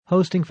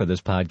Hosting for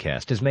this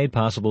podcast is made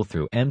possible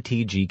through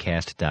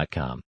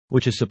mtgcast.com,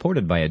 which is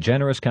supported by a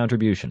generous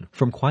contribution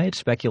from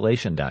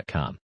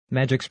quietspeculation.com,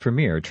 Magic's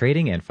premier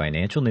trading and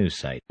financial news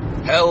site.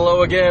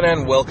 Hello again,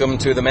 and welcome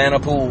to the Mana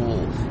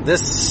Pool.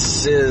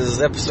 This is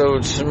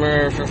episode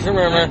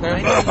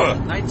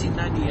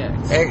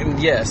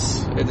 1990X.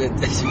 Yes,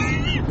 this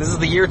is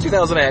the year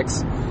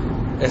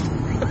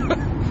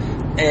 2000X,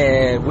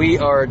 and we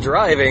are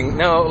driving.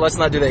 No, let's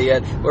not do that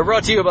yet. We're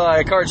brought to you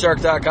by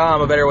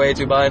CardShark.com, a better way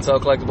to buy and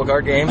sell collectible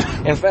card games.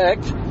 In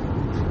fact,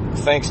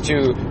 thanks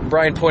to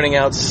Brian pointing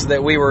out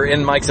that we were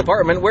in Mike's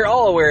apartment, we're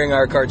all wearing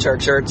our Card Shark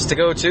shirts to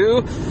go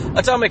to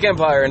Atomic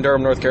Empire in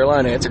Durham, North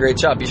Carolina. It's a great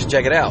shop. You should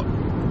check it out.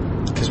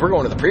 Because we're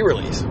going to the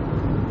pre-release.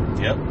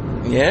 Yep.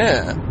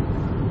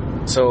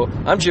 Yeah. So,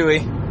 I'm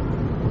Chewy.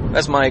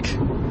 That's Mike.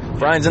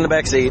 Brian's in the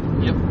back seat.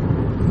 Yep.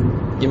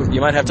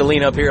 You might have to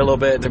lean up here a little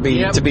bit to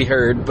be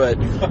heard, but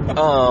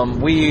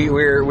we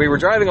were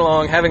driving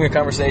along, having a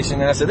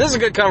conversation, and I said, "This is a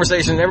good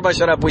conversation. Everybody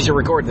shut up. We should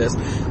record this."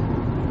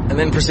 And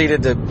then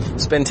proceeded to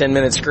spend 10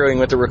 minutes screwing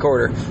with the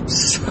recorder.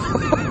 So,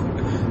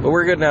 but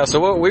we're good now. So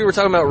what we were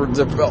talking about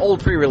the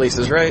old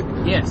pre-releases, right?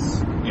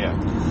 Yes. Yeah.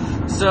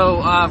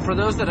 So, for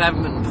those that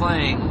haven't been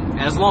playing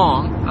as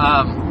long,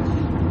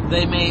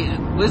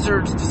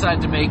 Wizards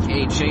decided to make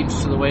a change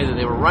to the way that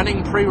they were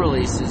running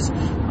pre-releases.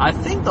 I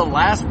think the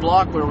last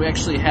block where we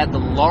actually had the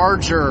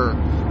larger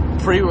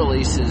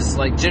pre-releases,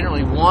 like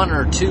generally one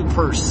or two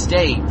per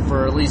state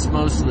for at least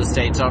most of the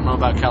states, I don't know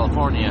about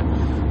California,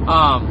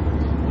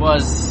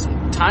 was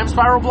Time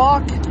Spiral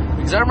block?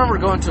 Because I remember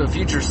going to a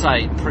Future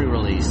Sight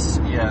pre-release.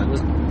 Yeah,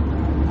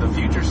 the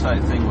Future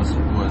Sight thing was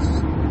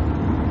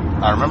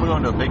I remember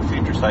going to a big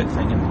Future Sight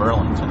thing in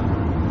Burlington.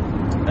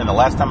 And the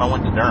last time I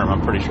went to Durham,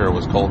 I'm pretty sure it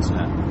was Cold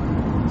Snap.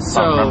 If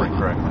I'm remembering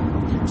correctly.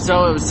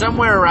 So it was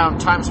somewhere around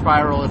Time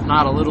Spiral, if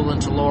not a little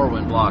into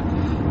Lorwyn block.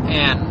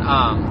 And,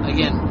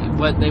 again,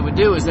 what they would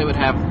do is they would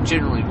have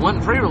generally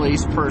one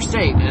pre-release per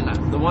state,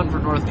 and the one for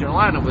North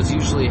Carolina was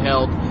usually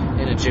held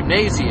in a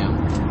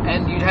gymnasium.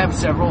 And you'd have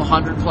several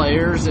hundred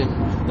players,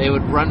 and they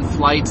would run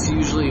flights,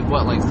 usually,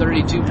 like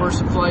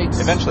 32-person flights?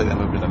 Eventually they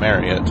moved to the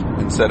Marriott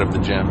instead of the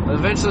gym.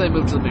 Eventually they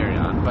moved to the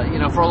Marriott, but,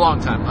 for a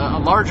long time. A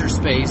larger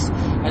space,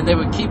 and they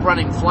would keep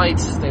running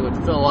flights as they would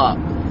fill up.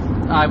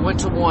 I went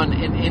to one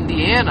in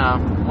Indiana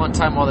one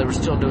time while they were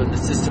still doing the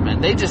system,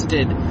 and they just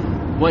did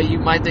what you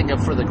might think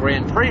of for the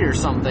Grand Prix or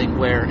something,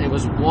 where it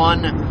was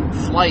one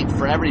flight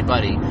for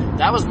everybody.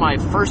 That was my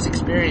first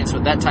experience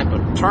with that type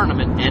of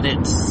tournament, and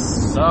it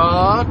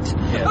sucked.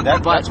 Yeah,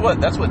 that's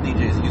what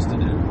DJs used to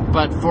do.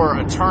 But for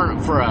a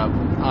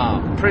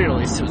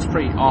pre-release, it was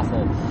pretty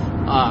awful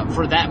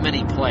for that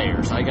many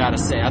players. I gotta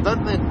say, I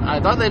thought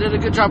they did a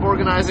good job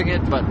organizing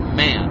it, but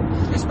man,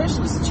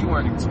 Especially since you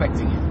weren't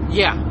expecting it.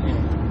 yeah.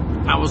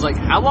 I was like,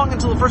 how long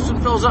until the first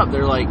one fills up?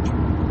 They're like,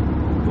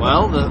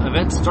 well, the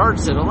event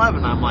starts at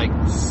 11. I'm like,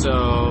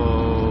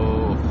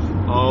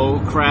 oh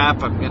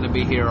crap, I'm gonna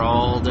be here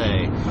all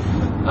day.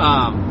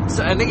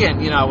 And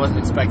again, I wasn't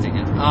expecting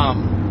it.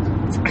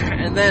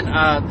 And then,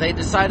 they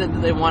decided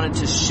that they wanted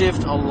to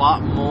shift a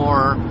lot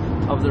more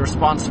of the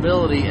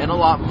responsibility and a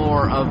lot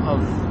more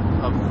of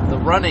the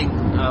running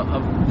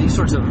of these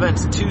sorts of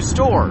events to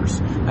stores.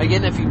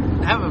 Again, if you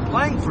haven't been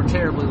playing for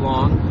terribly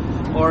long,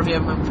 or if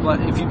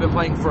you've been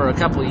playing for a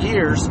couple of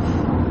years,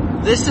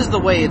 this is the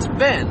way it's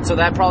been. So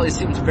that probably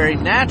seems very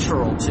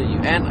natural to you.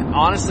 And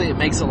honestly, it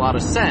makes a lot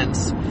of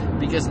sense,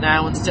 because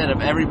now instead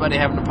of everybody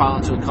having to pile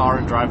into a car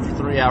and drive for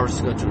 3 hours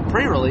to go to a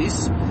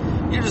pre-release,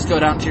 you just go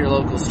down to your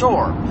local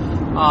store.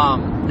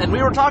 And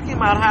we were talking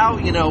about how,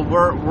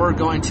 we're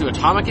going to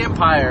Atomic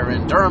Empire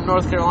in Durham,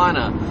 North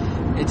Carolina.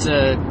 It's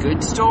a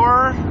good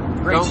store.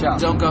 Great shop.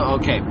 Don't go,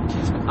 okay.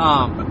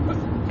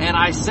 And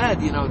I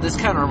said, this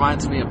kind of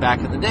reminds me of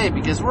back in the day,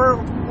 because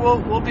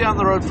we'll be on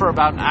the road for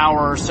about an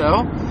hour or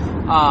so.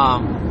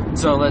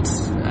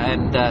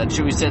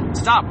 Chewy said,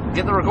 stop,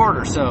 get the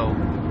recorder.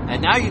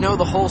 And now you know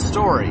the whole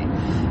story.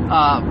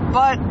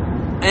 But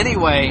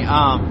anyway,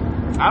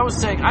 I was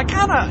saying, I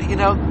kind of,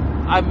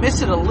 I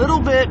miss it a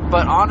little bit,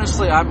 but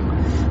honestly, I'm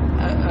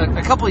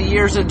a couple of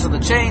years into the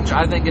change.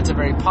 I think it's a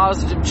very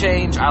positive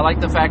change. I like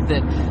the fact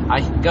that I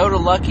can go to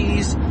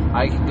Lucky's,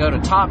 I can go to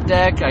Top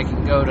Deck, I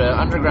can go to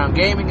Underground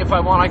Gaming if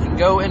I want, I can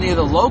go any of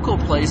the local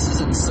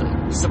places and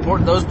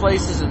support those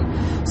places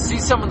and see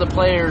some of the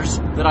players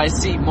that I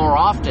see more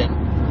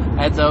often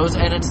at those,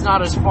 and it's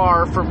not as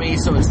far for me,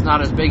 so it's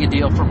not as big a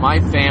deal for my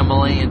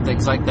family and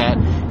things like that.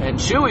 And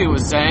Chewy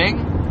was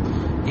saying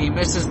he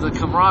misses the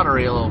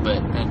camaraderie a little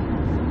bit, and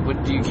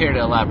do you care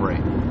to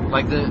elaborate?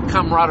 Like the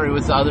camaraderie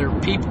with the other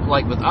people,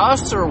 like with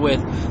us, or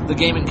with the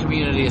gaming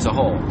community as a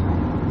whole?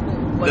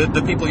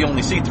 The people you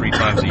only see 3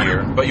 times a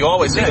year, but you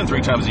always see them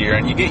 3 times a year,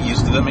 and you get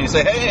used to them, and you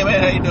say, hey man,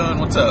 how you doing,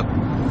 what's up?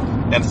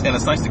 And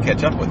it's nice to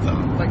catch up with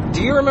them. Like,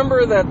 do you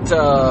remember that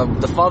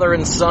the father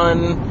and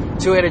son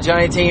two-headed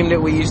giant team that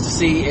we used to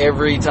see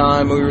every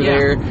time we were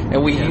there?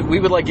 And we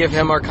would like give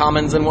him our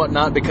commons and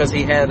whatnot because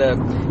he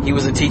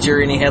was a teacher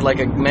and he had like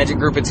a magic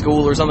group at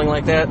school or something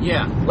like that.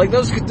 Yeah. Like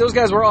those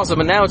guys were awesome,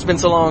 and now it's been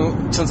so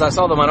long since I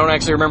saw them I don't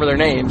actually remember their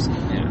names.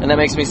 Yeah. And that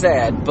makes me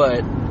sad,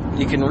 but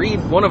you can read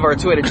one of our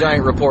two-headed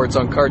giant reports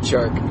on Card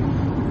Shark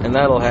and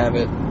that'll have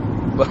it.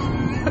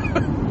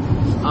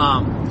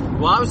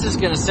 Well, I was just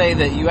going to say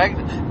that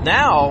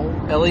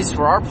now, at least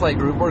for our play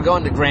group, we're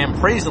going to Grand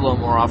Prix a little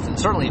more often.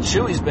 Certainly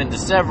Chewy's been to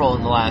several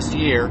in the last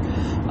year.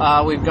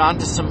 We've gone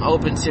to some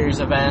Open Series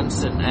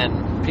events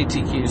and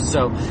PTQs.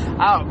 So,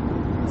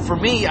 for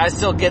me, I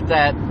still get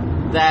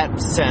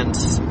that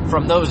sense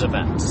from those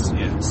events.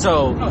 Yeah.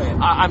 So,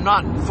 I'm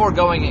not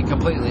foregoing it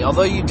completely.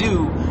 Although you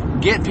do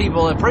get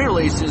people at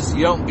pre-releases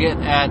you don't get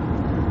at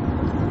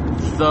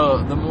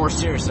the more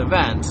serious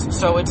events.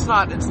 So it's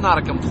not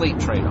a complete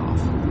trade-off.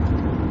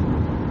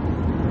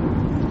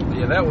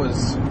 Yeah, that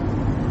was, I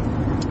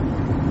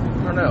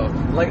don't know,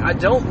 like, I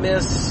don't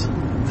miss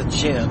the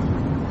gym.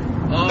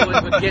 Oh,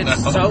 it would get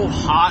so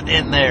hot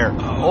in there.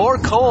 Or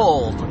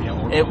cold.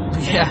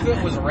 If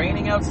it was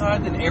raining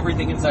outside, then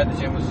everything inside the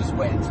gym was just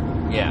wet.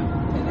 Yeah.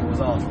 And it was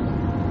awful.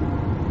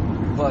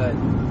 But,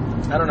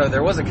 I don't know,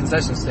 there was a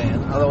concession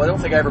stand, although I don't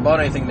think I ever bought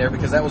anything there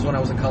because that was when I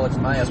was in college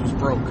and my ass was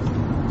broke.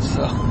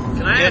 So,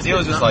 it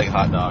was just like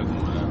hot dogs.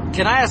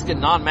 Can I ask a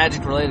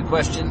non-magic related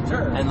question?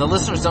 Sure. And the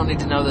listeners don't need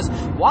to know this.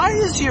 Why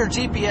is your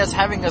GPS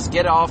having us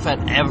get off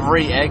at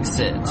every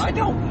exit? I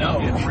don't know.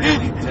 It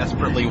really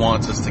desperately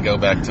wants us to go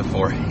back to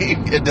 40.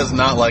 It does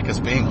not like us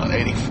being on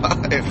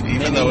 85,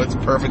 even though it's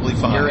perfectly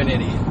fine. You're an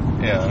idiot.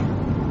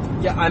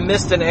 Yeah. Yeah, I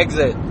missed an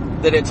exit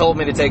that it told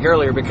me to take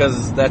earlier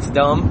because that's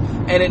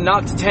dumb, and it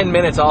knocked 10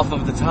 minutes off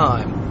of the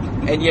time.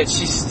 And yet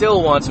she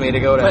still wants me to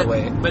go that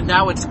way. But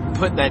now it's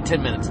put that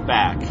 10 minutes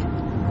back.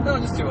 No,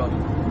 just 2 of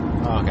them.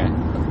 Oh, okay.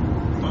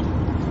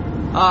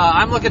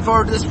 I'm looking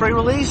forward to this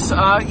pre-release.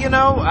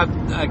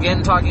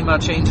 Again, talking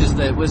about changes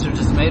that Wizards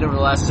has made over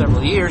the last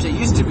several years, it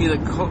used to be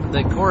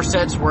the core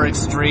sets were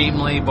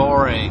extremely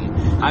boring.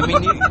 I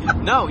mean,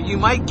 you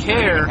might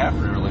care. Have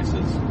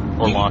pre-releases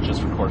or launches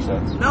for core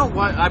sets. No,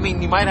 I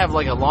mean, you might have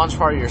like a launch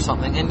party or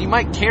something, and you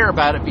might care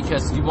about it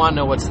because you want to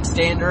know what's in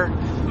standard.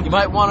 You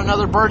might want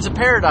another Birds of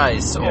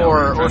Paradise,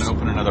 or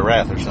open another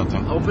Wrath or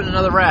something. Open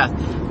another Wrath.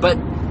 But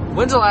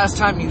when's the last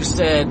time you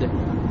said,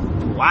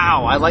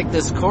 wow, I like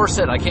this core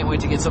set, I can't wait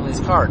to get some of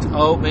these cards?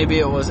 Oh, maybe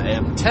it was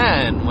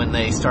M10 when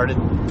they started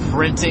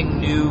printing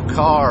new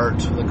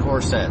cards for the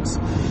core sets.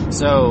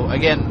 So,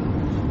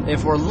 again,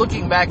 if we're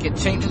looking back at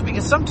changes,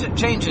 because some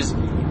changes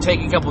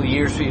take a couple of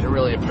years for you to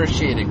really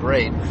appreciate and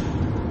grade,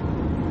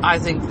 I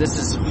think this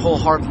has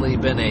wholeheartedly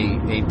been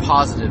a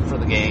positive for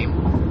the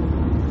game.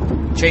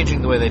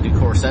 Changing the way they do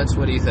core sets,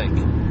 what do you think?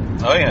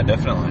 Oh yeah,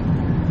 definitely.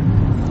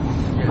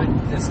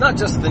 It's not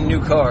just the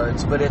new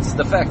cards, but it's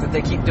the fact that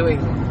they keep doing,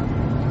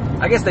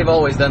 I guess they've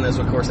always done this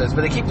with core sets,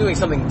 but they keep doing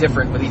something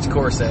different with each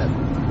core set.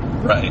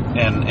 Right,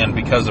 and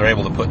because they're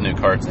able to put new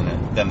cards in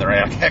it, then they're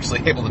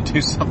actually able to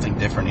do something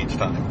different each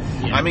time.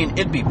 Yeah. I mean,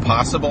 it'd be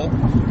possible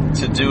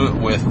to do it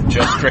with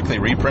just strictly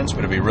reprints, but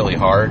it'd be really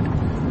hard.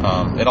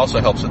 It also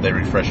helps that they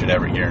refresh it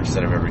every year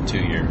instead of every 2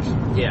 years.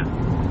 Yeah.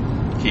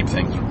 Keep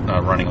things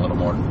running a little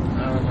more.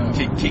 I don't know.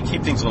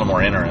 Keep things a little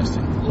more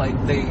interesting. Like,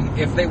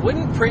 if they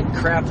wouldn't print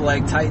crap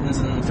like Titans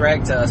and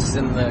Thragtusk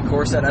in the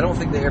core set, I don't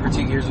think that every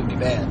 2 years would be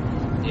bad.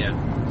 Yeah.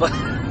 But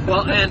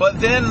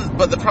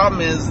the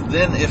problem is,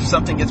 then if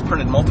something gets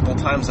printed multiple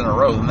times in a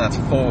row, then that's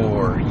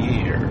 4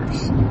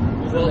 years.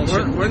 Well,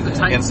 we're the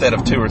Titans, instead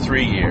of 2 or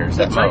 3 years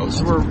at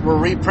most. Were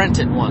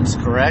reprinted once,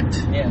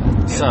 correct?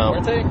 Yeah. So,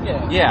 weren't they?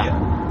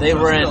 Yeah. They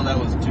were still, that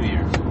was 2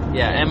 years.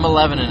 Yeah,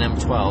 M11 and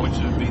M12. Which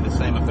would be the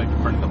same effect of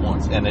printing them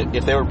once. And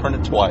if they were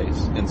printed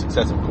twice in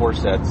successive core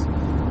sets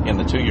in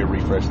the 2-year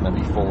refresh, then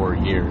that'd be 4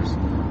 years.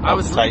 I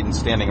was Titans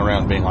standing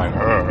around being like,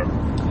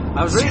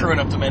 I was screwing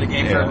up the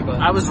metagame for everybody.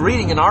 I was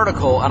reading an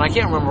article, and I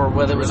can't remember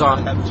whether it was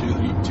on.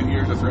 Have 2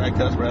 years of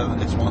Thragtusk rather than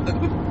just one.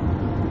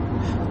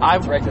 I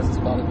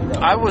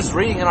was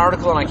reading an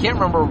article, and I can't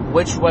remember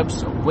which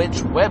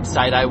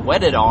website I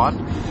read it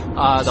on.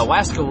 The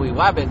Wasco Wee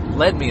Wabbit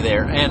led me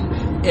there,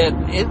 and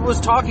it was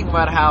talking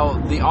about how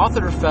the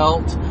author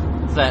felt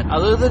that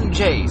other than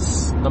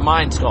Jace, the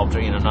Mind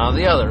Sculptor, none of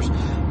the others,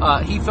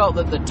 he felt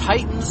that the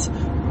Titans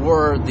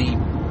were the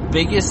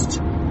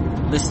biggest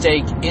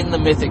mistake in the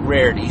Mythic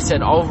rarity. He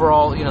said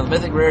overall, the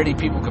Mythic rarity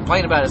people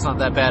complain about, it's not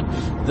that bad.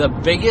 The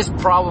biggest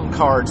problem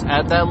cards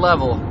at that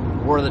level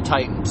were the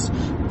Titans.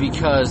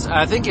 Because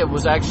I think it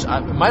was actually,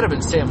 it might have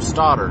been Sam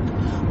Stoddard,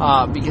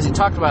 because he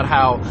talked about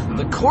how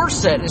the core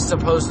set is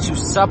supposed to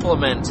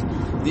supplement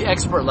the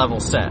expert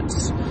level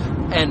sets.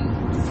 And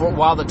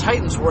while the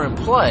Titans were in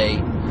play,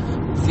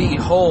 the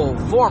whole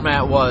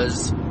format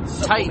was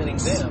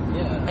Titans. Them,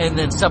 yeah. and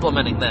then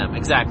supplementing them.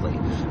 Exactly.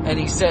 And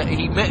he said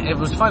it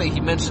was funny. He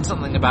mentioned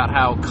something about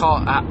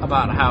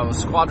how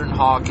Squadron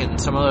Hawk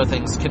and some other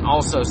things can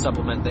also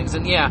supplement things.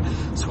 And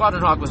yeah,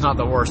 Squadron Hawk was not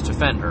the worst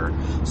defender,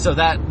 so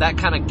that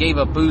kind of gave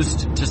a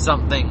boost to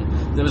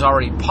something that was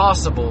already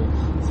possible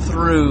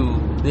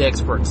through the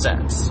expert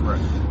sets.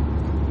 Right.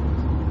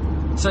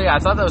 So yeah, I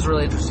thought that was a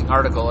really interesting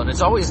article. And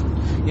it's always,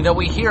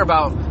 we hear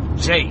about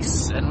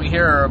Jace, and we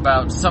hear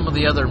about some of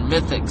the other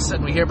mythics,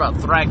 and we hear about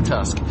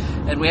Thragtusk,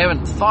 and we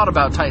haven't thought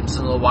about Titans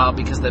in a little while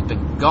because they've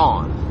been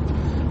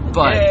gone.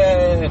 But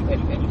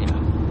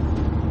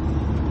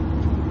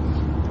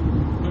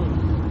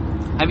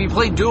have you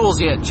played Duels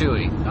yet,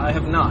 Chewy? I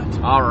have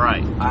not. All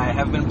right. I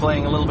have been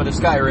playing a little bit of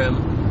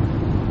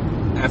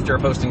Skyrim after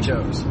posting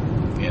shows.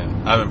 Yeah,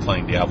 I've been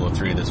playing Diablo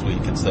 3 this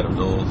week instead of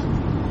Duels.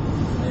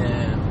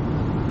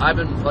 And I've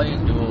been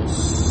playing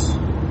Duels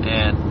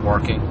and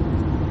working.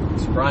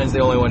 So Brian's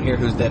the only one here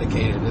who's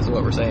dedicated, is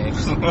what we're saying.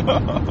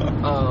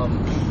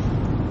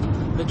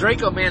 The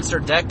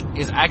Dracomancer deck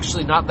is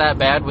actually not that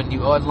bad when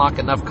you unlock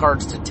enough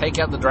cards to take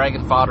out the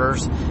dragon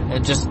fodders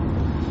and just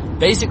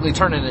basically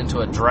turn it into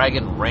a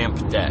dragon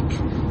ramp deck,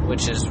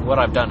 which is what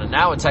I've done. And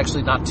now it's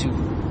actually not too...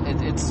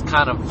 It's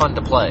kind of fun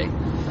to play.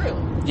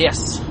 Really?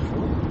 Yes.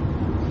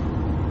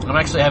 I'm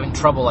actually having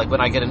trouble, like,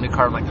 when I get a new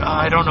card, I'm like,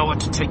 I don't know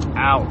what to take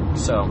out,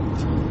 so...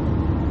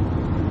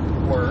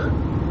 Word.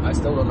 I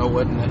still don't know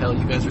what in the hell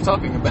you guys are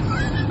talking about.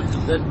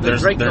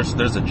 There's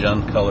a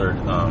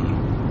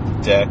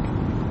Jund-colored deck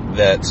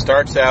that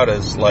starts out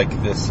as like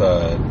this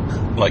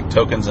like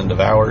Tokens and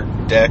Devour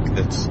deck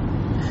that's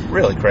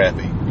really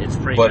crappy. It's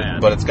pretty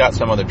bad. But it's got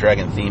some other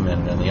dragon theme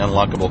in it, and the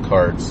unlockable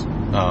cards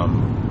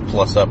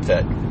plus up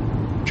that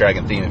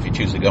dragon theme if you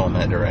choose to go in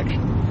that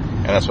direction.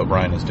 And that's what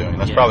Brian is doing.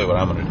 That's probably what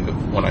I'm going to do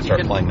when I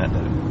start playing that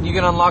deck. You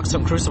can unlock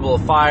some Crucible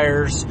of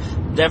Fires,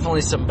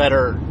 definitely some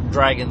better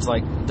dragons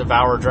like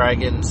Devour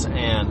Dragons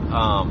and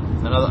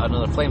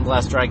another Flame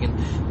Blast Dragon.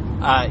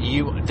 I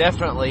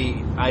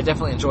definitely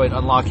enjoyed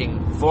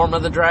unlocking Form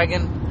of the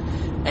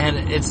Dragon,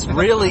 and it's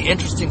really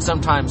interesting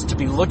sometimes to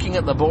be looking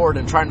at the board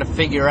and trying to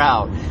figure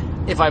out,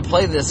 if I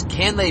play this,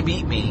 can they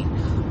beat me,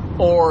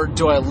 or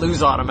do I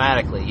lose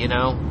automatically,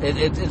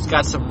 It's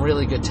got some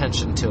really good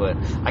tension to it.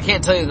 I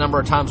can't tell you the number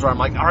of times where I'm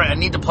like, alright, I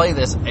need to play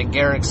this, and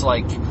Garrick's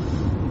like,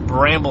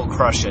 Bramble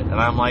Crush it, and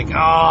I'm like,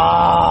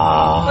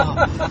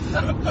 oh!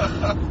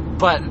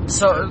 But,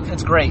 so,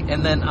 it's great.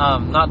 And then,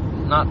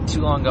 not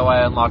too long ago,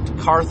 I unlocked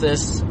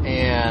Karthus,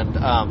 and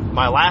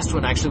my last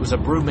one actually was a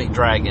Broodmate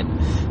Dragon,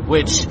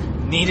 which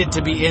needed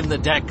to be in the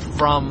deck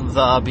from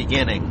the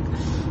beginning.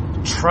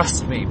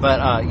 Trust me. But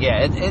I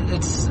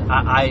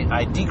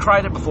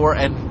decried it before,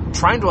 and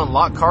trying to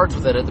unlock cards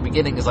with it at the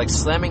beginning is like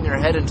slamming your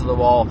head into the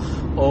wall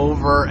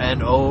over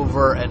and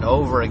over and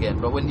over again.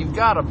 But when you've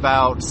got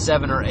about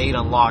 7 or 8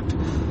 unlocked,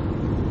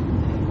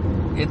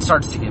 it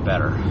starts to get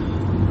better.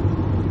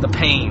 The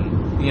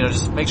pain,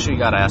 just make sure you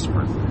got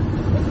aspirin.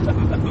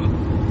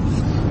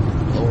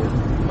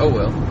 Oh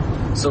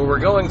well. So we're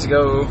going to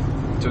go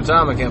to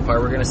Atomic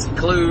Empire. We're going to see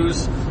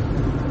Clues.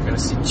 We're going to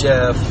see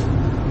Jeff.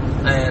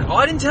 And,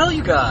 I didn't tell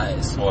you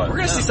guys. What? We're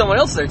going to see someone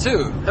else there,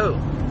 too. Who?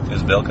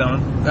 Is Bill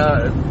coming?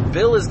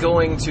 Bill is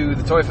going to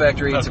the Toy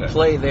Factory Okay. to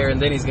play there,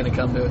 and then he's going to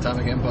come to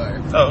Atomic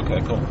Empire. Oh,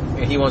 okay, cool.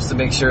 And he wants to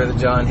make sure that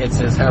John hits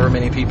his however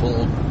many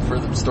people for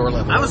the store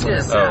level. I was going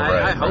to say,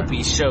 right, I hope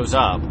he shows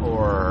up,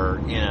 or,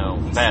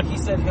 bad. He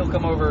said he'll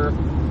come over,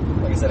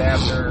 like I said,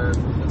 after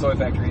the Toy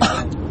Factory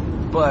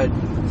event. But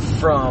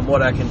from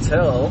what I can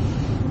tell,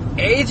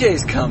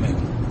 AJ's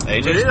coming.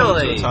 AJ's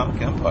coming to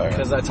Atomic Empire.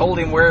 Because I told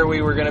him where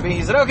we were going to be.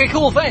 He said, okay,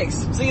 cool, thanks.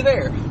 See you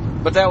there.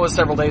 But that was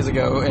several days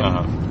ago. And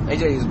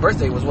AJ's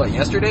birthday was what,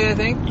 yesterday, I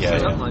think? Yeah,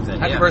 Something like that.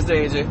 Happy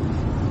birthday, AJ.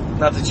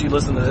 Not that you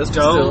listen to this, but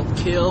Don't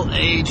still. kill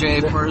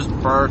AJ for his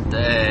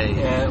birthday.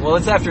 Yeah, well,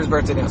 it's after his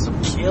birthday now, so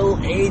kill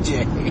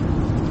AJ.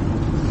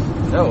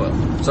 Oh, well.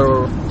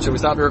 So, should we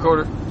stop the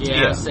recorder?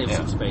 Yeah, save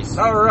some space.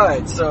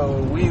 Alright,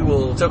 so we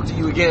will talk to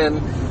you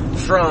again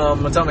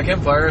from Atomic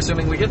Empire,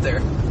 assuming we get there.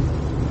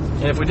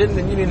 And if we didn't,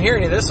 then you didn't hear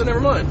any of this, so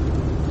never mind.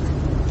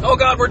 Oh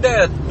god, we're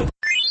dead!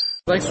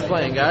 Thanks for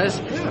playing, guys.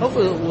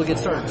 Hopefully we'll get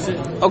started soon.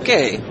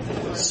 Okay,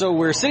 so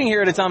we're sitting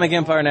here at Atomic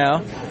Empire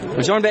now.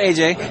 We're joined by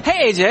AJ.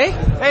 Hey, AJ!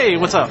 Hey,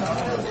 what's up?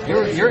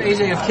 You're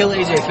AJ of Kill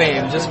AJ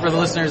fame, just for the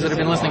listeners that have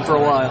been listening for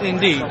a while.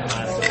 Indeed.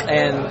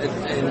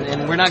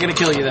 And we're not going to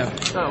kill you, though.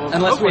 well,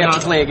 Unless we have to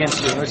not. play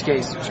against you, in which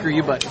case, screw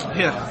you, butts.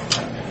 Yeah.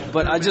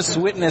 But I just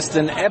witnessed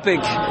an epic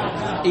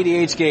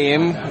EDH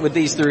game with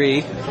these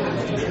three,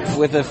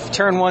 with a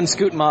turn 1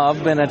 Scoot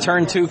Mob and a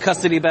turn 2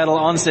 custody battle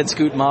onset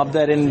Scoot Mob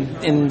that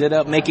ended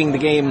up making the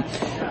game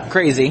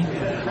crazy.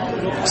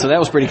 So that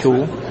was pretty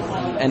cool.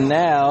 And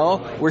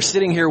now we're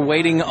sitting here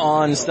waiting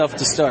on stuff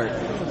to start.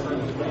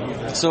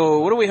 So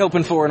what are we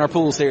hoping for in our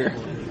pools here?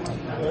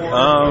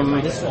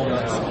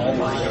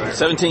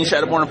 17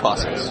 Shadowborn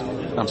Apostles.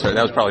 I'm sorry,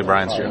 that was probably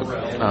Brian's joke.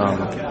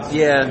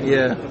 Yeah.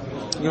 You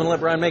want to let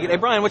Brian make it? Hey,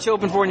 Brian, what you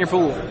hoping for in your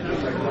pool?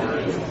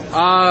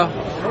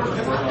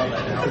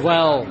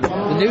 Well,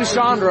 the new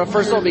Chandra,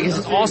 first of all, because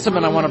it's awesome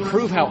and I want to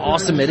prove how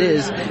awesome it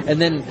is, and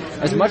then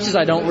as much as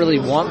I don't really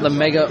want the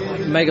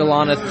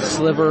Megalonith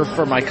sliver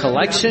for my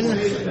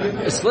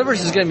collection,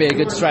 slivers is going to be a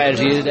good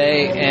strategy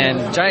today,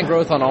 and giant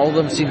growth on all of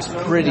them seems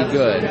pretty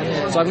good.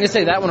 So I'm going to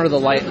say that one or the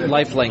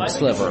lifelink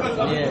sliver.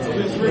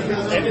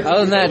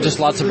 Other than that, just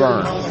lots of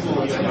burn.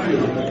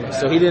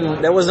 So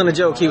that wasn't a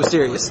joke, he was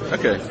serious.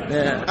 Okay.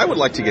 Yeah. I would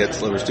like to get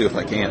slivers too if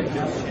I can.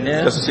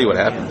 Yeah. Just to see what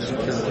happens.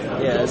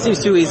 Yeah, it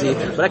seems too easy.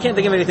 But I can't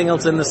think of anything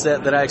else in the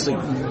set that I actually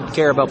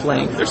care about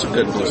playing. There's some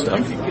good blue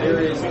stuff.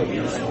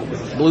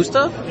 Blue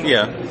stuff?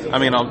 Yeah. I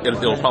mean,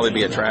 it'll probably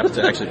be a trap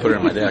to actually put it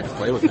in my deck and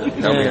play with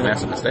it. That'll be a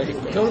massive mistake.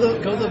 Go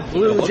the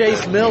blue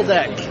Jace Mill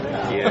deck.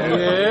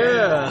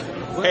 Yeah.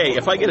 Hey,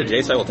 if I get a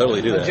Jace, I will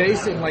totally do that.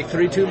 Jace in like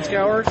 3 Tomb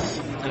Scours.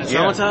 And a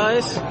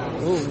Traumatize.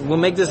 We'll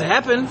make this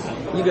happen.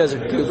 You guys are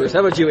goobers. How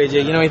about you,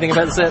 AJ? You know anything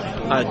about the set?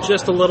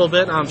 Just a little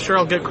bit. I'm sure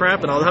I'll get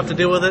crap and I'll have to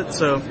deal with it.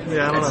 So,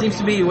 yeah, I don't know. Seems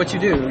to be what you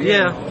do.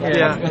 Yeah.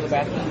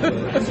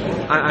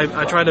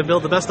 I try to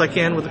build the best I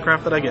can with the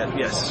crap that I get,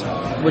 yes.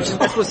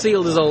 That's what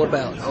Sealed is all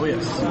about. Oh,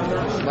 yes.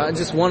 I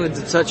just wanted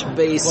to touch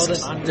base.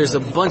 There's a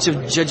bunch of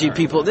judgy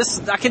people.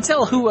 I can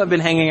tell who I've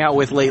been hanging out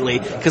with lately,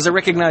 because I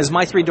recognize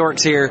my 3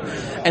 dorks here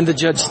and the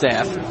judge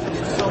staff.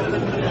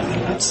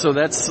 So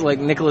that's like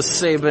Nicholas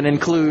Saban and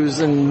Clues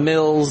and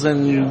Mills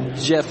and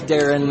Jeff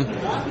Darren.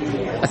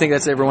 I think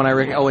that's everyone I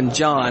recognize. Oh, and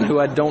John, who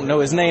I don't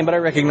know his name, but I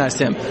recognized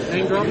him.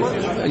 Name drop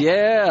much?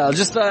 Yeah,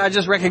 I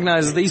just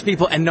recognize these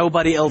people and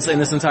nobody else in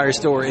this entire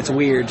store. It's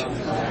weird.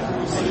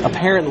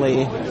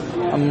 Apparently,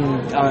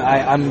 I'm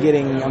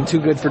too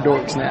good for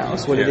dorks now.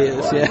 That's what it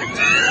is. Yeah.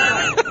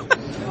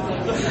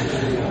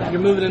 You're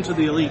moving into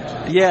the elite.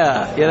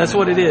 Yeah, that's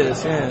what it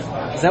is.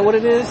 Yeah. Is that what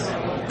it is?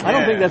 I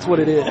don't think that's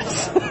what it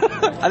is.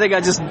 I think I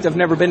just have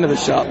never been to the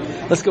shop.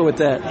 Let's go with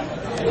that.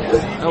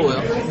 Oh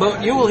well.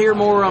 But you will hear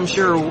more, I'm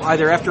sure,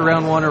 either after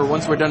round 1 or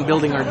once we're done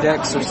building our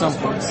decks or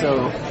something.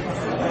 So,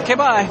 okay,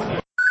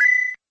 bye.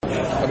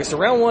 Okay, so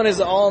round 1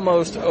 is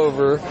almost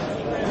over.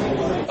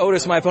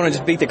 Otis, my opponent,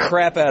 just beat the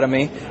crap out of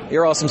me.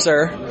 You're awesome,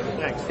 sir.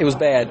 Thanks. It was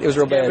bad. It was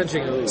real bad.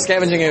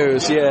 Scavenging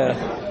Ooze,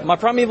 yeah. My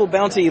Primeval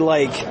Bounty,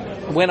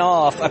 went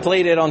off. I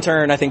played it on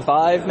turn, I think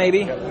 5, maybe.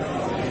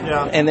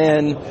 Yeah. And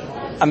then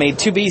I made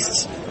 2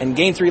 beasts and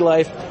gained 3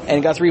 life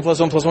and got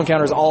 3+1/+1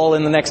 counters all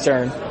in the next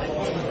turn.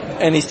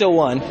 And he still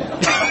won.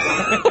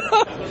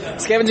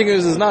 Scavenging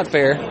Ooze is not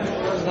fair.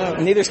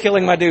 Neither's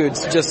killing my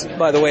dudes, just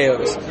by the way it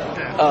was.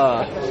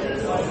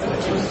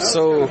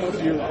 So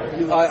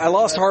I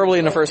lost horribly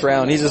in the first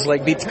round. He just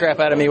beat the crap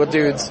out of me with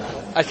dudes.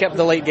 I kept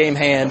the late game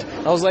hand.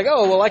 I was like,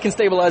 oh, well, I can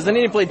stabilize. Then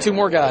he played 2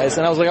 more guys.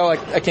 And I was like, oh,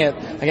 I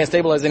can't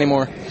stabilize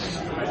anymore.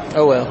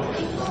 Oh well.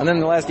 And then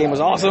the last game was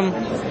awesome.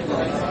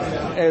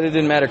 It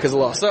didn't matter because I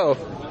lost. So,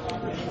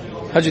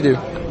 how'd you do?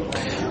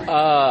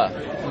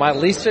 My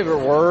least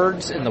favorite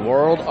words in the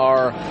world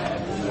are,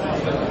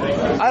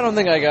 I don't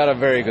think I got a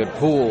very good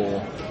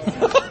pool.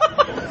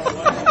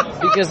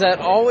 Because that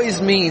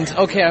always means,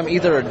 okay, I'm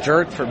either a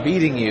jerk for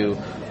beating you,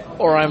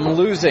 or I'm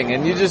losing,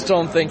 and you just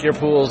don't think your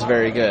pool's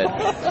very good.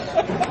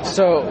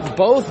 So,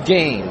 both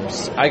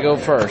games, I go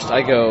first.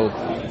 I go,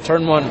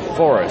 turn 1,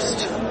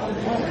 Forest.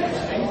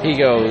 He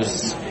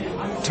goes,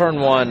 turn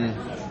 1,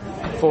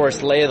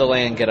 Forest, Lay of the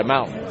Land, get a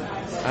mountain.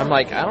 I'm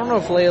like, I don't know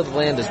if Lay of the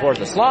Land is worth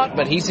a slot,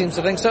 but he seems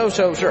to think so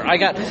sure. I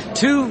got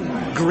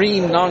 2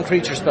 green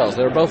non-creature spells.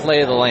 They were both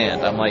Lay of the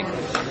Land. I'm like,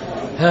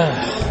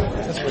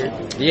 That's weird.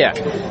 yeah.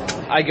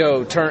 I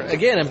go turn,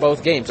 again in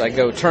both games, I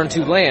go turn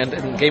 2 land.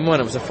 In game 1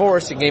 it was a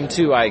forest. In game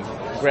 2 I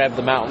grabbed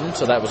the mountain,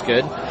 so that was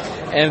good.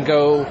 And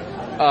go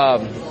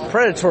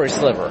Predatory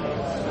Sliver.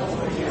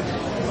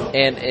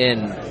 And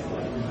in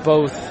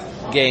both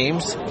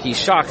games, he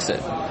shocks it.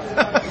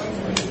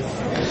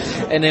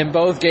 And in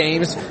both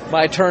games,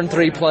 my turn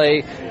 3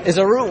 play is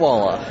a Root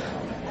Walla.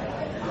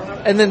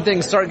 And then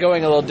things start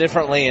going a little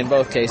differently in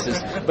both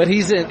cases. But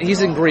he's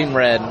in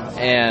green-red,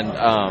 and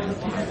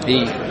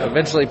he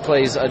eventually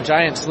plays a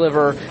giant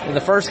sliver. In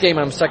the first game,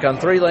 I'm stuck on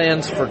 3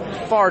 lands for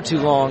far too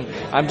long.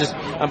 I'm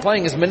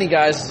playing as many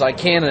guys as I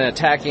can and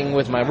attacking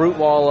with my Root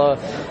Walla,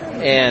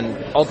 and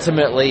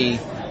ultimately,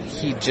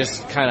 he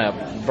just kind of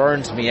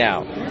burns me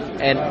out.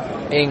 And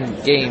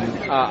in game,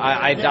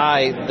 I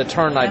die the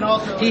turn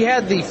he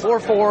had the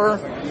 4/4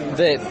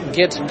 that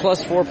gets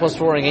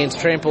 +4/+4 and gains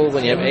trample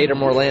when you have 8 or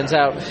more lands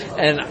out.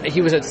 And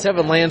he was at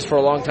 7 lands for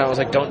a long time. I was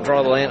like, don't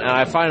draw the land. And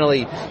I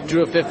finally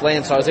drew a 5th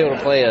land, so I was able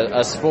to play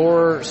a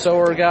Spore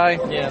Sower guy.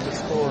 Yeah, the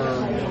Spore,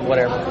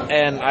 whatever.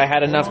 And I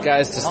had enough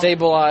guys to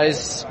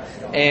stabilize,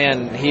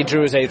 and he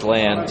drew his 8th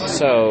land.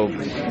 So,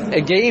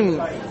 game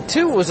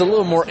 2 was a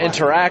little more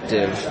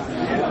interactive.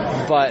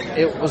 But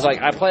it was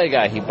like, I play a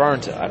guy, he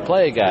burns it. I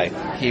play a guy,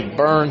 he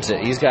burns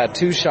it. He's got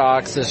 2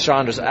 shocks. This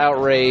Chandra's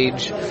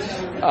Outrage.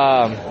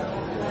 I'm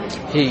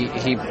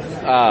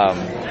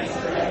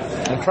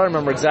trying to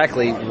remember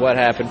exactly what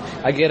happened.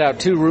 I get out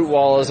 2 Root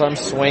Wallas. I'm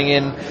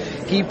swinging.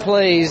 He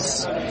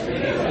plays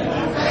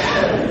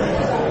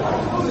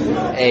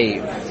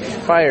a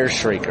Fire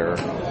Shrieker.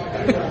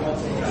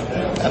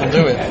 That'll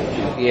do it.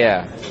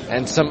 Yeah,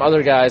 and some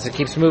other guys that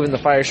keeps moving the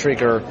Fire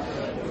Shrieker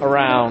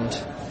around,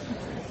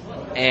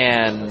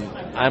 and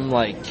I'm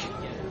like,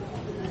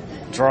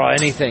 draw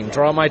anything.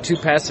 Draw my 2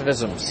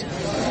 pacifisms.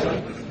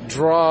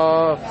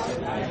 Draw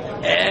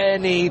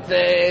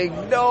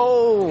anything.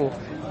 No!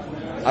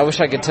 I wish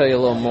I could tell you a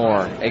little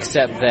more,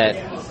 except that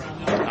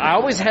I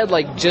always had,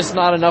 like, just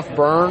not enough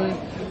burn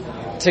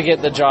to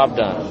get the job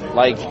done.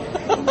 Like,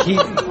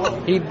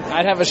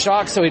 I'd have a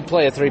shock, so he'd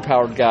play a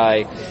 3-powered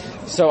guy.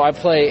 So I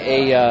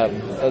play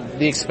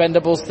the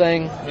Expendables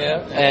thing.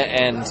 Yeah.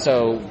 And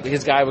so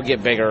his guy would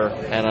get bigger,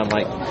 and I'm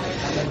like,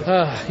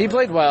 he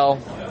played well,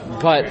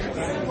 but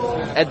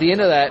at the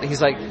end of that,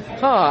 he's like,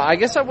 I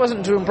guess I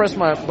wasn't too impressed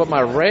with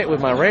my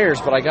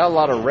rares, but I got a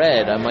lot of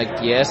red. I'm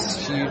like,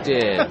 yes, you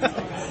did.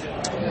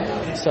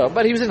 So,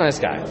 but he was a nice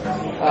guy.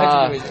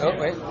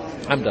 Wait.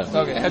 I'm done.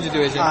 Okay, how'd you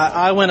do, AJ?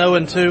 I went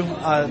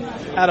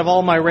 0-2. Out of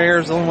all my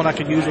rares, the only one I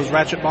could use was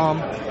Ratchet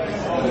Bomb.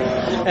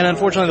 And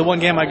unfortunately, the one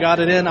game I got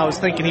it in, I was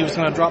thinking he was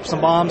going to drop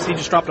some bombs. He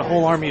just dropped a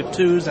whole army of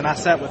 2s, and I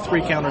sat with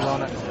 3 counters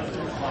on it.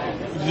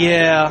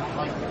 Yeah.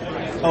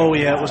 Oh,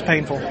 yeah, it was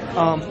painful.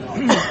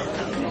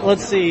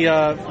 Let's see.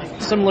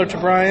 Similar to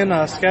Brian,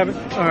 or similar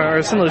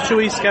to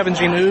Chewy,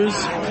 Scavenging Ooze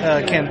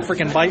can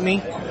freaking bite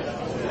me.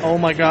 Oh,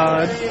 my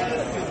God.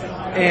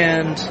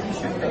 And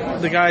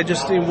the guy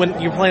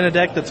when you're playing a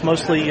deck that's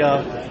mostly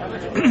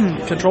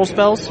control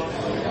spells,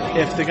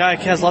 if the guy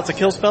has lots of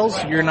kill spells,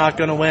 you're not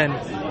going to win.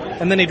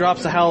 And then he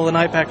drops the Howl of the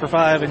Night pack for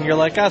 5, and you're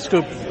like,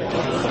 scoop.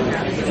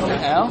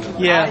 Al?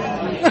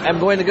 Yeah. I'm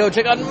going to go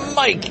check on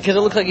Mike, because it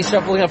looks like he's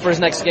shuffling up for his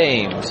next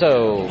game.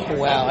 So,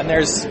 Wow, and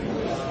there's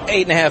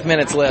 8.5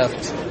 minutes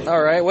left.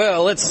 All right,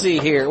 well, let's see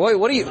here.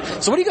 What are you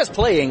guys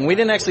playing? We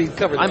didn't actually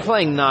cover that. I'm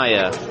playing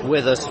Naya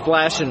with a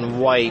splash in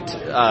white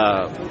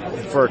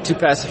for 2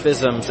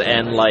 pacifisms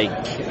and like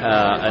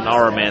an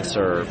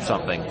Auramancer or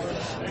something.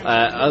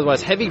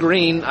 Otherwise, heavy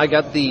green, I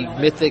got the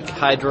Mythic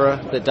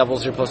Hydra that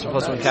doubles your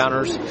 +1/+1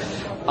 counters,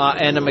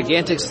 and a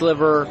Megantic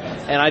Sliver,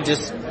 and I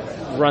just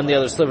run the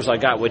other slivers I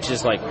got, which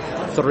is like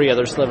 3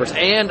 other slivers,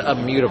 and a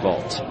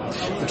Mutavault,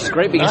 which is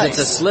great because It's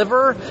a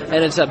sliver,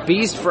 and it's a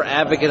beast for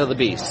Advocate of the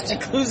Beast.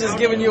 Clues is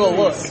giving you a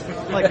look.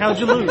 Like, how'd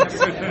you lose?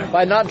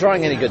 By not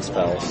drawing any good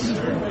spells.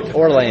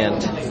 Or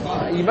land.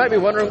 You might be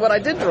wondering what I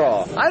did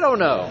draw. I don't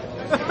know.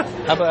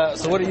 How about,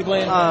 so what are you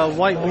playing?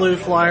 White-blue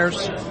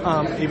flyers,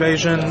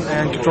 evasion,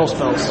 and control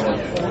spells.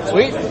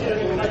 Sweet.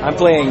 I'm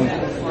playing,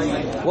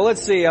 well,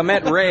 let's see, I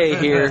met Ray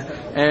here,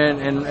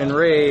 and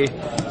Ray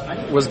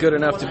was good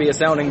enough to be a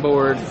sounding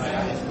board.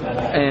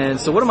 And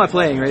so what am I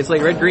playing, Ray? It's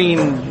like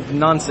red-green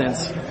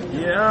nonsense.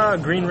 Yeah,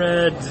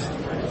 green-red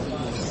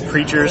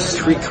creatures.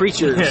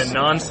 Creatures. Yeah,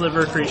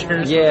 non-sliver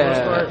creatures.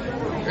 Yeah.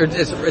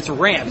 It's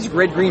ramp. It's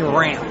red-green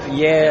ramp.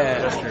 Yeah.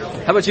 That's true.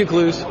 How about you,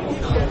 Clues?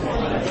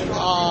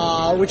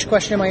 Which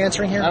question am I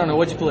answering here? I don't know.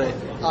 What'd you play?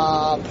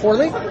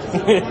 Poorly? No,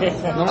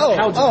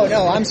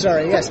 I'm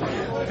sorry, yes.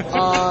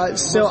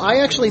 So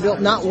I actually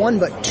built not 1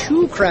 but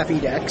 2 crappy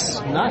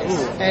decks. Nice.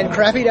 And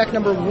crappy deck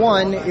number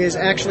 1 is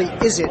actually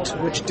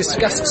Izzet, which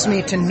disgusts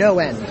me to no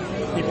end.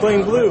 You're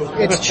playing blue.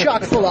 It's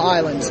chock full of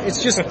islands.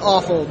 It's just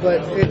awful,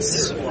 but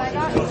it's...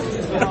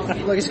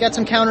 Look, it's got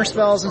some counter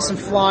spells and some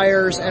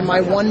flyers, and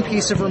my 1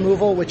 piece of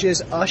removal, which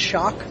is a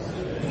shock.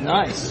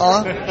 Nice.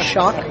 A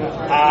shock.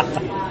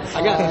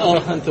 I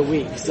got Hunt the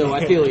Weak, so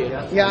I feel you.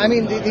 Yeah, I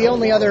mean, the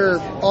only other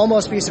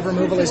almost piece of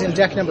removal is in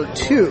deck number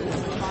 2.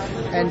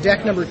 And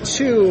deck number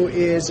 2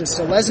 is a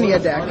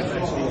Selesnya deck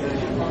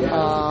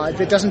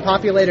that doesn't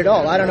populate at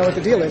all. I don't know what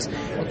the deal is.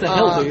 What the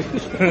hell,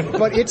 dude?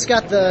 But it's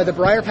got the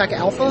Briar Pack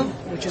Alpha,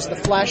 which is the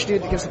flash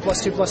dude that gives the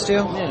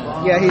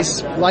 +2/+2. Yeah,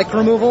 he's like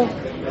removal,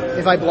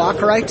 if I block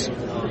right,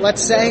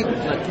 let's say.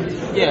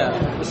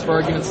 Yeah, just for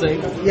argument's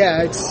sake.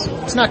 Yeah,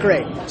 it's not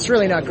great. It's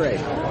really not great.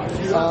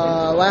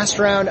 Last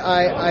round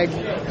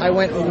I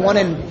went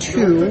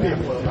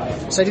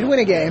 1-2, so I did win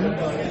a game.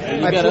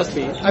 You got us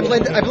beat. I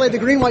played the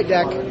green-white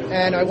deck,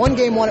 and I won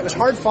game 1. It was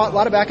hard fought, a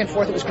lot of back and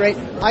forth. It was great.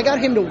 I got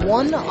him to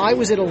 1. I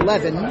was at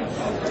 11.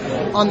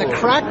 On the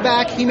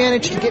crackback, he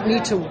managed to get me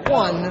to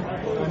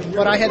 1,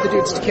 but I had the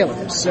dudes to kill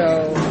him.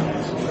 So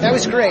that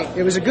was great.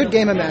 It was a good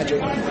game of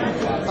Magic.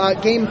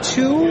 Game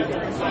 2,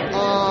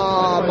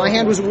 my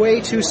hand was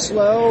way too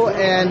slow,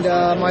 and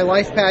my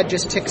life pad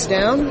just ticks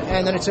down,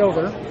 and then it's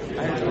over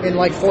in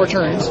like 4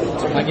 turns.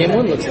 My game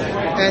 1 looks like.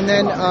 And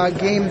then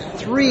game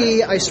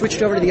 3, I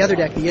switched over to the other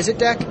deck, the Izzet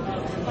deck.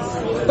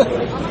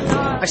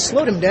 I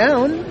slowed him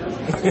down.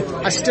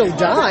 I still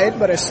died,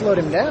 but I slowed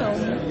him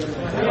down.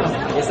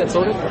 I guess that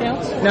sort of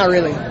counts? Not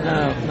really.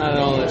 No, not at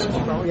all.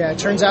 Yeah, it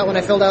turns out when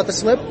I filled out the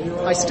slip,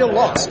 I still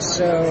lost,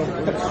 so...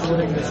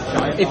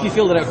 If you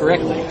filled it out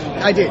correctly.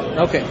 I did.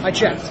 Okay. I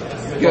checked.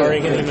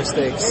 Barring any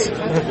mistakes.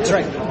 That's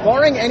right.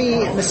 Barring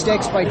any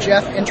mistakes by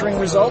Jeff entering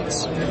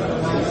results,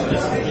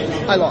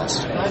 I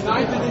lost.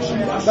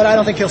 But I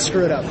don't think he'll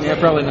screw it up. Yeah,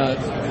 probably not.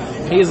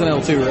 He is an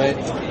L2, right?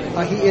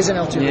 He is an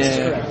L2, this is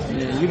correct.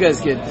 Yeah, you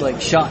guys get, like,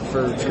 shot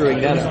for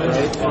screwing that up,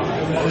 right?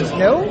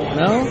 No?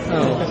 No?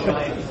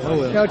 Oh,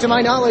 well. No, to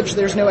my knowledge,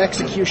 there's no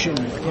execution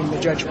in the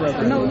judge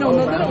program. No.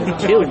 He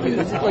killed you.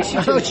 It's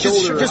like Oh, it's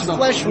just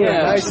flesh wound,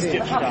 I see.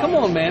 Come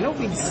on, man. Don't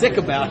be sick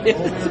about it.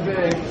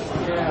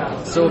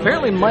 So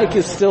apparently Mike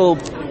is still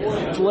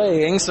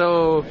playing,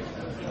 so...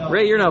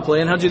 Ray, you're not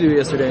playing. How'd you do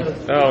yesterday?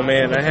 Oh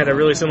man, I had a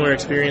really similar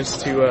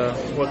experience to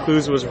what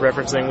Clues was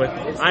referencing with.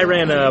 I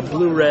ran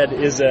blue-red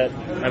Izzet.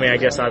 I mean, I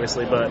guess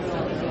obviously, but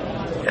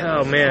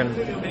oh man,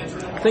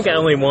 I think I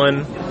only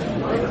won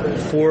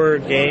 4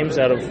 games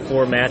out of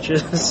 4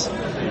 matches.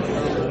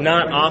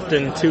 Not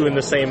often 2 in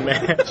the same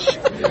match.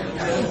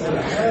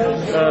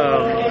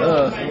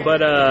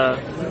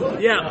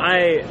 Yeah,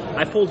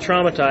 I pulled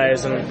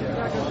Traumatize,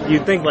 and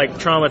you'd think like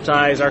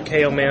Traumatize,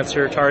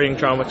 Archaeomancer, targeting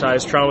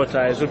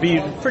Traumatize would be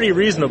pretty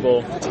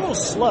reasonable. It's a little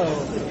slow.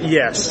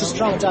 Yes. Because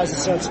Traumatize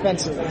is so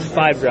expensive.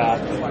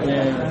 5-drop.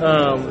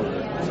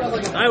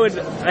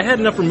 I had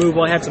enough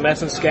removal. I had some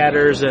essence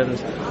scatters and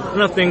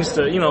enough things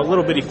to,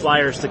 little bitty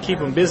flyers to keep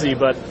them busy,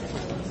 but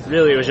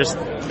really it was just,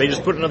 they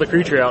just put another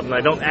creature out and I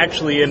don't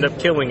actually end up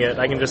killing it.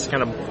 I can just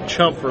kind of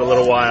chump for a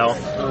little while.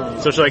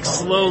 So it's like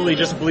slowly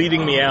just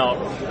bleeding me out.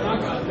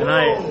 And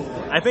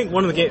I think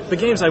one of the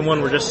games I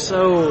won were just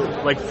so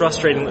like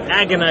frustrating,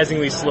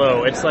 agonizingly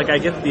slow. It's like I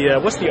get the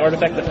what's the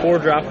artifact, the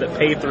 4-drop that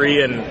pay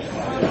 3 and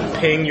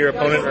ping your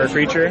opponent or a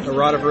creature? The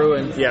Rod of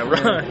Ruin. Yeah,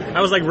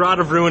 I was like Rod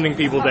of Ruining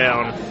people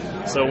down.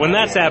 So when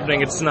that's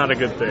happening, it's not a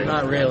good thing.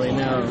 Not really,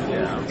 no.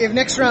 Yeah. If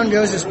next round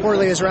goes as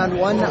poorly as round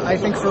 1, I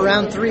think for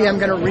round 3 I'm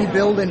going to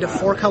rebuild into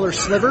 4-color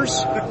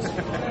slivers.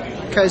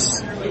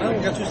 Because... I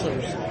only got 2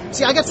 slivers.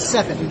 See, I got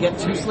 7. You get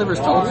 2 slivers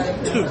total?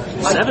 2.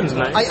 7's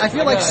nice. I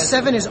feel like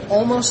 7 is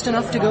almost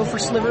enough to go for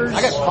slivers.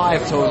 I got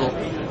 5 total.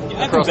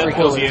 I think that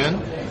pulls you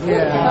in.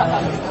 Yeah.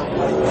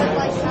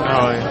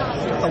 Oh, yeah.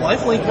 The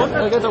lifelink one?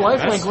 I got the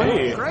lifelink one.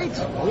 Great.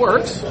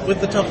 Works. With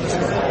the toughness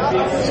one.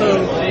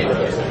 So,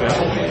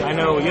 I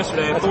know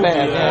yesterday I pulled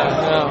bad,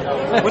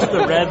 the, what's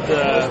the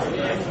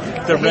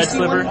red, the red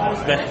sliver?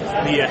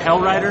 The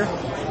Hell Rider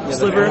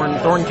sliver?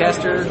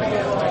 Thorncaster.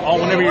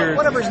 Whenever you're...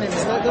 Whatever his name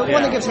is, the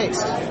one that gives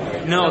haste.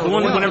 No, the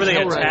one whenever they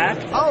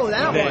attack. Oh,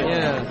 that one.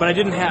 Yeah. But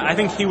I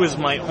think he was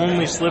my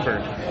only sliver.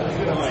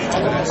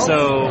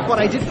 So... But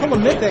I did pull a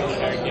mythic.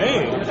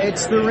 Hey.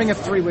 It's the Ring of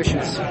 3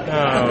 Wishes.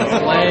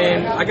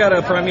 Lame. I got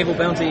a Primeval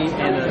Bounty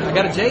and I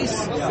got a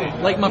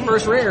Jace. Like my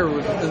first rare,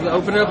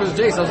 opened it up as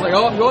Jace. I was like,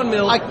 I'm going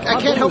mill. I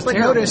can't help but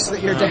notice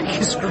that your deck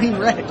is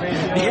green-red.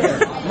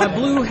 Yeah. My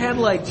blue had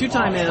like 2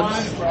 time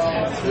ebs,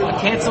 a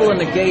cancel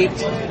and a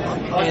gate,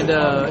 and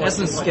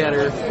essence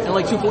scatter, and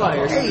like 2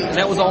 flyers. And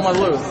that was all my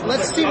blue.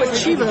 Let's see what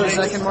Chivos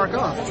I can mark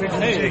off.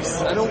 Hey,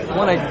 I don't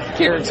want a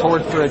Garrett's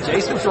Horde for a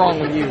Jace. What's wrong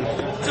with you?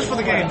 just for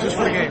the game.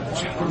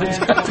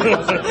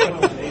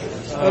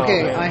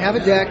 Okay, I have a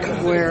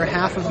deck where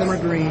half of them are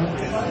green.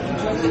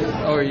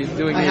 Oh, are you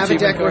doing I the have a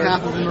deck achievement where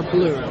card? half of them are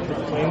blue.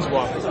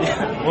 Planeswalkers.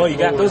 Yeah. Well, you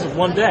got those with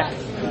one deck.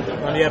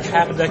 When you have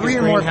half a deck is 3 or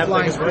green, more half a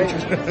deck flying is red.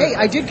 creatures. Hey,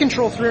 I did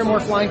control 3 or more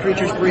flying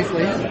creatures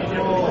briefly.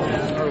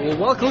 Well,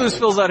 while Clues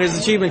fills out his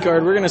achievement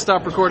card, we're going to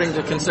stop recording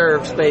to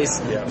conserve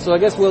space. Yeah. So I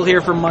guess we'll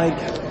hear from Mike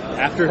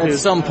After at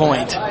his... some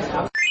point.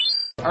 Alright,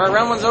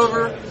 round 1's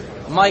over.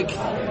 Mike,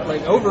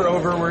 like over,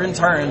 we're in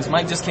turns.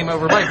 Mike just came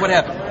over. Mike, what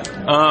happened?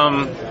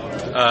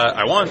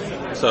 I won.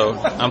 So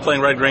I'm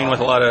playing red-green with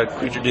a lot of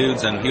creature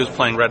dudes, and he was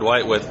playing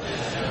red-white with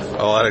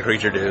a lot of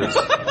creature dudes.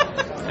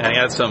 And he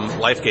had some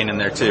life gain in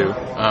there, too.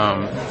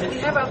 Did he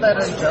have out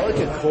that angelic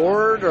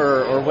accord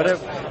or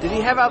whatever? Did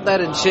he have out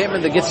that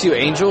enchantment that gets you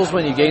angels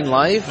when you gain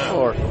life?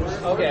 Or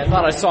okay, I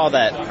thought I saw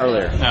that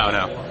earlier.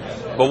 No.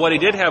 But what he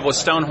did have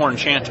was Stonehorn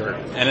Chanter,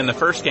 and in the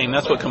first game,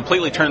 that's what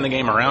completely turned the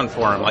game around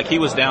for him. Like, he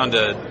was down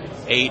to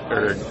 8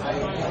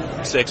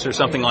 or 6 or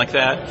something like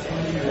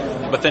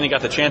that. But then he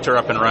got the Chanter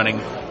up and running,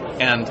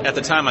 and at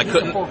the time I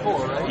couldn't...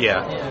 4/4, right?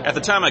 Yeah. At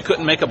the time I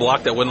couldn't make a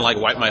block that wouldn't, like,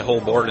 wipe my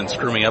whole board and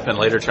screw me up in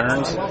later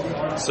turns.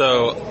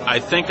 So I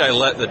think I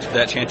let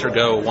that Chanter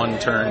go 1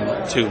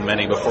 turn too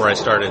many before I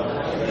started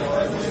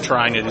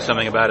trying to do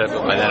something about it,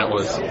 but by then it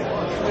was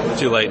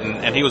too late,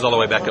 and he was all the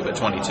way back up at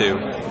 22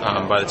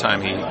 by the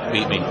time he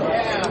beat me.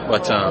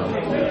 But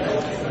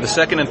the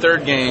second and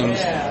third games,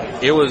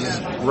 it was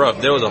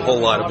rough. There was a whole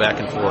lot of back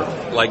and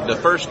forth. Like, the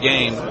first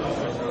game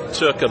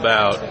took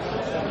about...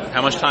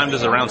 How much time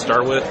does a round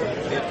start with?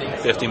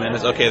 50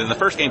 minutes. Okay, then the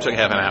first game took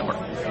half an hour.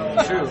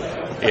 True.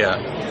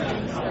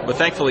 Yeah. But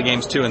thankfully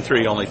games 2 and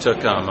 3 only took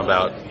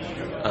about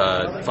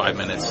 5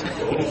 minutes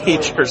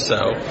each or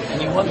so.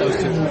 And you won those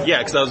 2. Yeah,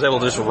 because I was able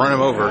to just run him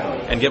over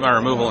and get my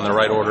removal in the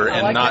right order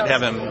and not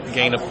have him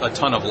gain a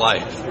ton of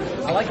life.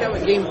 I like that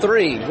with game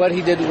 3, what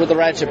he did with the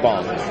Ratchet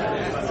Bomb.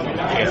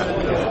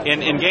 Yeah.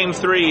 In game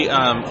 3,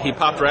 he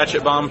popped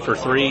Ratchet Bomb for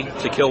 3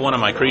 to kill one of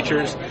my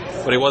creatures,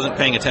 but he wasn't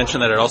paying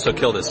attention that it also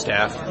killed his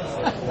staff.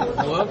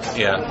 Whoops.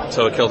 Yeah,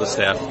 so it killed his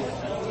staff.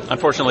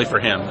 Unfortunately for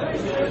him,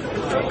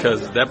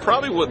 because that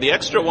probably would, the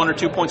extra 1 or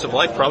 2 points of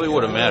life probably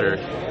would have mattered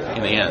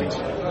in the end.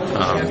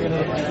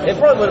 It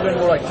probably would have been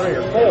more like 3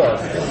 or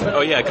 4.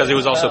 Oh yeah, because he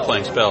was also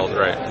playing spells,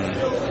 right?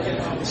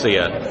 So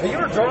yeah. But you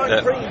were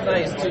drawing pretty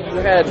nice too.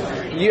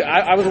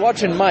 I was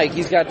watching Mike.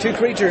 He's got 2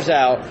 creatures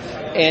out,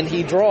 and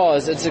he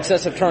draws in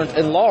successive turns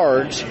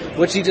Enlarge,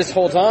 which he just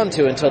holds on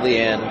to until the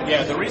end.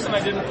 Yeah, the reason I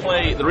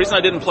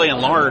didn't play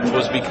Enlarge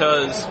was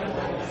because,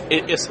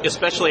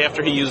 especially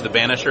after he used the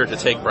Banisher to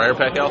take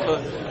Briarpack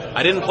Alpha,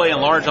 I didn't play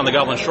Enlarge on the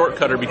Goblin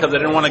Shortcutter because I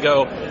didn't want to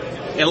go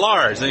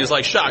Enlarge, and he's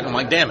like shocked. I'm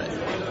like, damn it.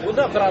 Well,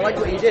 no, but I like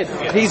what he did.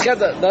 He's got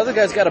the other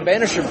guy's got a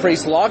Banisher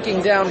Priest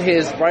locking down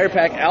his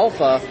Briarpack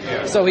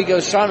Alpha, so he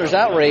goes Chandra's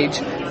Outrage,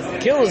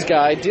 kill his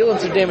guy, deal him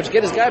some damage,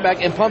 get his guy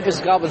back, and pump his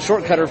Goblin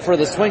Shortcutter for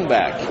the swing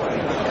back.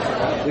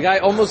 The guy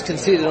almost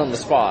conceded on the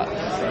spot.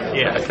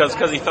 Yeah,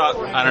 because he thought,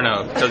 I don't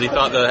know, because he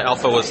thought the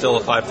Alpha was still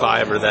a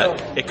 5/5 or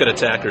that it could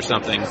attack or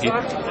something.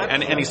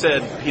 He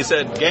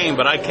said game,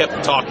 but I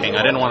kept talking.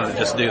 I didn't want to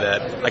just do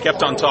that. I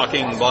kept on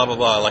talking, blah blah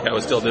blah, like I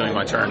was still doing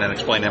my turn and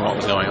explaining to him what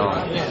was going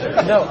on.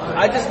 No,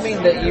 I just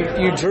mean that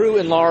you drew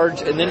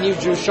Enlarge, and then you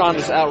drew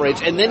Chandra's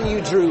Outrage, and then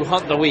you drew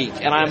Hunt the Weak,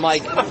 and I'm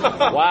like,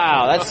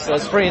 wow,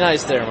 that's pretty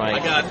nice there,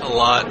 Mike. I got a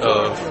lot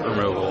of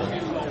removal.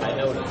 I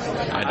noticed.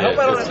 I did.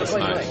 It's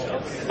nice.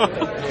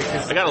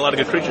 I got a lot of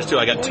good creatures too.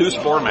 I got 2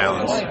 Spore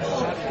Mounds.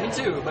 Me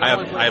too.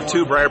 I have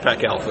 2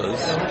 Briarpack Alphas.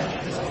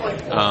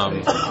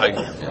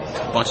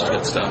 A bunch of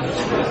good stuff.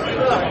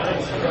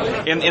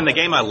 In the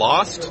game I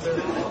lost,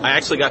 I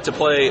actually got to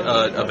play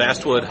a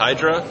Vastwood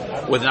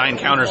Hydra with 9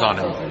 counters on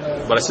him,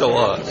 but I still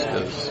lost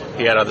because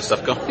he had other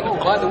stuff going.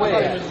 Oh, by the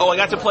way. I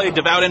got to play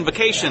Devout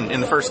Invocation in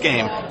the first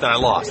game that I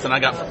lost, and I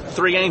got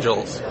 3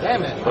 Angels.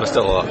 Damn it. But I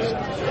still lost.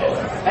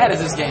 That is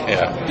this game.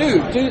 Yeah.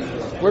 Dude,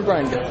 where'd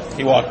Brian go?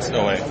 He walked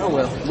away. Oh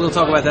well, we'll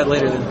talk about that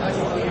later then.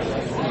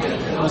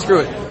 Well, screw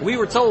it. We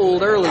were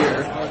told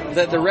earlier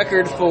that the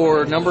record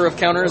for number of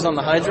counters on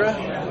the Hydra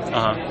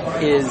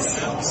is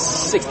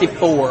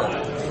 64.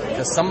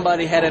 Because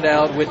somebody had it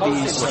out with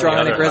the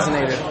Stronic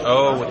Resonator.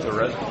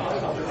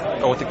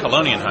 With the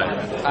Colonian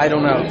Hydra. I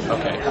don't know.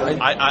 Okay.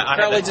 I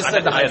had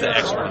the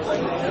extra.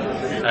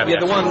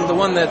 The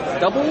one that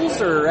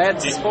doubles or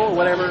adds 4,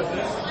 whatever.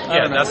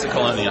 Yeah, that's the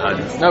Colonian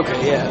Hydra.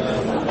 Okay,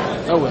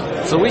 yeah. Oh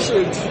well. So we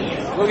should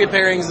go get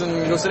pairings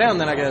and go sit down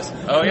then, I guess.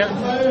 Oh yeah.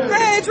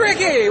 Hey, it's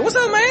Ricky. What's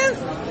up, man?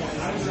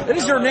 That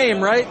is your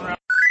name, right?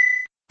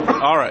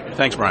 All right.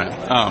 Thanks, Brian.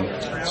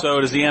 So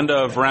it is the end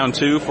of round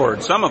 2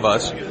 for some of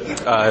us.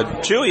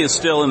 Chewy is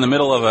still in the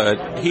middle of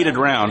a heated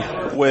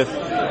round with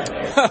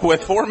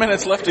 4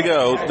 minutes left to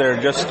go. They're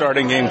just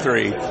starting game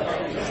 3.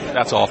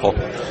 That's awful.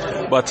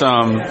 But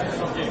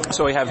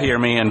so we have here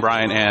me and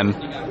Brian and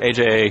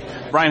AJ.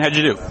 Brian, how'd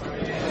you do?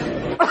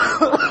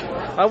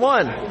 I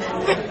won.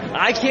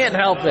 I can't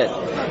help it.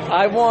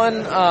 I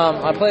won.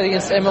 I played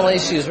against Emily.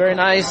 She was very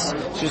nice.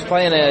 She was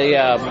playing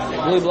a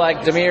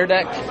blue-black Dimir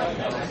deck.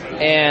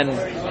 And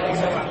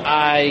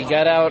I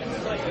got out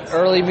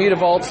early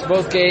Mutavaults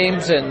both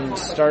games and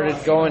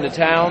started going to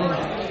town.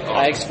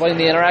 I explained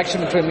the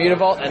interaction between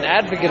Mutavault and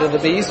Advocate of the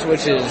Beast,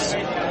 which is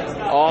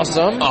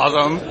awesome.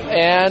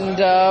 And,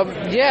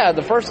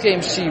 the first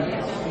game she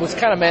was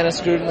kind of mana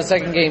screwed. In the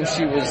second game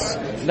she was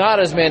not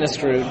as mana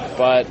screwed,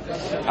 but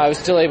I was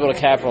still able to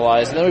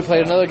capitalize. And then we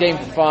played another game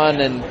for fun,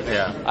 and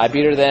I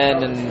beat her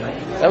then, and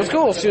that was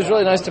cool. She was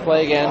really nice to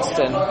play against,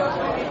 and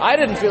I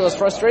didn't feel as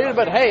frustrated,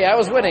 but hey, I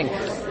was winning.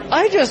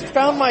 I just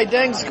found my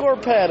dang score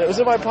pad. It was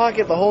in my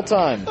pocket the whole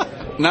time.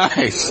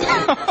 Nice.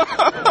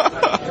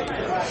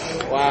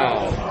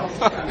 Wow.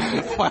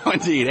 Wow,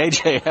 indeed.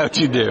 AJ, how'd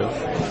you do?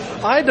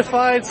 I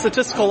defied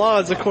statistical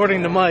odds,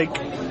 according to Mike.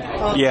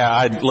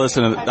 I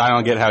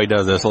don't get how he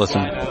does this.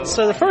 Listen.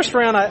 So the first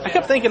round, I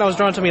kept thinking I was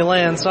drawing too many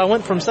lands, so I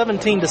went from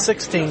 17 to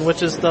 16,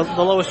 which is the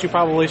lowest you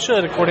probably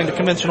should, according to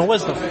conventional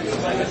wisdom.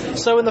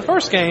 So in the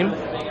first game,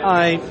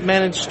 I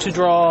managed to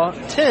draw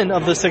 10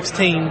 of the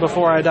 16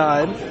 before I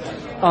died.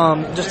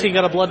 He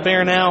got a Blood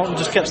Baron out and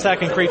just kept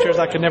stacking creatures.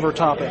 I could never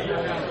top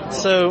it.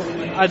 So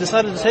I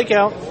decided to take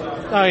out.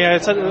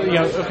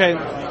 Okay,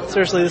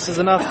 seriously, this is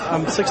enough.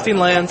 I'm 16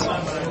 lands.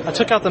 I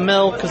took out the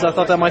mill because I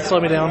thought that might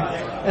slow me down.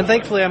 And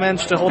thankfully I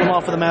managed to hold him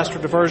off with a Master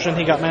Diversion.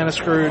 He got mana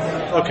screwed.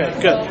 Okay,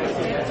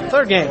 good.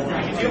 Third game.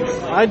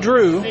 I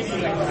drew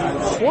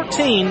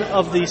 14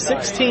 of the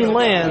 16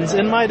 lands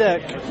in my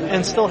deck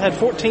and still had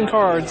 14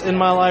 cards in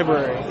my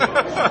library.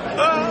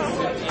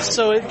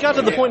 So it got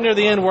to the point near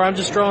the end where I'm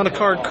just drawing a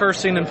card,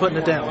 cursing, and putting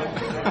it down.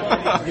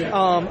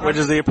 Which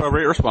is the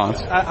appropriate response.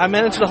 I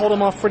managed to hold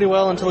him off pretty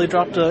well until he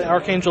dropped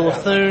Archangel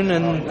of Thune,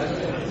 and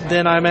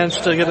then I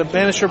managed to get a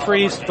Banisher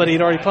Priest, but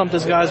he'd already pumped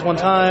his guys one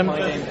time.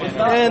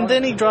 And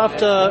then he dropped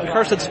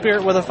Cursed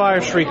Spirit with a Fire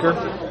Shrieker,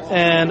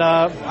 and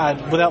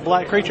without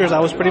black creatures, I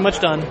was pretty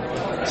much done.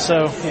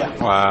 So, yeah.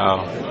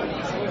 Wow.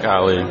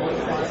 Golly.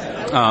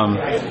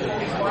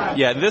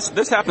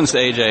 This happens to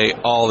AJ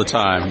all the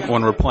time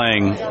when we're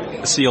playing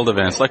sealed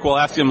events. Like, we'll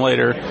ask him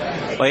later,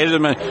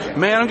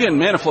 man, I'm getting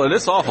mana flooded.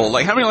 It's awful.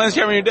 Like, how many lands do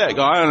you have in your deck?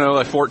 Oh, I don't know,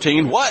 like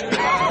 14. What?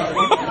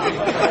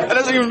 That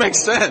doesn't even make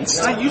sense.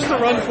 I used to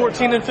run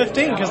 14 and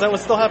 15 because that would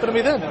still happen to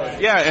me then.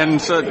 Yeah,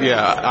 and so,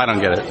 I don't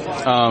get it.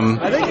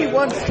 I think you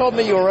once told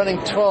me you were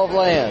running 12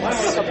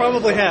 lands. I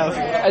probably have.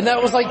 And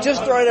that was like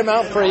just the right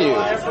amount for you.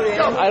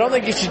 I don't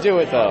think you should do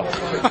it, though.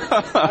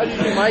 How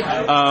did you, Mike?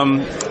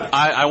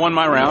 I won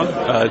my round,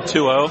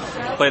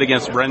 2-0. Played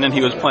against Brendan.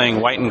 He was playing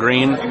white and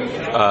green,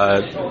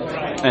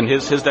 and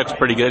his deck's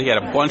pretty good. He had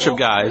a bunch of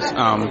guys.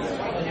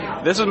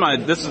 This is my,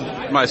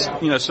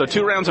 so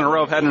 2 rounds in a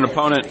row I've had an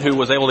opponent who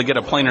was able to get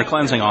a planar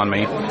cleansing on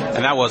me,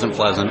 and that wasn't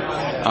pleasant.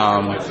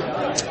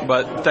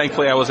 But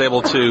thankfully I was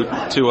able to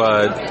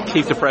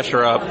keep the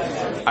pressure up.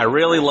 I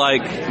really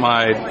like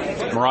my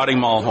Marauding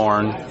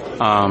Maulhorn.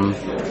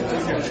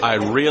 I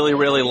really,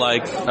 really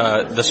like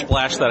the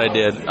splash that I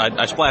did.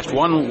 I splashed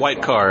 1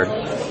 white card,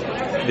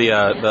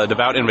 the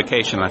Devout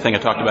Invocation. I think I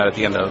talked about it at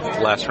the end of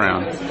last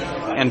round.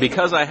 And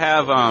because I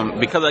have,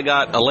 because I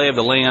got a Lay of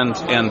the Land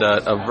and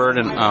a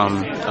Verdant,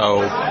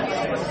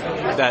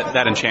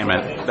 that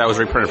enchantment that was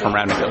reprinted from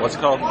Ravnica. What's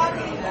it called?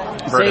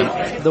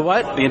 Verdant. The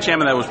what? The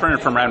enchantment that was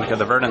printed from Ravnica,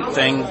 the Verdant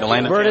thing, the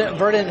land enchantment.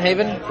 Verdant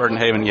Haven? Verdant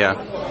Haven, yeah.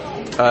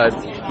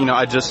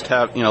 I just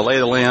have, Lay of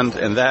the Land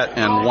and that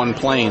and 1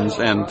 Plains,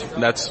 and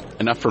that's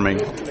enough for me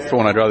for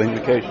when I draw the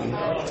invocation.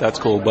 That's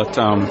cool, but,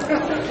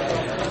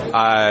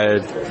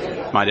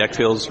 my deck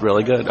feels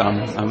really good.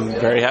 I'm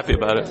very happy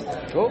about it.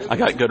 Cool. I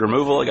got good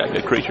removal. I got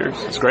good creatures.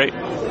 It's great.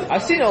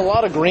 I've seen a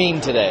lot of green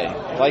today.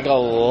 Like a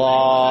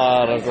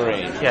lot of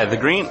green. Yeah, the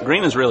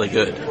green is really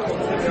good.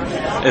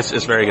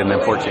 It's very good in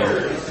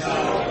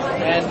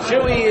M14. And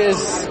Chewy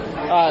is,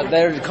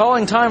 they're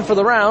calling time for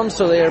the round,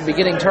 so they are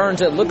beginning turns.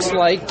 It looks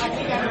like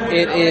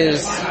it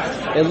is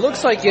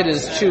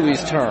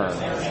Chewy's turn.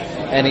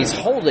 And he's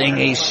holding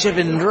a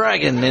Shivan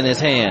Dragon in his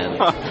hand.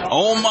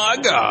 Oh my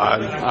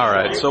God! All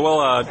right, so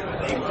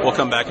we'll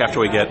come back after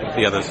we get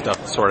the other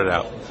stuff sorted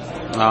out.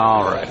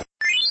 All right.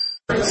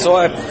 So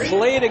I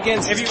played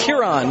against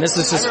Kieran. This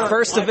is his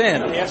first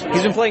event.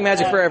 He's been playing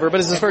Magic forever, but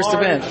it's his first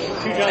event.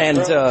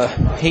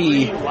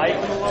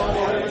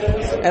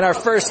 And our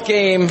first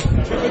game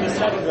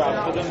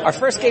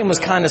was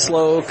kind of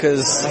slow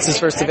because it's his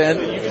first event.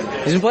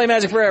 He's been playing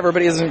Magic forever,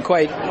 but he isn't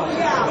quite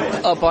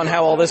up on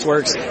how all this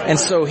works. And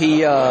so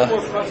he,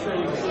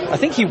 I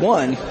think he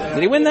won.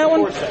 Did he win that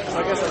one?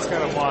 I guess that's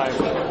kind of why.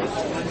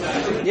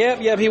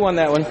 Yep, he won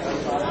that one.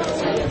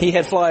 He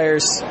had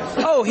flyers.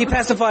 Oh, he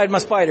pacified my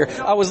spider.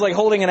 I was like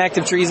holding an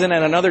active treason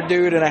and another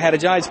dude, and I had a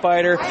giant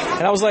spider.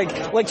 And I was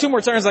like 2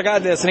 more turns, I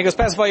got this. And he goes,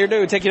 pacify your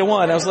dude, take you to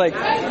 1. I was like,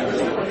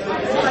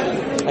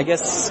 I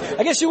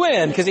guess you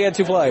win, because he had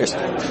 2 flyers.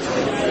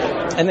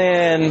 And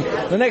then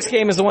the next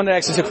game is the one that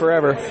actually took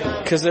forever,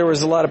 because there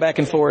was a lot of back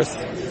and forth.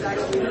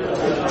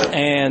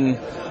 And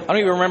I don't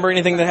even remember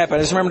anything that happened.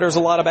 I just remember there was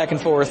a lot of back and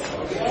forth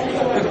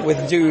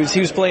with dudes. He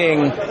was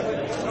playing...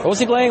 What was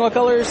he playing? What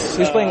colors? He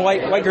was playing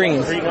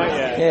white-green. Green, white,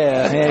 yeah.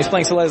 Yeah, he was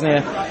playing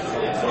Selesnya.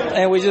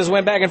 And we just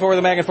went back and forth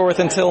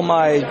until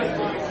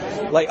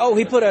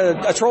he put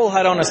a troll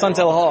hat on a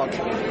Suntail Hawk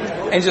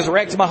and just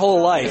wrecked my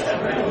whole life.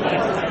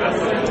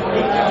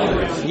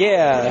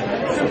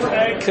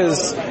 Yeah.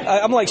 Because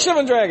I'm like,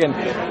 Shivan Dragon.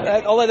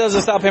 All that does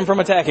is stop him from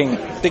attacking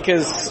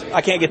because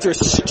I can't get through a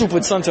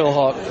stupid Suntail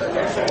Hawk.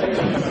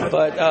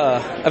 But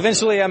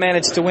eventually I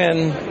managed to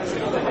win.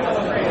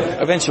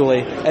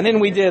 And then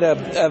we did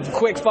a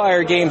quick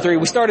fire game 3.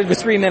 We started with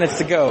 3 minutes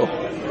to go.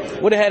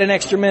 Would have had an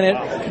extra minute,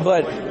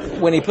 but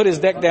when he put his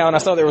deck down, I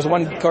saw there was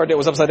 1 card that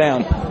was upside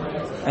down.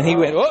 And he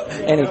went, oh,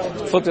 and he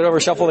flipped it over,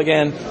 shuffled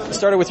again.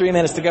 Started with 3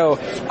 minutes to go.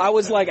 I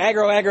was like,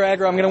 aggro,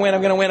 I'm gonna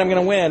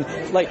win.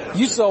 Like,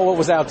 you saw what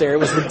was out there. It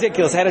was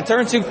ridiculous. I had a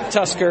turn 2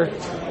 Tusker,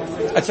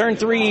 a turn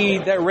 3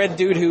 that red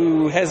dude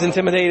who has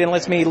Intimidate and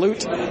lets me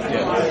loot.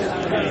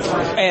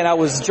 And I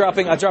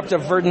dropped a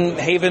Verdant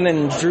Haven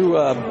and drew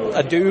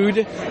a dude.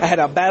 I had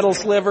a Battle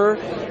Sliver.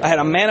 I had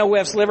a Mana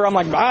Weft Sliver. I'm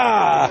like,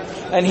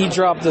 and he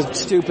dropped the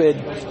stupid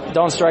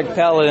Dawnstrike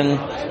Paladin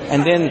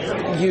and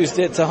then used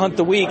it to hunt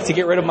the weak to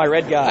get rid of my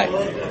red guy.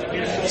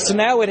 So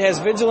now it has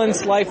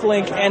Vigilance,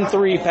 Lifelink, and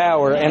 3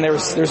 power, and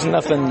there's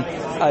nothing.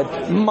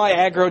 My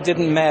aggro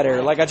didn't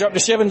matter. Like, I dropped a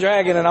Shivan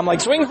Dragon, and I'm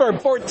like, swing for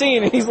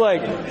 14, and he's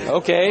like,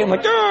 okay. I'm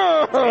like,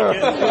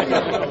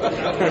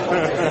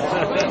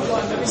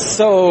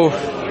 So,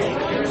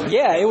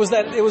 yeah, it was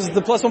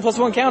the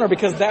 +1/+1 counter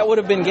because that would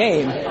have been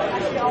game.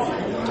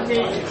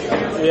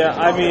 Yeah,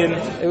 I mean,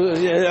 it was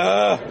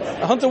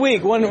Hunt the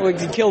Weak. One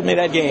killed me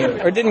that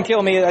game, or didn't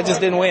kill me. I just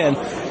didn't win.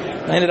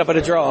 I ended up at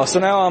a draw. So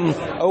now I'm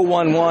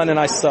 0-1-1 and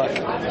I suck.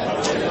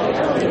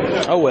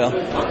 Oh well.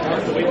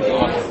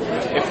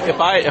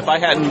 If I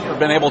hadn't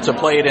been able to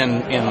play it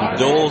in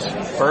duels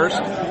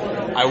first,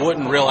 I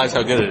wouldn't realize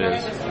how good it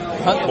is.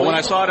 But when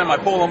I saw it in my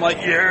pool, I'm like,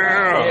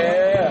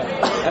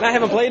 yeah. And I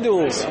haven't played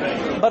duels,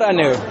 but I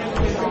knew.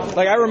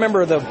 Like, I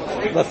remember the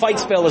fight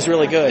spell is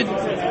really good.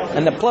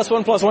 And the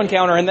 +1/+1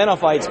 counter and then a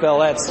fight spell,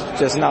 that's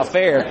just not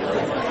fair.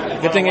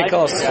 Good thing it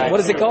costs. What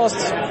does it cost?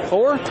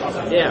 4?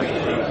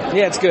 Yeah.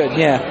 Yeah, it's good,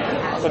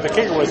 yeah. But the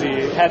kicker was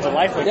he had the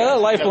lifelink. Yeah,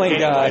 the lifelink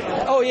guy.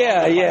 Oh,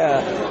 yeah.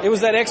 It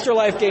was that extra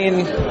life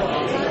gain.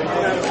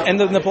 and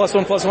then the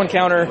 +1/+1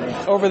 counter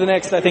over the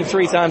next, I think,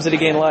 3 times that he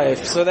gained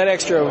life. So that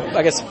extra,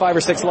 I guess, 5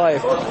 or 6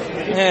 life.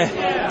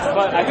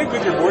 But I think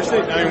with your board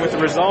state, with the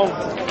resolved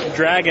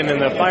dragon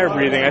and the fire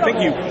breathing, I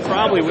think you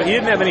probably would. He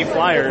didn't have any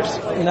flyers.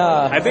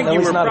 Nah. I think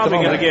you were probably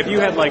going to get, if you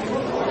had like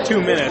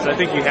 2 minutes, I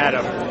think you had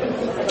him.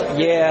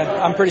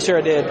 Yeah, I'm pretty sure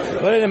I did.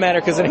 But it didn't matter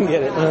because I didn't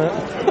get it.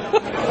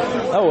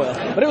 Oh well.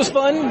 But it was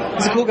fun.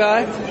 He's a cool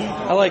guy.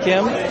 I like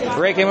him.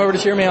 Ray came over to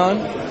cheer me on.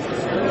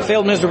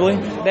 Failed miserably.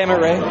 Damn it,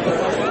 Ray.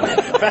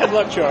 Bad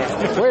luck charm.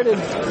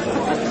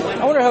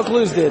 I wonder how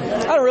Clues did.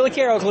 I don't really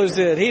care how Clues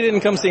did. He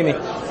didn't come see me.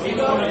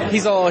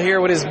 He's all here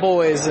with his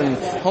boys and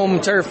home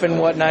turf and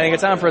whatnot. He got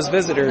time for his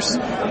visitors.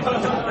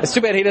 It's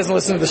too bad he doesn't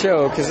listen to the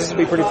show because this would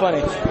be pretty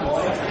funny.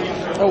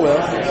 Oh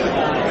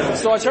well.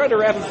 So I tried to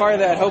rapid fire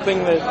that,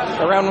 hoping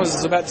that a round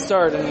was about to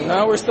start, and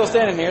now we're still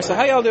standing here. So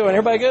how y'all doing?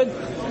 Everybody good?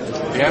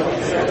 Yeah.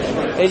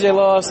 AJ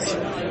lost.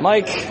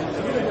 Mike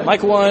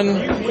won.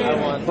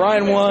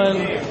 Brian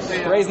won.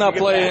 Ray's not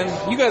playing.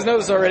 You guys know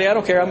this already. I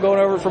don't care. I'm going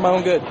over for my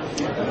own good.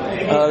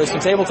 There's some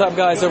tabletop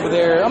guys over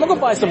there. I'm gonna go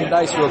buy some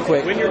dice real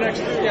quick. When you're next,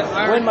 you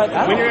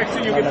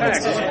get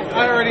back.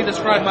 I already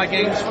described my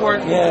game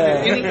sport.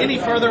 Yeah. Any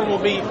further will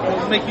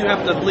make you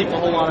have to bleep a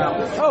whole lot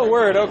out. Oh,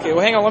 word. Okay.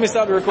 Well, hang on. Let me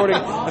stop the recording.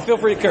 And feel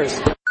free to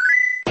curse.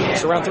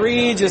 So round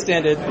 3 just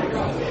ended.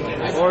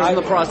 Or is in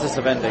the process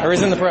of ending. Or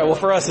is in the well,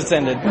 for us it's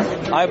ended.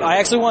 I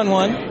actually won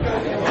one.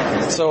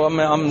 So I'm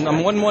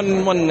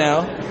 1-1-1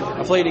 now.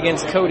 I played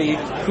against Cody,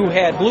 who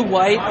had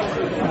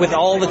blue-white with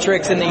all the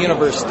tricks in the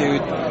universe,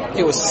 dude.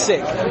 It was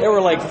sick. There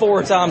were like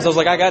 4 times I was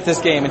like, I got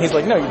this game, and he's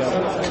like, no, you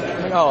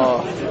don't.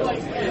 Oh.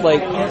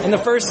 Like, in the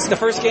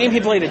first game, he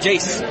played a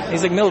Jace.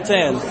 He's like, mill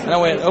 10. And I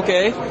went,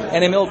 okay.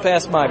 And he milled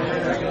past my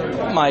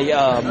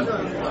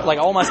like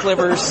all my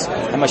slivers,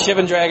 and my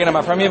Shivan Dragon, and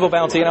my Primeval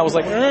Bounty, and I was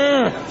like,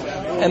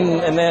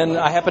 and then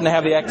I happened to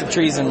have the act of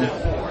treason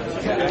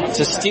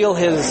to steal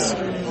his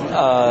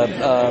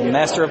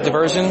Master of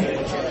Diversion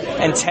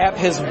and tap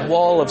his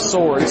wall of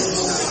swords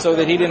so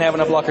that he didn't have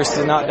enough blockers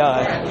to not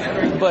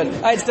die. But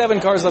I had 7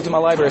 cards left in my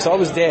library, so I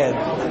was dead.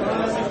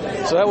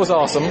 So that was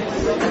awesome.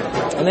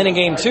 And then in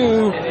game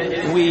 2,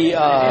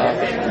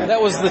 that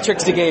was the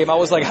tricksy game. I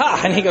was like,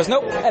 ha! And he goes,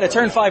 nope, at a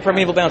turn 5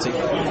 Primeval Bounty.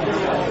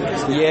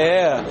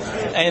 Yeah.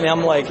 And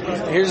I'm like,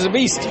 here's a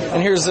beast.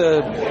 And here's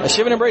a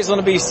Shivan Embrace on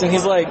a beast. And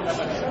he's like,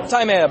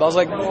 Time Ab. I was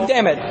like,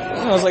 damn it.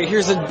 And I was like,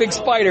 here's a big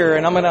spider.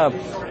 And I'm going to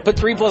put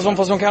 3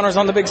 +1/+1 counters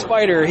on the big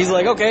spider. He's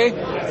like, okay.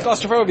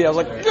 Claustrophobia. I was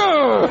like,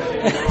 ugh.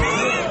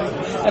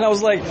 And I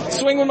was like,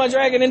 swing with my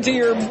dragon into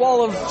your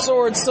wall of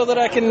swords so that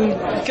I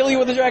can kill you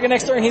with the dragon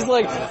next turn. He's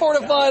like,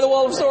 fortify the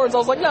wall of swords. I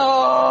was like,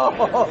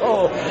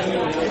 no.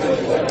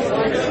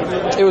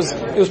 It was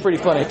pretty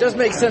funny. It does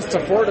make sense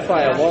to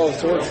fortify a wall of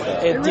swords,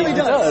 though. It really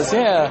does,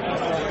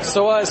 yeah.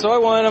 So I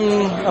won.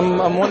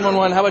 I'm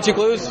 1-1-1. How about you,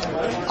 Clues?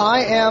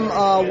 I am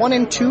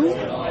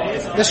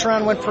 1-2. This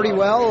round went pretty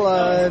well.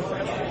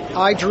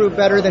 I drew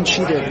better than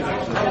she did.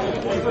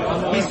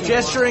 He's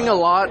gesturing a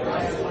lot,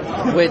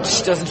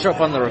 which doesn't show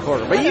up on the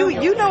recorder. But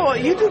you know,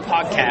 you do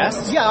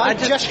podcasts. Yeah, I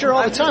gesture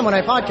all the time when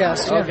I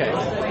podcast. Yeah. Okay.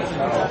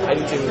 I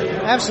do too.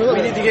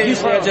 Absolutely. We need to get you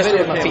to gesture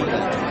with my feet.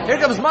 Here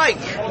comes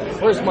Mike.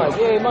 Where's Mike?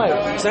 Yay,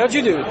 Mike. So how'd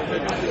you do?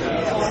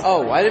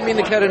 Oh, I didn't mean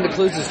to cut into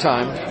Clues'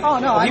 time. Oh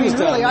no, I mean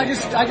really, I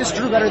just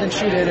drew better than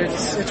she did.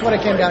 It's what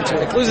it came down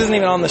to. Clues isn't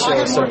even on the show. I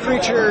had more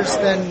creatures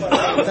than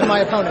my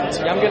opponent.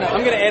 Yeah,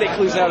 I'm gonna edit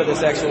Clues out of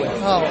this actually.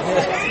 Oh.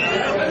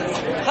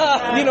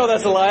 Ha! You know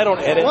that's a lie. I don't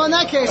edit. Well, in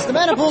that case, the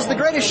Mana Pool's the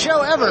greatest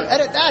show ever.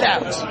 Edit that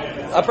out.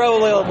 I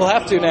probably will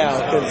have to now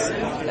because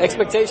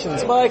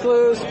expectations. Bye,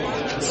 Clues.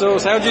 So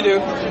how'd you do?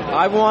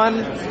 I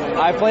won.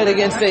 I played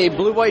against a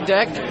blue-white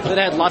deck that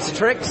had lots of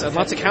tricks and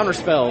lots of counter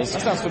spells.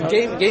 That sounds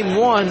familiar. Game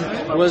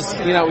 1 was,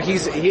 he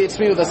hits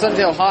me with a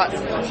Suntail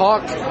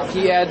Hawk.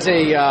 He adds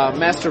a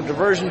Master of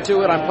Diversion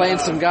to it. I'm playing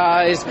some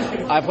guys.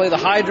 I play the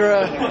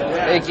Hydra.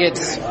 It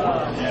gets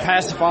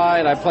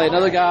pacified. I play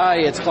another guy.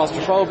 It's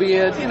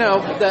claustrophobia.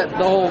 The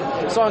whole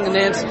song and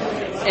dance.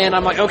 And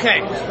I'm like,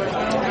 okay.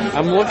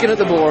 I'm looking at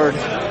the board.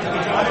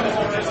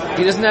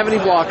 He doesn't have any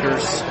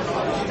blockers.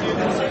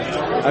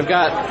 I've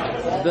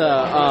got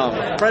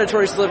the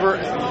Predatory Sliver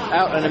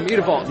out and a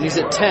Mutavault, and he's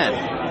at 10.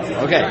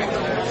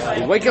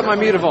 Okay. Wake up my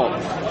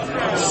Mutavault.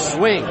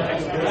 Swing.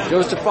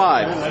 Goes to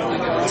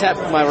 5. Tap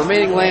my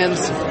remaining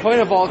lands. Point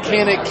a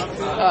volcanic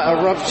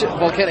eruption,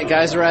 volcanic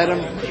geyser at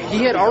him.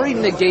 He had already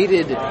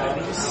negated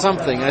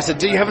something. And I said,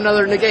 do you have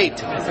another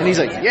negate? And he's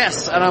like,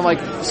 yes. And I'm like,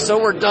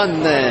 so we're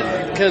done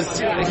then. Because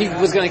he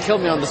was going to kill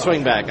me on the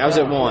swing back. I was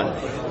at 1.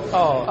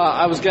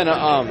 I was going to...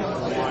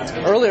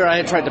 Earlier I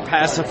had tried to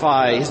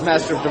pacify his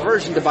Master of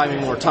Diversion to buy me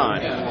more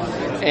time.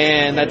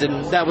 And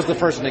that was the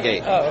first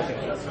negate. Oh,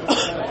 okay.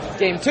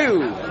 Game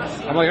 2.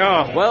 I'm like,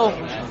 I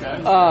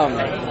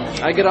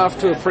get off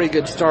to a pretty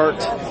good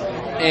start.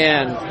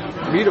 And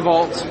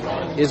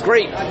Mutavault is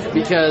great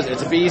because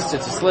it's a beast,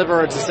 it's a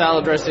sliver, it's a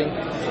salad dressing.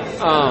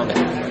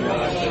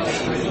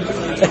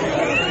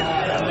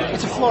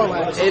 It's a floor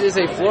wax. It is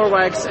a floor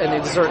wax and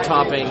a dessert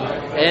topping,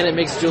 and it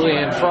makes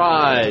julienne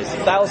fries.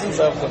 Thousands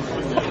of them.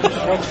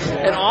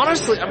 And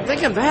honestly, I'm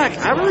thinking back,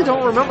 I really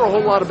don't remember a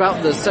whole lot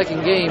about the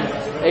second game,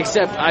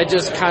 except I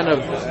just kind of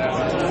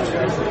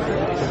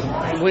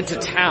went to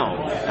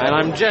town. And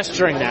I'm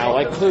gesturing now,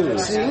 like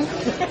clues.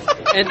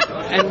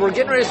 And we're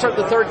getting ready to start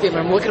the third game.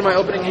 I'm looking at my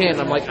opening hand.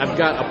 I'm like, I've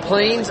got a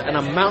plains and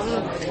a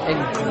mountain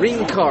and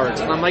green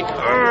cards. And I'm like,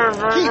 I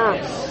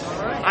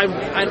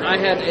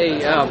had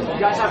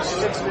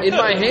in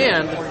my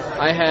hand,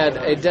 I had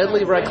a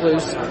Deadly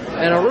Recluse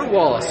and a Root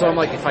Walla. So I'm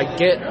like, if I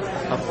get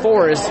a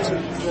forest,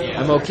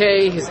 I'm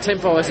okay. His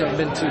tempo hasn't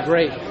been too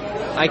great.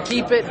 I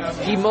keep it.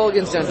 He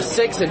mulligans down to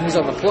 6, and he's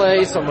on the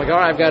play. So I'm like, all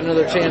right, I've got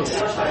another chance.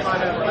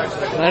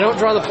 And I don't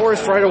draw the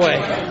forest right away.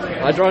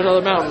 I draw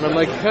another mountain. I'm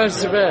like,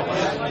 that's too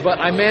bad. But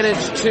I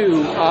managed to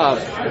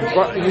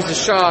use a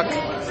shock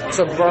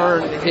to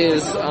burn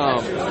his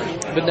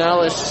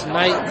Vanillish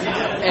Knight.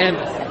 And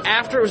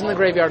after it was in the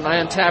graveyard and I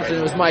untapped and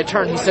it was my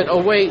turn, he said,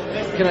 oh wait,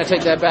 can I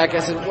take that back? I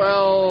said,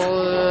 well,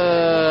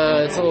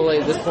 it's a little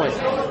late at this point.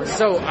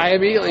 So I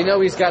immediately know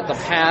he's got the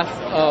path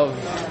of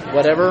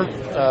whatever.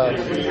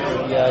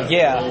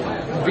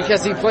 Yeah.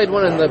 Because he played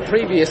one in the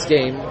previous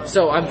game.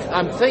 So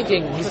I'm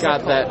thinking he's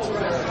got that.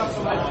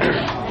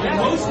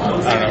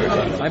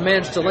 I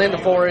managed to land the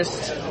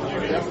forest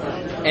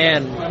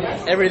and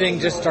everything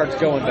just starts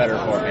going better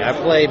for me. I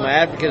play my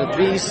Advocate of the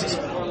Beast.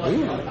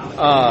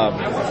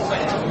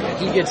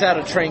 He gets out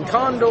of Train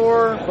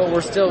Condor, but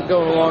we're still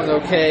going along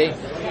okay.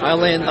 I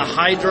land the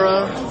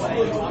Hydra,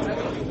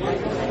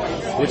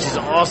 which is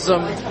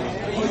awesome,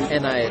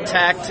 and I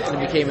attacked,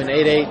 and it became an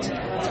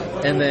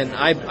 8/8. And then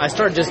I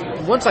started just,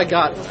 once I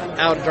got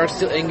out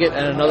Darksteel Ingot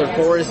and another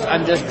forest,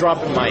 I'm just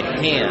dropping my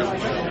hand.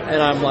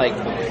 And I'm like,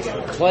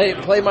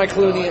 play my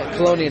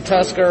Colonian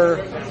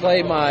Tusker,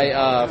 play my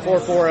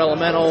 4/4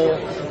 Elemental,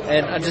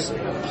 and I'm just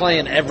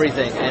playing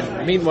everything.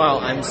 And meanwhile,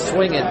 I'm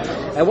swinging.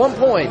 At one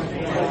point,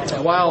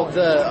 while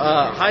the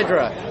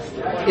Hydra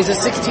is a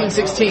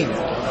 16/16,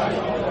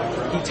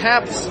 he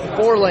taps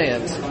 4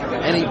 lands,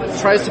 and he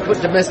tries to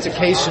put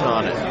Domestication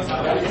on it.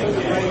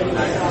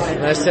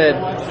 And I said,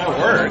 It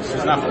works.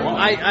 It's not for long.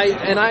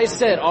 I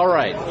said, all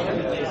right.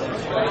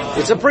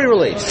 It's a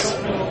pre-release.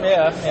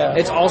 Yeah.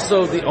 It's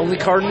also the only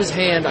card in his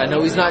hand. I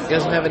know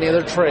doesn't have any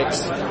other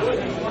tricks.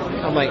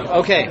 I'm like,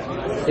 okay,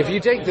 if you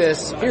take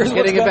this, Here's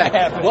getting it what's back.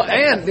 gonna happen. Well,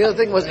 and the other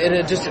thing was, it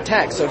had just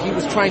attacked, so he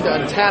was trying to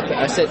untap it.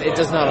 I said, it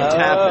does not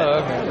untap it.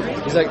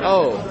 Okay. He's like,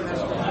 oh.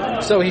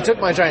 So he took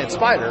my giant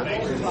spider,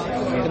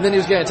 and then he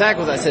was getting attacked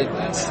with it. I said,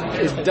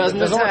 it doesn't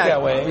Doesn't attack. work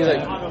that way. He's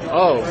like,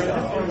 oh.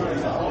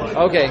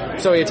 Okay,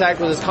 so he attacked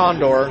with his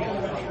Condor,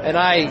 and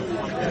I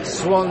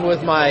swung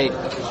with my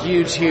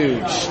huge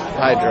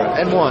Hydra,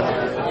 and won.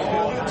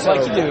 So,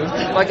 Like you do.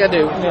 Like I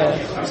do.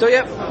 Yeah. So,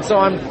 yep, so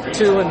I'm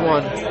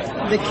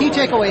 2-1. The key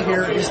takeaway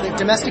here is that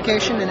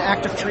Domestication and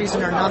Act of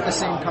Treason are not the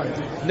same card.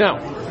 No.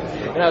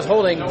 And I was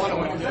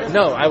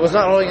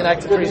not holding an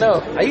Act of Treason.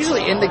 No. I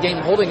usually end the game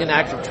holding an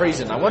Act of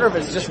Treason. I wonder if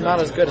it's just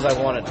not as good as I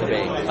want it to be.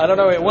 I don't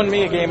know, it won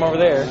me a game over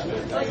there.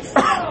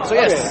 So,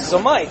 yes. Okay, so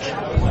Mike.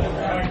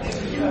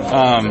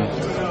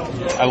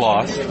 I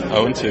lost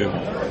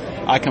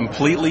 0-2. I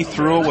completely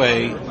threw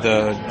away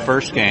the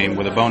first game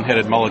with a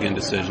boneheaded mulligan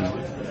decision.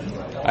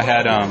 I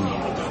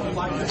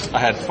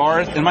had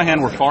Forest in my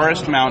hand were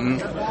Forest, Mountain,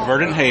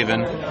 Verdant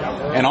Haven,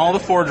 and all the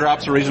 4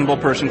 drops a reasonable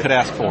person could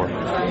ask for.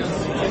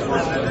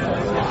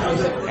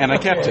 And I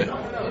kept it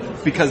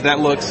because that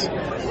looks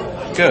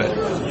good.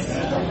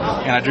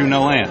 And I drew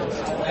no land.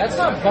 That's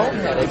not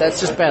boneheaded. That's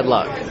just bad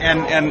luck.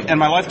 And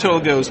my life total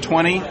goes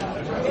 20,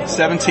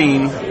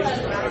 17,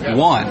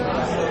 1.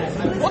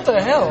 What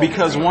the hell?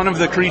 Because one of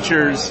the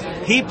creatures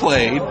he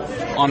played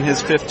on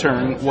his 5th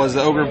turn was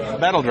the Ogre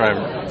Battle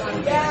Driver.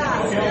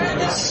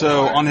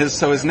 So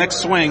his next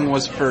swing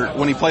was for,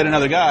 when he played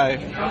another guy,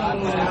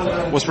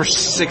 was for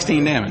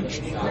 16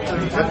 damage.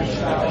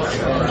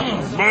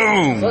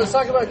 Boom! So let's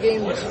talk about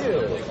game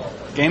 2.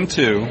 Game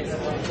 2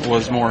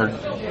 was more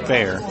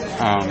fair.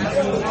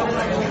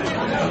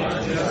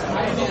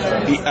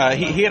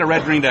 He had a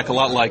red-green deck a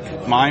lot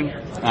like mine.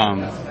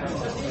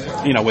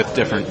 With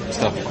different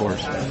stuff, of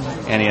course.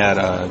 And he had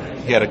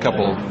a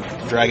couple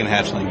dragon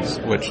hatchlings,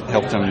 which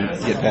helped him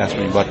get past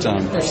me. But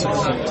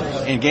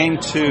in game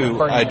 2,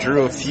 I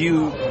drew a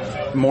few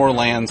more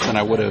lands than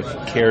I would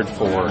have cared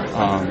for,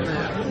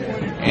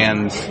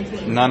 and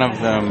none of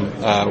them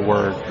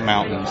were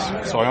mountains.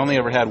 So I only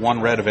ever had 1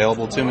 red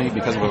available to me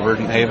because of a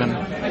Verdant Haven.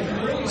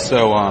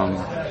 So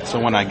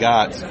when I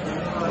got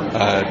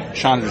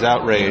Chandra's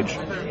Outrage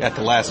at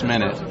the last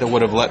minute, that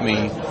would have let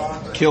me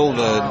kill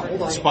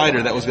the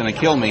spider that was going to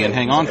kill me and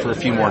hang on for a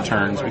few more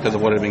turns because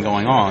of what had been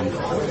going on.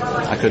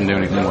 I couldn't do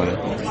anything with it.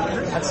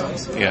 That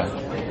sucks. Yeah.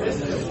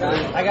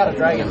 I got a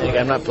dragon league.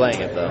 I'm not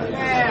playing it, though.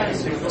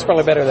 It's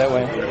probably better that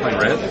way. Playing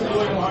red?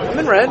 I'm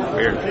in red.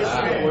 Weird.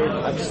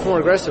 I'm just more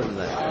aggressive than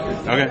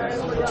that.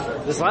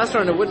 Okay. This last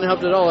round, it wouldn't have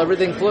helped at all.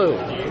 Everything flew.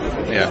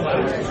 Yeah.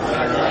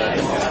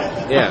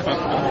 Yeah.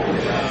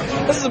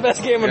 This is the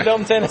best game of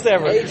dumb tennis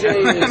ever.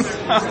 AJ is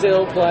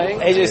still playing.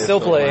 AJ's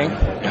still playing.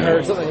 Yeah.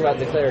 heard something about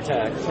declare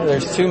attack.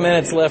 There's 2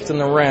 minutes left in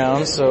the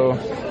round, so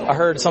I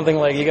heard something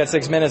like you got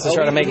 6 minutes to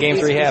try to make game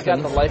 3 happen.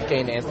 He's got the life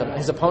gain anthem.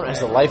 His opponent has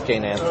the life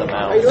gain anthem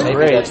out. Maybe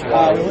Great. that's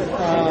why.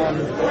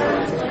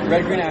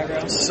 Red green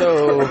aggro.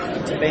 So,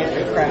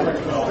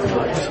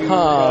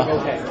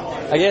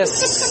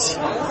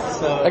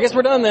 I guess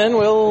we're done then.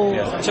 We'll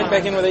check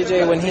back in with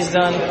AJ when he's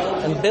done.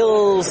 And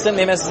Bill sent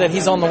me a message that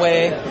he's on the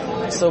way,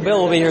 so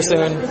Bill will be here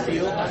soon.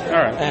 All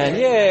right. And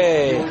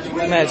yay,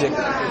 magic.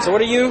 So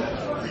what are you?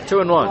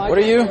 2-1. What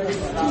are you?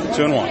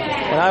 2-1.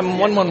 And I'm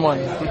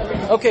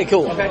 1-1-1. Okay,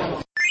 cool.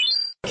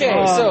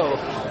 Okay, so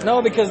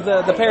no, because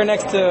the pair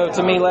next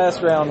to me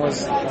last round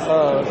was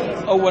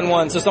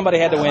 0-1-1, so somebody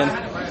had to win.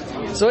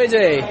 So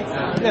AJ,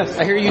 Yes.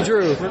 I hear you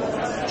drew.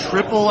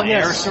 Triple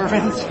air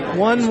servant.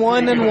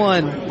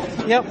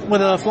 1-1-1. Yep,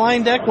 with a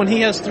flying deck, when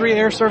he has 3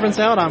 air servants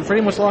out, I'm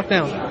pretty much locked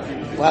down.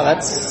 Wow,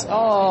 that's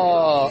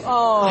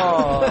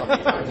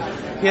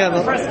Yeah,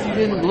 the You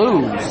didn't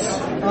lose.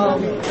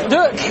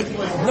 do it.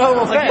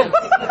 No offense.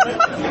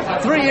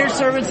 3 air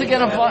servants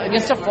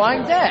against a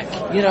flying deck.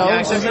 You know.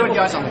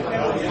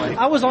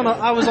 I was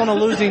on a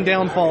losing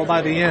downfall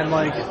by the end.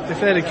 Like,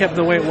 if it had kept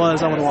the way it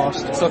was, I would have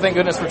lost. So thank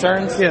goodness for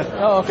turns. Yeah.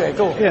 Oh, okay,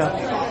 cool. Yeah.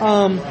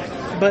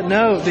 But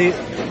no, the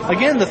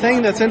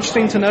thing that's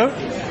interesting to note,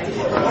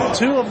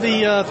 2 of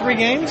the 3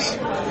 games,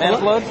 Mana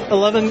flood?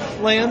 11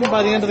 land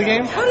by the end of the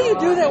game. How do you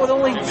do that with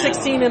only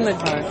 16 in the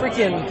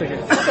freaking...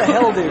 What the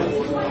hell, dude?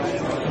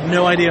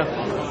 No idea.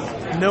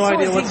 No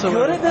idea Is he whatsoever.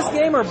 good at this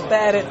game or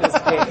bad at this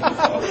game?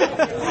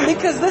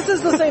 Because this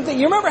is the same thing.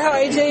 You remember how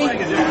AJ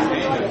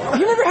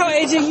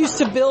used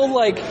to build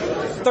like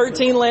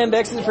 13 land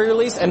decks at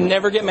pre-release and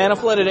never get mana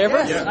flooded ever?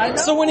 Yes, I know.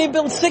 So when he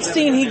builds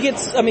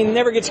 16,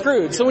 never gets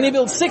screwed. So when he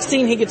builds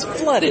 16, he gets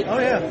flooded. Oh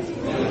yeah.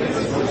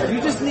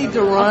 You just need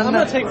to run. I'm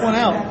gonna take one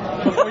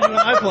out before you and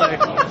I play.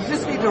 You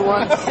just need to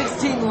run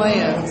 16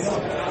 lands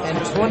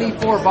and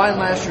 24 Vine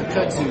Lasher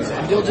Kudzus,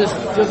 and you'll just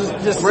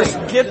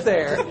Get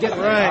there. get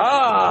Right.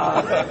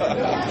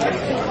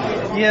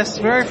 Yes,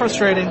 very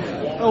frustrating.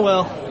 Oh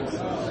well.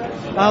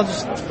 I'll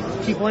just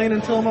keep playing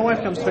until my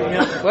wife comes to pick me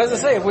up. Well, as I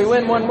say, if we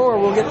win one more,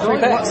 we'll get 3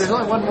 packs. There's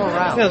only one more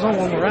round. Yeah, there's only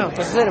one more round.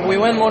 As I said, if we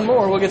win one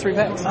more, we'll get 3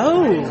 packs.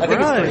 Oh, I think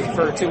right. it's 3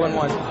 for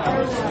 2-1-1.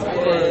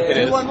 It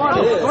is. 2-1-1.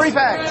 It is. 3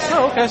 packs.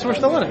 Oh, okay, so we're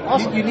still in it.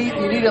 Awesome. You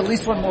need at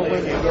least one more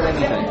win to get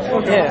anything.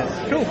 Yeah.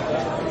 Cool.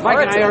 Mike All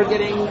right, and I are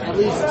getting at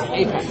least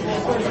 8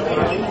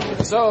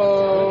 packs.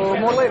 So,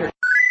 more later.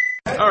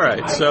 All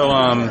right. So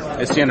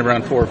it's the end of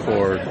round 4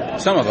 for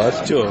some of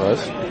us, 2 of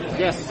us,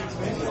 Yes.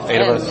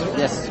 8 of us.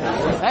 Yes.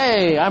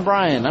 Hey, I'm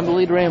Brian. I'm the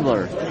lead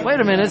rambler. Wait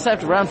a minute, it's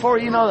after round 4.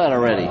 You know that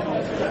already.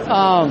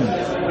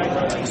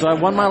 So I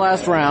won my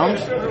last round.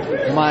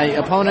 My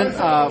opponent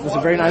was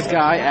a very nice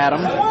guy,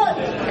 Adam,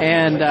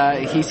 and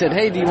he said,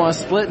 "Hey, do you want to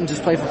split and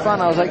just play for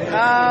fun?" I was like,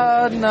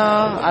 "No,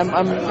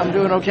 I'm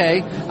doing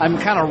okay. I'm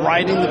kind of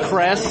riding the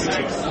crest."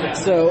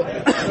 So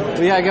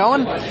we got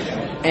going,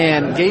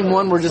 and game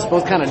 1 we're just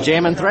both kind of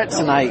jamming threats,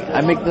 and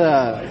I make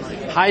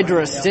the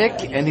Hydra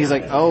stick, and he's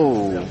like,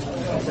 "Oh."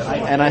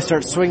 And I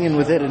start swinging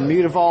with it in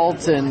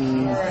Mutavault,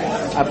 and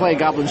I play a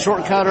Goblin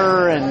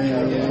Shortcutter,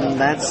 and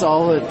that's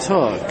all it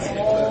took.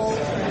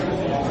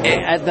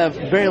 At the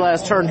very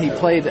last turn, he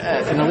played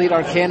an Elite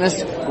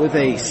Arcanist with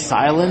a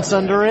Silence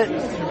under it.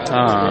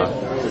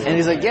 And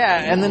he's like,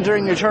 yeah, and then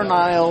during your turn,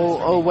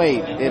 oh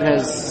wait, it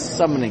has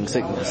Summoning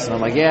Sickness. And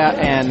I'm like, yeah,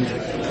 and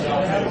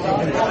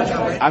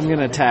I'm going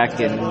to attack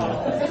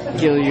and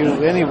kill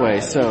you anyway,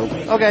 so,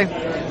 okay.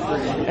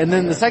 And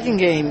then the second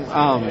game,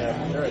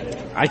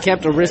 I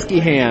kept a risky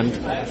hand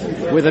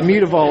with a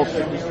Mutavault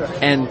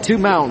and 2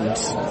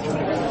 mountains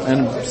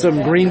and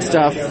some green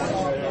stuff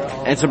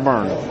and some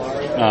burn.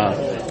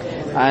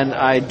 And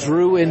I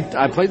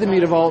played the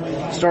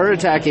Mutavault, started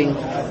attacking,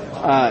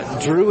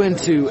 drew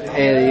into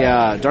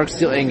a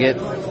Darksteel Ingot,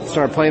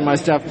 started playing my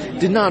stuff,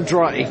 did not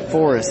draw a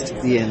forest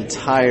the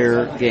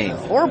entire game.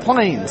 Or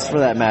plains, for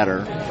that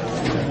matter.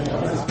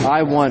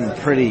 I won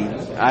pretty...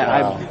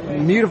 I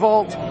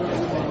Mutavault,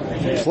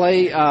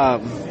 play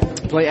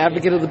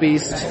Advocate of the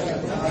Beast.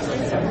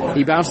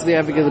 He bounced the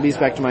Advocate of the Beast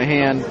back to my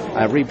hand.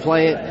 I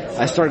replay it.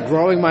 I start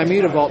growing my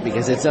Mutavault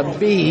because it's a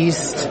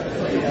beast.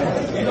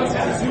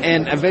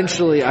 And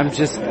eventually I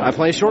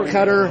play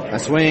Shortcutter, I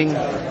swing,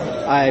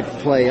 I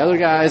play other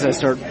guys, I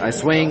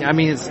swing. I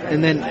mean,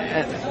 and then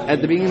at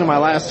the beginning of my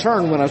last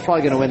turn, when I was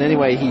probably going to win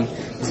anyway, he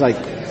was like,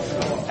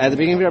 at the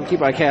beginning of your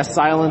upkeep, I cast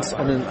Silence,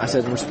 and then I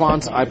said, in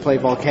response, I play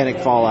Volcanic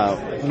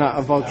Fallout. Not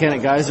a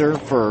Volcanic Geyser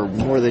for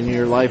more than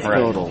your life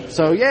total.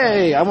 So,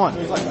 yay, I won.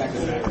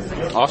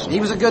 Awesome. He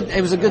was a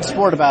good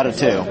sport about it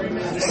too.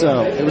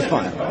 So, it was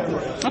fun.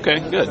 Okay,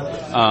 good.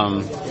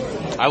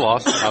 I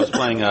lost. I was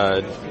playing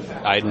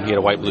Iden. He had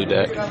a white-blue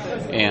deck.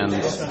 And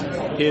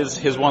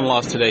his one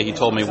loss today, he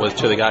told me, was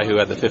to the guy who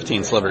had the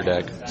 15 sliver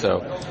deck.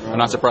 So, I'm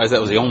not surprised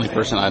that was the only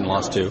person Iden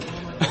lost to.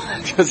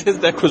 Because his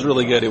deck was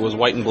really good. It was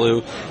white and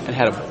blue and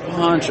had a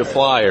bunch of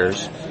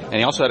flyers. And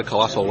he also had a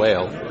Colossal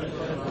Whale.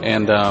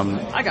 And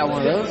I got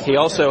one of those. he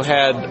also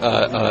had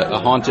a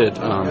haunted,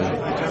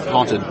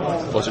 what's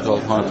it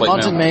called? Haunted plate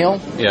Haunted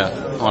mail.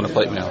 Yeah, haunted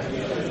plate mail,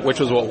 which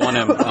was what won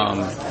him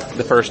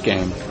the first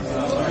game.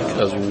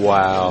 Because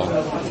wow,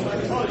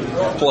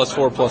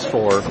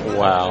 +4,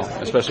 wow,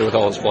 especially with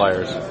all his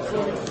flyers.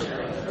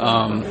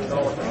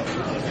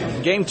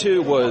 Game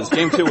two was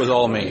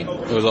all me.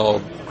 It was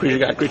all creature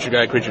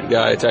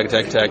guy,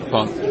 attack,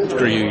 pump,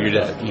 screw you, you're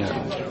dead. You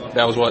know,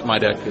 that was what my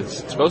deck is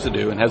supposed to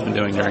do and has been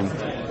doing during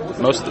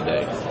most of the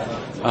day.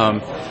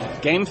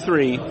 Game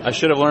three, I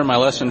should have learned my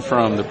lesson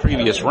from the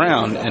previous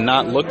round and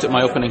not looked at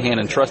my opening hand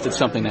and trusted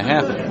something to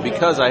happen,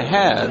 because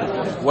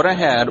what I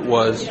had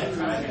was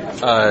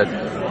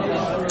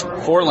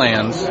 4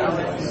 lands,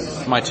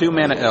 my 2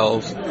 mana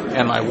elves,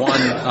 and my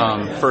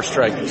 1 first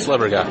strike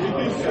sliver guy.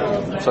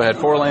 So I had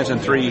 4 lands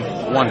and 3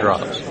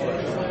 1-drops.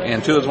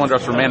 And 2 of those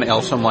 1-drops were mana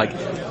elves, so I'm like,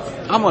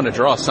 I'm going to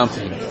draw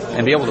something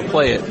and be able to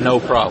play it, no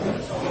problem.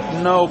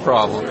 No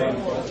problem.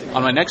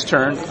 On my next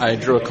turn, I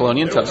drew a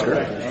Colonian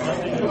Tusker,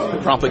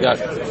 who promptly got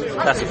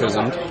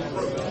pacifismed.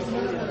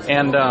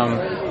 And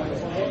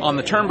on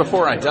the turn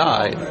before I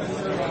died,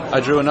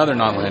 I drew another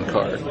non-land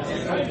card.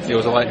 It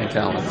was a Lightning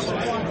Talons.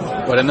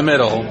 But in the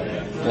middle,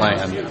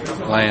 land.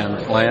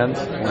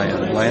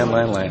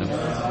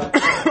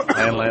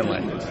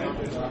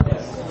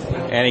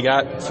 And he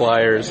got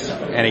flyers,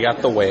 and he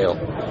got the whale,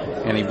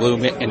 and he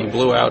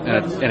blew out,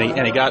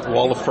 and he got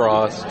Wall of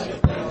Frost,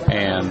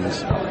 and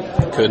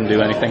couldn't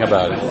do anything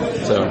about it.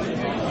 So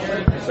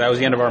that was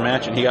the end of our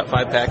match, and he got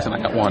 5 packs, and I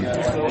got 1.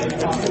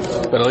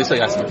 But at least I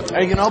got some.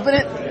 Are you gonna open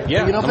it?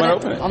 Yeah, I'm gonna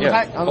open it. On the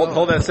pack?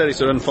 Hold that steady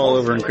so it doesn't fall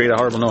over and create a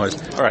horrible noise.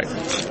 All right.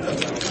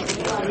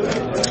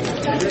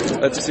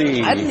 Let's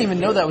see. I didn't even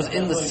know that was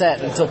in the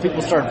set until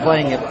people started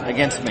playing it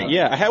against me.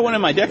 Yeah, I had one in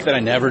my deck that I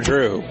never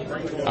drew.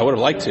 I would have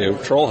liked to.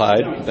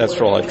 Trollhide. That's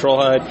Trollhide.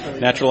 Trollhide.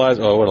 Naturalize.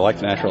 Oh, I would have liked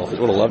to naturalize.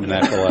 Would have loved to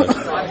naturalize.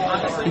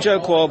 Shadow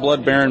Claw,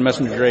 Blood Baron,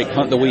 Messenger Drake,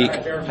 Hunt the Weak.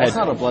 That's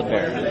not a Blood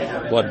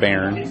Baron. Blood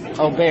Baron.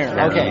 Oh, Baron.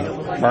 Okay.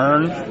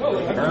 Burn.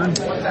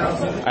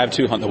 I have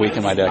 2 Hunt the Weak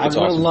in my deck. I It's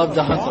would awesome. love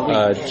to Hunt the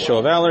Weak. Show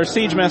of Valor,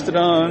 Siege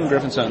Mastodon,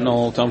 Griffin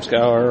Sentinel, Tome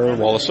Scour,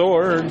 Wall of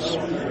Swords,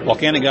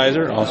 Volcanic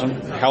Geyser.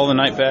 Awesome. Howl of the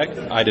Night pack.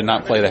 I did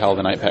not play the Howl of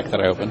the Night pack that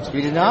I opened.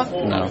 You did not?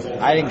 No.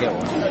 I didn't get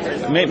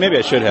one. Maybe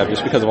I should have,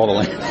 just because of all the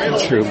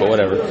lands. True, but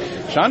whatever.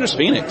 Chandra's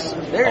Phoenix.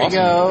 There awesome. you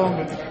go.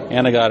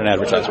 And I got an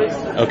advertisement.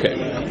 Okay.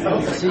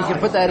 So you can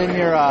put that in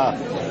your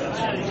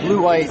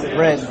blue, white,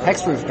 red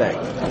hexproof deck.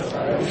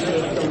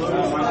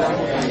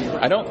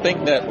 I don't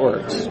think that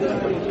works.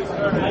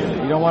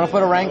 You don't want to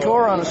put a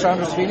Rancor on a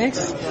Chandra's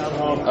Phoenix?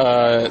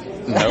 No,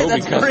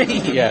 That's because free.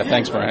 Yeah,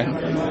 thanks, Brian.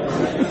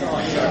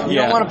 You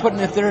don't want to put an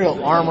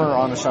ethereal armor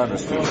on a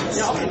Chandra's Phoenix.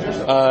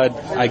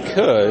 I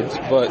could,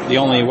 but the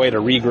only way to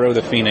regrow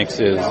the Phoenix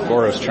is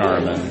Boros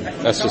Charm, and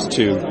that's just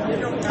too.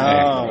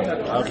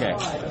 Oh, okay.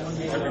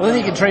 Well, then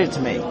you can trade it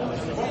to me.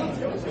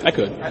 I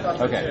could.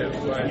 Okay.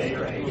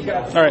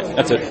 All right,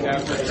 that's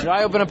it. Should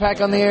I open a pack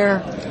on the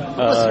air?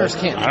 Listeners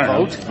can't I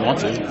don't vote. know. Want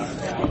to?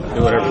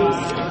 Do whatever.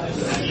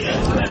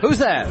 Who's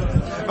that?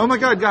 Oh my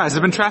god, guys,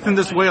 I've been trapping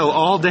this whale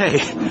all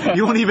day.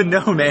 You won't even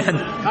know, man.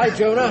 Hi,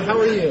 Jonah. How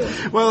are you?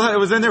 Well, I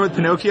was in there with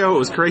Pinocchio. It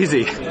was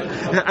crazy.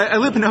 I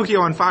lit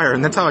Pinocchio on fire,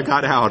 and that's how I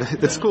got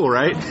out. It's cool,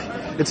 right?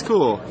 It's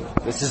cool.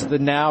 This is the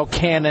now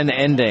canon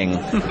ending.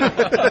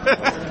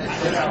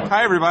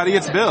 Hi, everybody.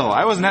 It's Bill.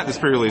 I wasn't at this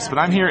pre-release, but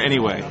I'm here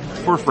anyway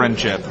for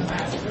friendship.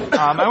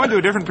 I went to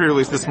a different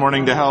pre-release this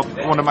morning to help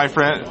one of my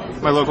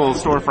local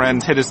store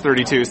friends hit his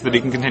 32 so that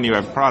he can continue to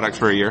have products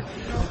for a year.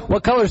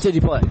 What colors did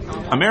you play?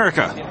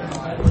 America.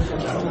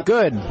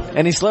 Good.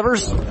 Any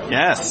slivers?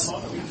 Yes.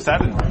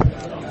 7.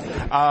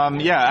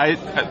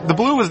 The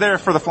blue was there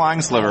for the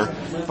flying sliver,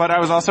 but I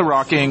was also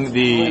rocking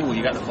the... Ooh,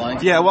 you got the flying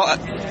sliver? Yeah, well,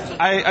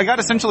 I got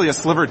essentially a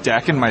sliver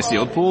deck in my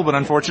sealed pool, but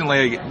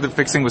unfortunately the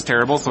fixing was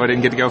terrible, so I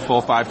didn't get to go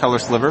full 5-color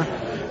sliver.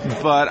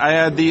 But I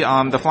had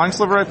the flying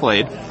sliver I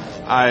played.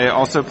 I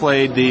also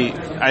played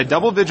I had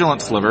double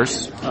vigilant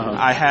slivers. Uh-huh.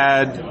 I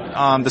had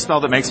the spell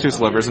that makes 2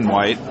 slivers in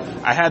white.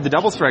 I had the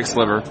double strike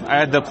sliver. I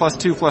had the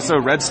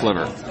 +2/+0 red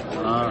sliver.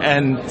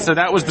 And so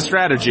that was the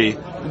strategy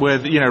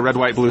with, red,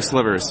 white, blue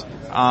slivers.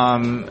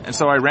 And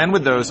so I ran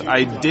with those.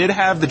 I did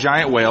have the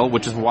giant whale,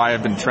 which is why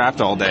I've been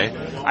trapped all day.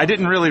 I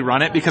didn't really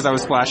run it because I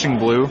was splashing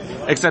blue,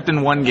 except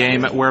in one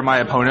game where my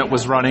opponent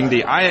was running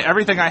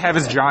everything I have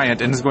is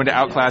giant and is going to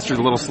outclass your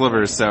little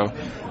slivers. So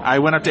I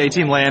went up to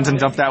 18 lands and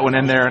dumped that one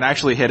in there and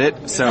actually hit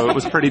it. So it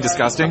was pretty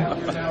disgusting.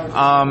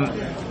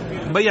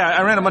 But yeah,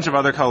 I ran a bunch of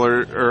other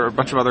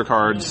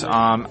cards.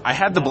 I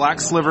had the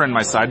black sliver in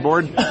my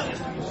sideboard.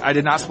 I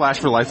did not splash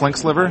for lifelink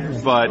sliver,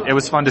 but it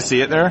was fun to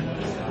see it there.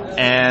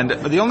 And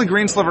the only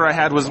green sliver I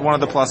had was one of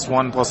the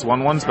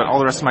 +1/+1 ones, but all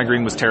the rest of my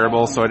green was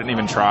terrible, so I didn't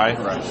even try.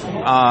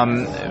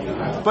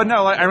 But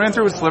no, I ran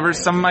through with slivers.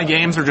 Some of my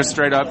games were just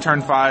straight up,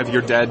 turn 5,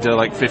 you're dead to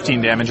like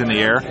 15 damage in the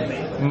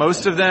air.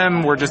 Most of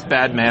them were just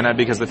bad mana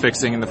because the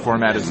fixing in the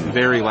format is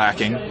very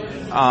lacking.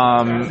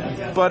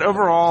 But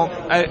overall,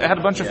 I had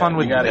a bunch of fun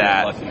with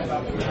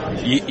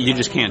that. You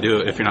just can't do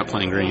it if you're not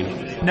playing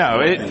green. No,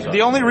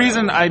 the only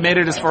reason I made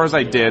it as far as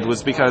I did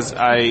was because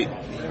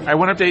I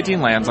went up to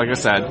 18 lands, like I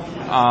said,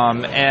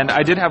 and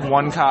I did have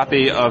one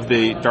copy of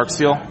the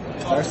Darksteel.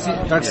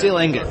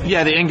 Darksteel Ingot.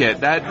 Yeah, the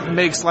Ingot. That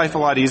makes life a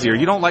lot easier.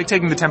 You don't like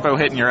taking the tempo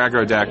hit in your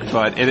aggro deck,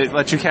 but it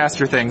lets you cast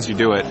your things, you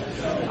do it.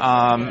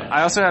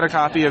 I also had a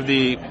copy of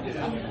the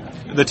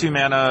 2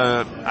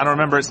 mana, I don't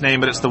remember its name,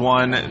 but it's the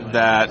one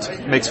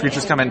that makes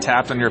creatures come in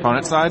tapped on your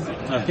opponent's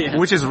side,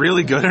 which is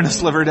really good in a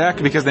sliver deck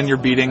because then you're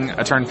beating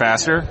a turn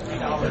faster.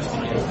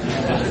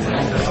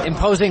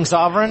 Imposing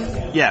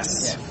Sovereign?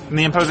 Yes. And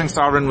the Imposing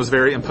Sovereign was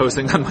very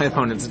imposing on my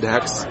opponent's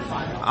decks.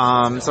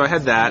 So I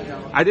had that.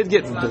 I did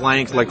get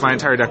blanked, like my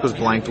entire deck was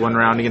blanked one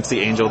round against the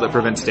Angel that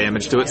prevents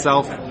damage to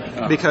itself.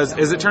 Because,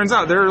 as it turns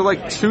out, there are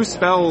like 2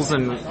 spells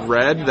in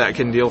red that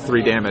can deal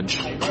 3 damage.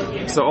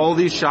 So all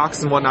these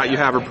shocks and whatnot you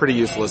have are pretty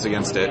useless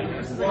against it.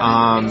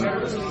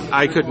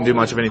 I couldn't do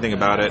much of anything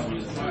about it.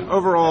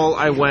 Overall,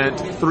 I went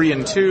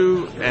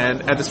 3-2,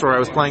 and at the store I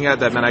was playing at,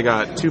 that meant I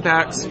got 2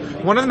 packs.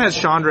 One of them has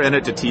Chandra in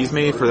it to tease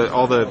me for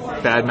all the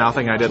bad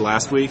mouthing I did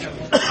last week. So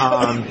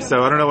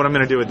I don't know what I'm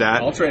going to do with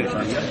that. I'll trade it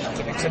for you.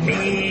 Give it to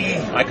me.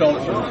 I call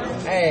it for you.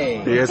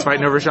 Hey. Are you guys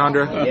fighting over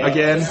Chandra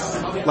again?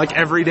 Like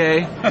every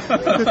day?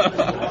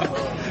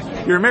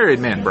 You're a married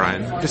man,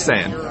 Brian. Just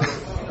saying.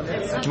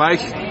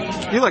 Mike,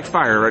 you like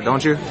fire, right,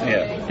 don't you?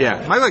 Yeah.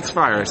 Yeah, Mike likes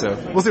fire, so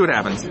we'll see what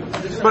happens.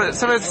 But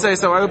suffice to say,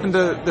 so I opened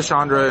the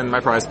Chandra in my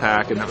prize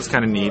pack, and that was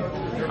kind of neat.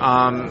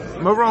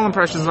 My overall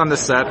impressions on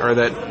this set are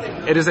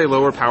that it is a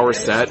lower power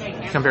set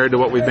compared to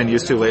what we've been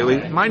used to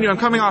lately. Mind you, I'm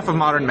coming off of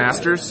Modern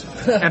Masters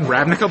and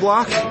Ravnica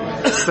block,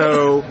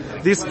 so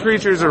these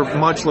creatures are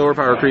much lower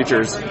power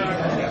creatures.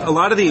 A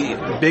lot of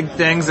the big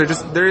things,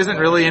 there isn't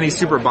really any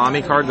super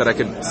bomby card that I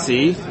could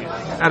see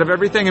out of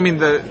everything. I mean,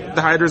 the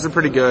Hydras are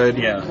pretty good.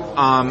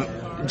 Yeah.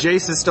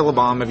 Jace is still a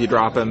bomb if you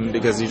drop him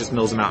because he just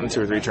mills him out in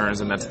 2 or 3 turns,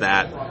 and that's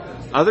that.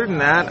 Other than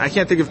that, I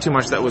can't think of too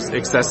much that was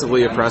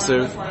excessively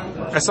oppressive.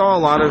 I saw a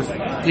lot of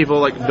people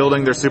like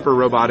building their super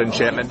robot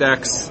enchantment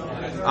decks.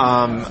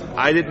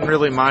 I didn't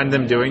really mind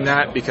them doing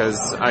that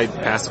because I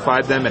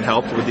pacified them and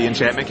helped with the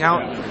enchantment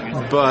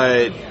count.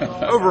 But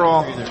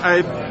overall,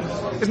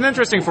 it's an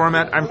interesting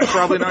format. I'm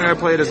probably not going to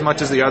play it as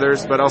much as the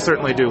others, but I'll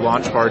certainly do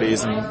launch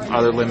parties and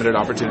other limited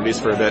opportunities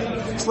for a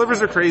bit.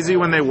 Slivers are crazy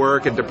when they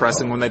work and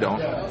depressing when they don't.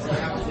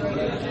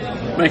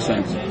 Makes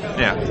sense.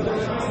 Yeah.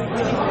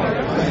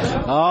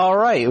 All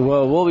right.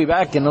 Well, we'll be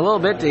back in a little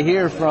bit to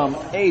hear from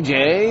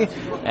AJ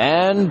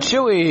and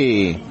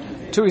Chewy.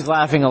 Chewy's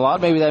laughing a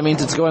lot. Maybe that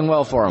means it's going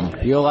well for him.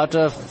 You'll have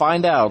to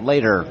find out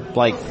later,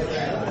 like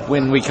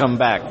when we come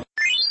back.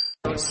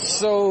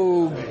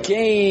 So,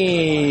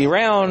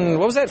 round,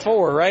 what was that,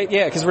 4, right?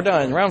 Yeah, because we're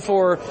done. Round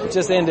 4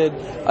 just ended.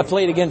 I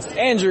played against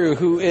Andrew,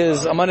 who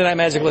is a Monday Night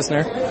Magic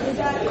listener.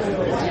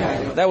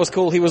 That was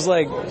cool. He was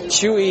like,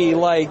 Chewy,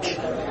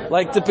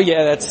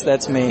 yeah,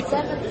 that's me.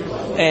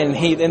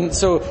 And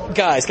so,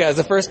 guys,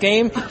 the first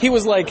game, he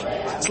was like,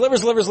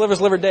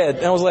 sliver, dead.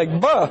 And I was like,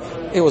 bah!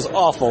 It was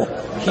awful.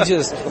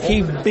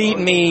 He beat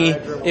me.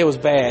 It was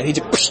bad. He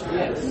just,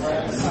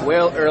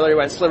 Will earlier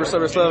went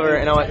sliver,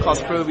 and I went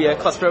claustrophobia,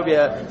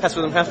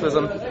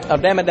 pessimism. Oh,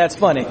 damn it, that's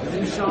funny.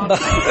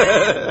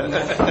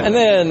 And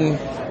then,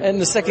 in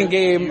the second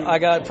game, I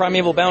got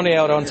Primeval Bounty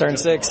out on turn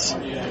 6,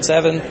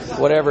 7,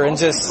 whatever, and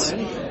just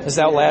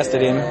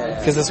outlasted him,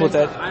 because that's what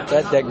that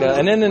deck does.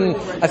 And then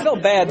I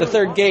felt bad, the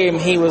third game,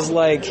 he was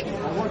like,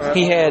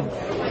 he had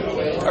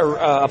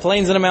a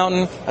Plains and a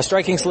Mountain, a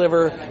Striking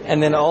Sliver,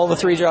 and then all the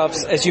 3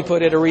 drops, as you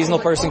put it, a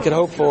reasonable person could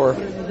hope for.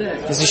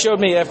 Because he showed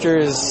me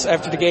after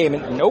the game,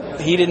 and nope,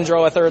 he didn't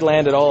draw a third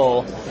land at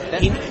all.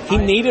 He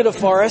needed a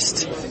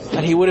forest,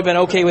 and he would have been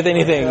okay with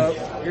anything.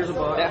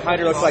 That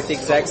Hydra looks like the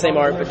exact same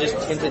art, but just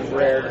tinted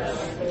rare.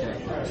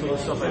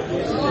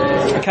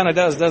 It kind of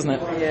does, doesn't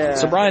it? Yeah.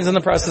 So Brian's in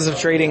the process of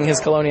trading his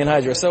Colonian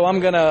Hydra, so I'm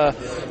gonna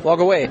walk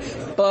away.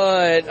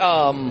 But,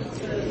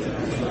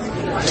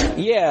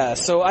 yeah,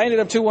 so I ended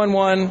up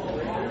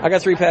 2-1-1. I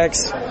got 3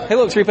 packs. Hey,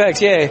 look, 3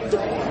 packs, yay.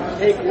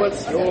 Take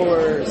what's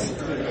yours.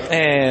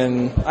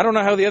 And I don't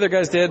know how the other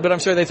guys did, but I'm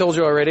sure they told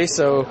you already.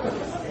 So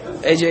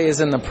AJ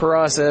is in the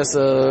process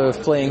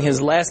of playing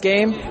his last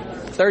game.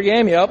 3rd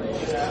game, yep.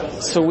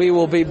 So we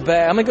will be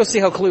back. I'm going to go see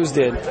how Clues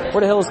did.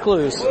 Where the hell is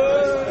Clues?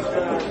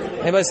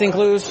 Anybody seen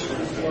Clues? How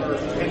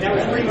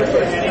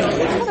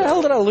the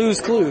hell did I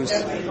lose Clues?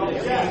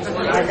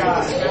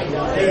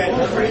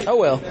 Oh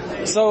well.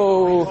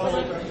 So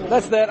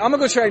that's that. I'm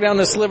going to go track down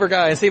this Sliver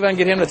guy and see if I can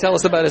get him to tell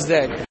us about his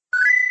deck.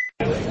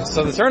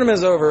 So the tournament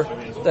is over,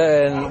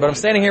 but I'm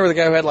standing here with a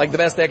guy who had like the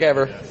best deck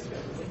ever.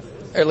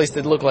 At least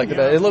it looked like the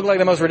best. It looked like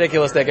the most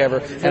ridiculous deck ever.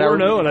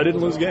 4-0, and I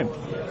didn't lose a game.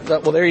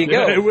 Well, there you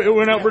go. Yeah, it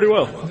went out pretty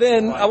well.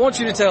 Then I want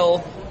you to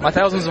tell my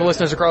thousands of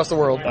listeners across the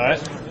world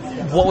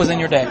what was in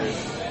your deck.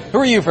 Who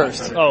are you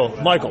first? Oh,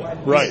 Michael.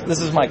 Right. This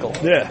is Michael.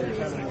 Yeah.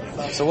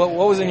 So what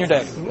was in your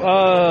deck?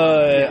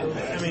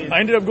 I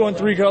ended up going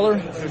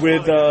 3-color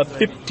with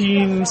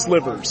 15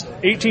 slivers.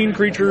 18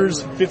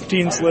 creatures,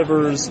 15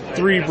 slivers,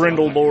 3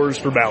 brindle boars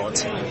for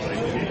balance.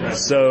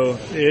 So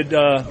it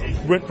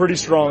went pretty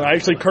strong. I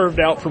actually curved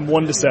out from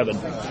 1 to 7.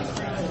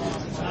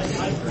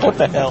 What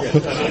the hell?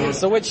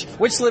 So which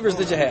slivers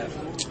did you have?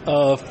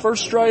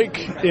 First strike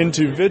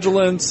into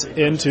vigilance,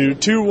 into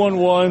 2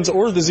 1/1s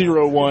or the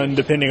 0/1,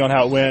 depending on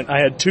how it went. I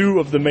had 2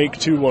 of the make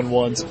 2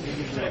 1/1s.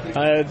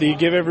 I had the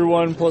give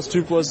everyone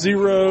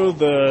 +2/+0,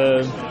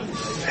 the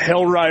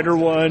Hell Rider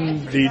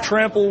one, the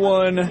trample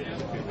one.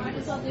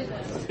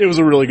 It was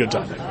a really good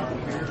time.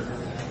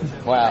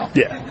 Wow.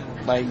 Yeah.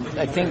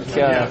 I think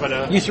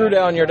you threw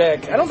down your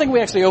deck. I don't think we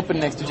actually opened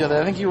next to each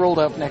other. I think you rolled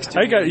up next to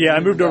me. I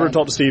moved over to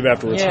talk to Steve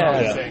afterwards. Yeah.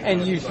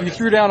 And you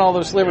threw down all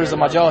those slivers and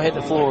my jaw hit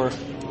the floor.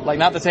 Like,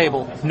 not the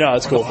table. No,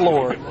 it's cool. The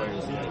floor.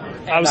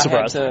 I was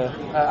surprised.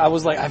 I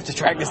was like, I have to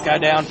track this guy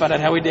down, find out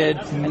how he did,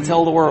 and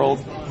tell the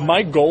world.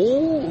 My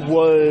goal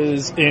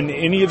was in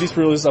any of these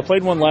pre-releases. I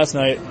played one last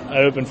night.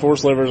 I opened 4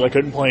 slivers. I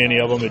couldn't play any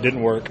of them. It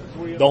didn't work.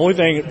 The only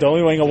thing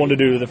I wanted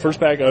to do, the first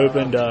pack I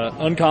opened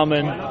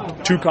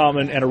uncommon, 2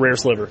 common, and a rare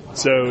sliver.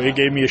 So it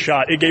gave me a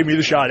shot. It gave me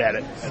the shot at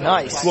it.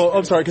 Nice. Well,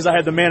 I'm sorry, because I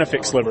had the Mana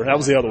Fix sliver. That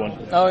was the other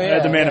one. Oh, yeah. I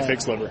had the Mana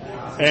Fix sliver.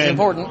 And,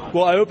 important.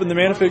 Well, I opened the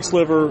Mana Fix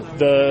sliver,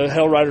 the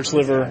Hell Rider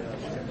sliver,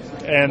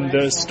 and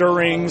the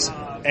Stirrings,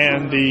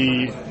 and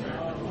the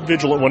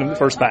Vigilant one in the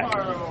first pack.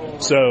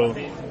 So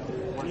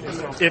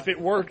if it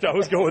worked, I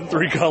was going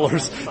 3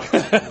 colors.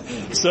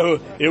 So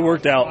it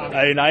worked out.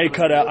 I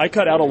cut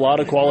out a lot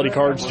of quality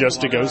cards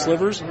just to go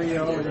slivers,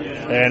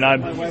 and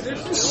I'm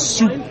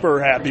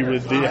super happy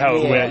with how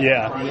it went.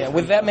 Yeah.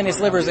 With that many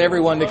slivers,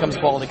 everyone becomes a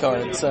quality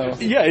card. So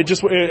yeah, it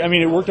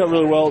worked out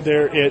really well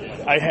there.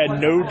 I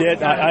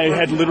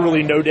had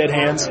literally no dead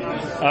hands.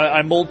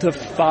 I mulled to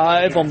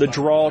 5 on the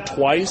draw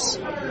twice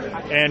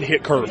and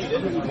hit curve.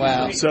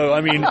 Wow. So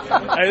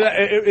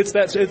it was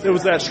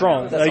that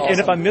strong. That's awesome. And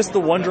if I missed the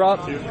 1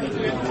 drop,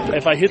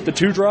 if I hit the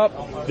 2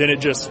 drop, then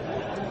it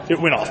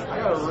went off.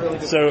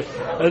 So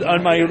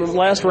on my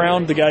last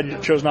round, the guy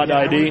chose not to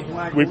ID.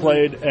 We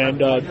played,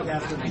 and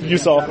you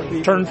saw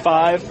turn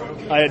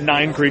 5. I had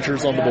 9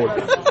 creatures on the board.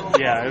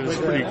 Yeah, it was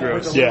pretty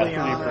gross. Yeah. Pretty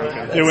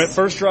broken. It went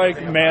first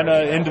strike,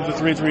 mana, into the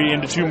 3/3,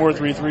 into 2 more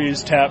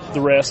 3/3s, tapped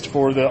the rest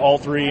for the all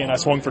 3, and I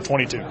swung for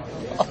 22.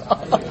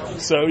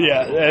 So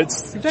yeah,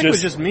 it's Your deck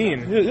was just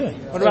mean. Yeah.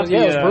 What about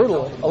it was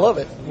brutal. I love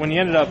it. When you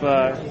ended up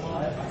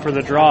for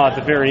the draw at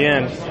the very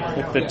end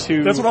with the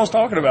 2? That's what I was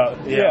talking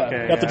about. Yeah,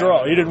 okay, got the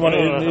draw. He didn't want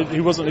to.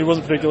 He wasn't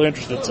particularly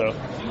interested. So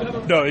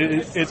no,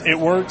 it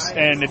works.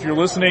 And if you're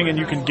listening and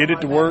you can get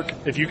it to work,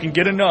 if you can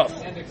get enough,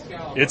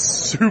 it's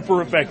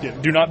super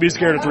effective. Do not be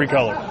scared of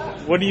 3-color.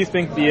 What do you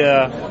think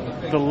the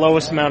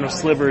lowest amount of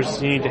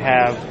slivers you need to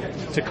have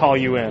to call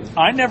you in?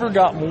 I never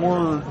got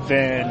more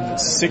than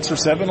 6 or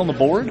 7 on the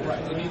board.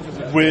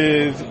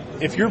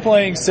 If you're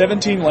playing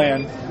 17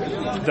 land,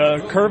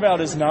 the curve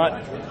out is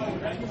not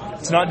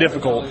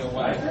difficult.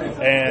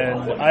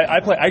 And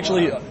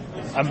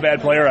I'm a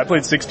bad player. I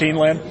played 16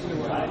 land.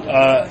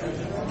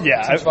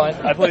 Seems fine.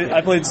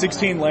 I played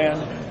 16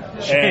 land.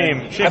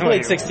 Shame. I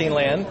played 16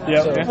 land.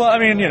 Yeah. So. Well, I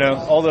mean,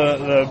 all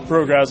the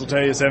pro guys will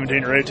tell you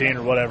 17 or 18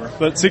 or whatever.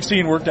 But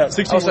 16 worked out.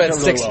 16 also worked had out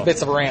really 6 well.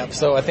 bits of ramp,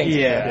 so I think.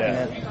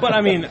 Yeah. But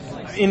I mean,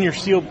 in your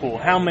sealed pool,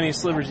 how many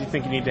slivers do you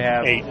think you need to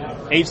have? 8.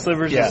 8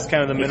 slivers is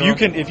kind of the minimum.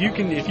 If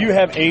you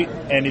have 8,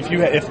 and if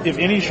you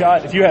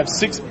have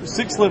 6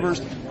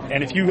 slivers,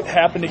 and if you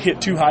happen to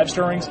hit 2 hive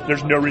stirrings,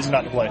 there's no reason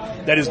not to play.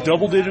 That is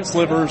double-digit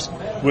slivers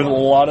with a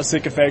lot of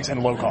sick effects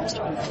and low cost.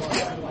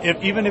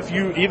 Even if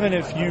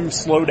you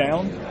slow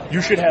down,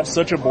 you should have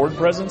such a board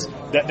presence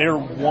that their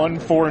 1,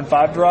 4, and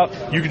 5 drop,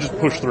 you can just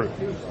push through.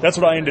 That's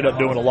what I ended up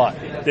doing a lot.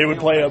 They would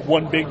play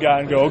one big guy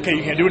and go, okay,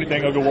 you can't do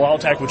anything. I'll go, well, I'll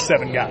attack with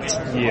 7 guys.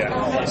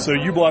 Yeah. So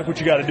you block what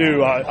you got to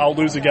do. I'll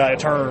lose a guy a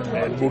turn,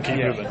 and we'll keep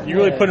moving. You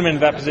really put them in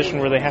that position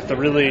where they have to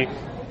really.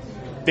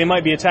 They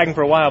might be attacking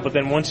for a while, but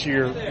then once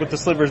you're with the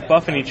slivers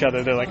buffing each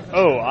other, they're like,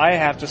 oh, I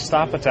have to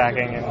stop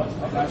attacking and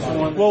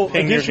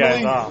ping your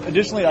guys off.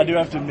 Additionally, I do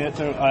have to admit,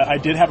 though, I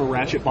did have a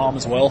ratchet bomb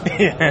as well.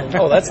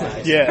 Oh, that's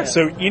nice. Yeah,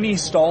 so any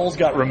stalls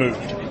got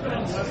removed.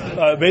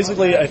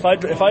 Basically, if I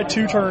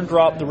 2-turn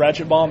dropped the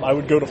ratchet bomb, I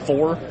would go to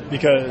 4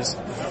 because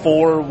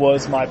 4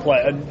 was my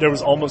play. And there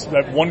was almost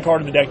 1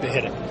 card in the deck that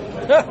hit it.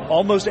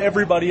 Almost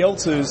everybody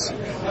else's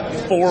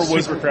 4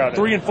 was super crowded.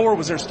 3 and 4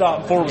 was their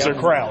stop, 4 was their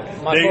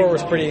crowd. My 4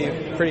 was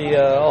pretty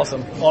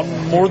awesome.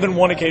 On more than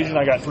one occasion,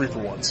 I got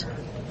 3-for-1s.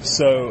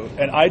 So,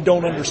 and I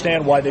don't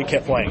understand why they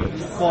kept playing it.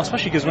 Well,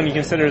 especially because when you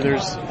consider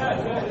there's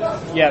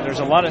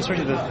a lot of,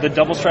 especially the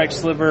double strike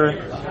sliver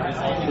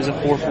is a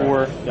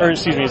 4-4, or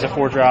excuse me, is a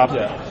 4-drop.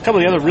 Yeah. A couple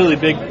of the other really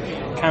big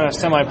kind of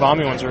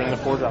semi-bomby ones are in the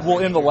 4-drop. Well,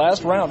 in the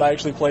last round, I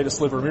actually played a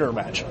sliver mirror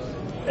match,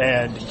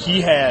 and he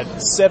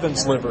had 7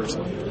 slivers,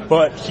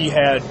 but he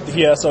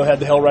also had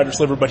the Hellrider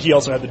sliver, but he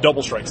also had the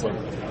double strike sliver.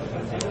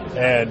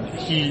 And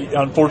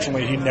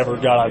unfortunately, he never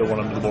got either one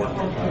onto the board.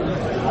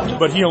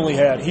 But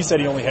he said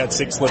he only had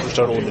 6 slivers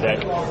total in the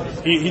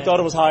deck. He thought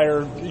it was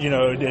higher,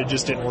 it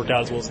just didn't work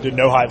out as well. So did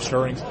no hive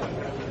stirrings.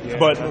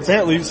 But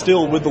apparently,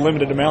 still with the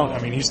limited amount, I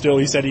mean, he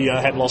said he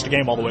hadn't lost a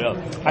game all the way up.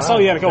 I saw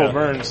he had a couple of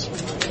burns,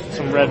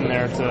 some red in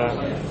there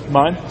to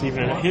mine.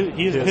 Even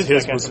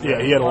his was, he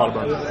had a lot of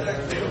burn.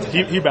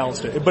 He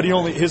balanced it, but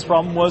his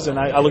problem was, and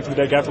I looked at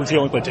the deck afterwards, he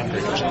only played 10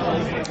 creatures.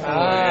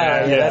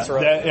 Yeah, that's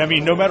right.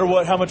 No matter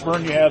how much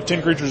burn you have,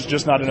 10 creatures is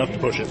just not enough to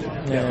push it.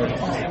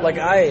 Yeah. Like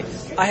I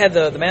had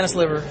the mana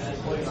sliver,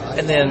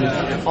 and then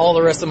all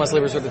the rest of my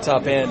slivers were at the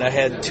top end. I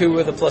had 2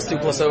 with the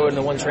 +2/+0 and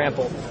the 1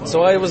 trample.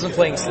 So I wasn't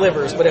playing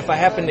slivers, but if I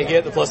happened to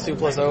get the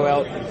 +2/+0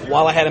 out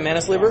while I had a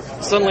mana sliver,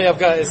 suddenly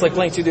it's like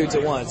playing 2 dudes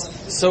at once.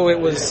 So it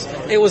was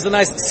a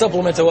nice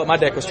supplement to what my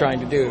deck was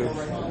trying to do.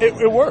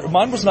 It worked.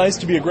 Mine was nice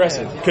to be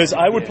aggressive, because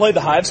I would play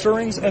the hive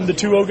stirrings and the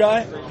 2/0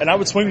 guy, and I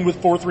would swing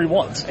with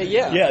 4/3/1s.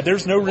 Yeah.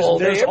 There's no reason.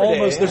 There's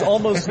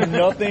almost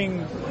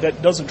nothing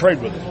that doesn't trade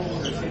with it.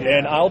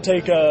 And I'll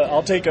take a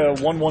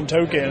 1/1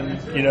 token,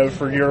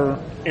 for your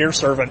air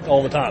servant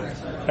all the time.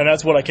 And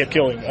that's what I kept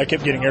killing. I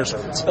kept getting air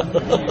servants.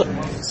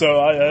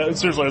 So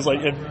seriously, I was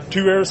like,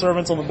 2 air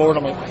servants on the board.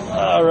 I'm like,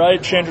 all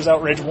right, Chandra's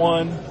Outrage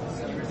 1.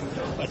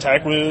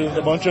 Attack with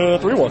a bunch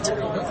of 3/1s.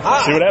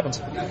 See what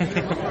happens.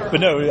 But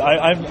no,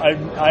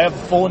 I have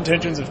full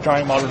intentions of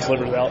trying modern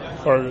slivers out,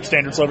 or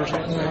standard slivers.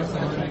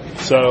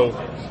 So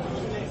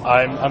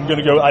I'm going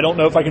to go. I don't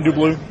know if I can do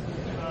blue.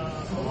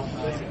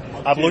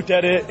 I've looked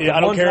at it. I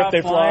don't care if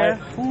they fly.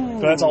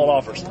 But that's all it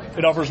offers.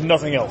 It offers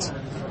nothing else.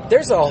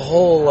 There's a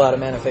whole lot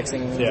of mana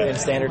fixing in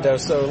standard though,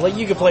 so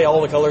you could play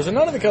all the colors or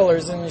none of the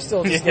colors, and you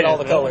still just get all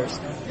the colors.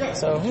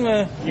 So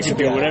you can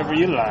do whatever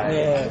you like.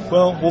 Yeah.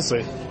 Well, we'll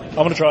see. I'm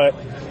going to try it.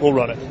 We'll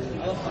run it.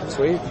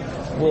 Sweet.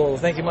 Well,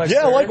 thank you much.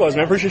 Yeah, sir. Likewise,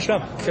 man. Appreciate your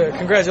time.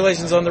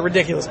 Congratulations on the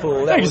ridiculous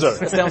pool. Thank you, sir.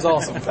 That sounds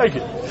awesome. Thank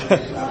you.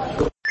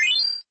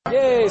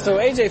 Yay! So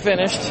AJ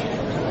finished,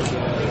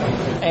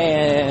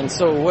 and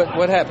so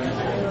what happened?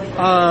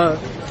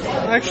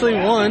 Actually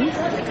won.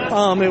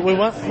 We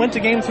went to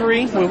game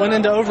 3. We went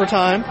into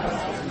overtime,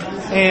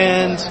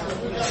 and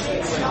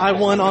I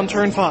won on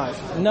turn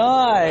 5.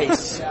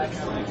 Nice.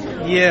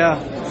 Yeah.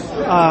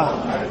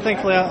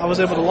 Thankfully, I was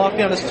able to lock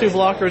down his 2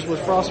 blockers with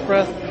Frost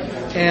Breath,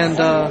 and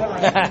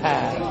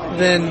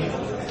then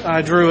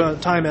I drew a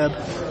Time Ebb.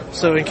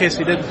 So in case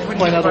he did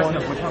play another one.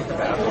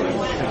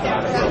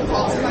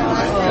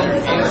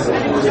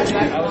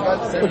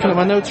 Looking at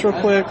my notes real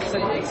quick.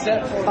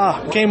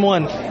 Game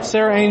 1.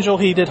 Sarah Angel,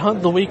 he did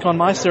Hunt the Weak on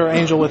my Sarah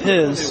Angel with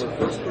his,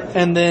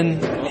 and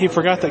then he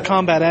forgot that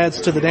combat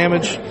adds to the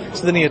damage,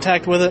 so then he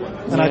attacked with it,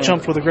 and I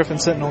chumped with a Griffin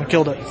Sentinel and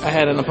killed it. I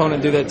had an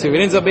opponent do that too. It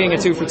ends up being a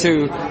 2 for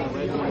 2,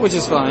 which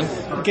is fine.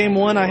 Game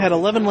 1, I had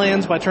 11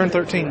 lands by turn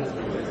 13.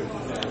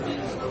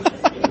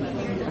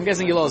 I'm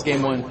guessing you lost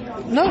game 1.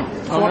 No.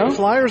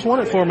 Flyers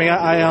won it for me.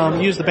 I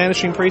used the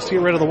Banishing Priest to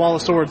get rid of the Wall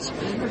of Swords.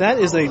 That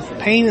is a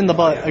pain in the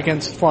butt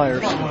against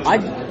Flyers.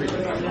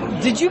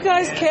 Did you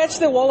guys catch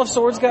that Wall of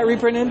Swords got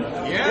reprinted?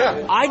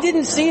 Yeah. I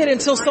didn't see it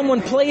until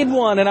someone played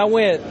one, and I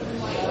went...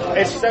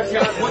 Especially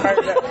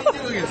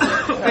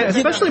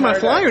my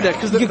Flyer deck,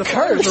 because the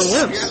Flyers are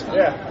wimps.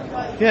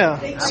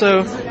 Yeah.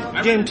 So,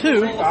 game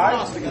 2...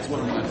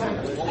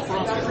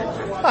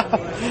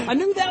 I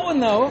knew that one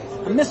though.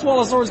 I missed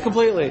Wall of Swords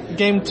completely.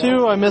 Game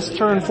 2, I missed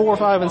turn 4,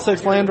 5, and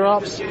 6 land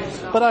drops,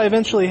 but I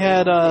eventually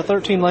had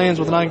 13 lands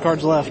with 9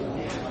 cards left.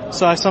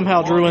 So I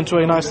somehow drew into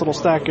a nice little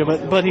stack of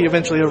it, but he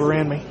eventually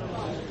overran me.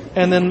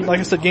 And then,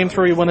 like I said, game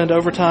 3 went into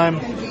overtime.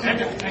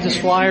 His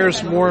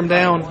Flyers wore him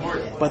down,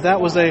 but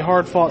that was a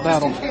hard-fought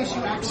battle.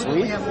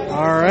 Sweet.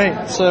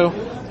 Alright, so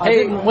I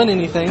didn't win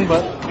anything,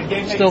 but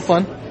still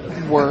fun.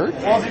 Word.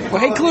 Well,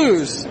 hey,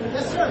 Clues.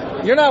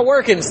 You're not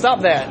working.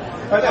 Stop that.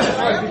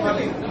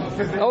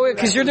 Oh,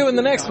 because you're doing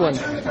the next one.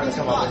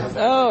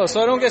 Oh,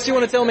 so I don't guess you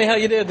want to tell me how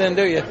you did then,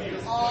 do you?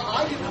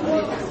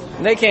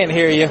 They can't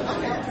hear you.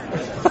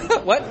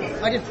 What?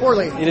 I did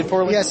poorly. You did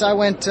poorly? Yes, I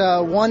went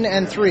 1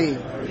 and 3.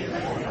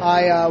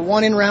 I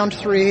won in round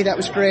 3. That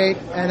was great.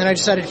 And then I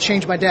decided to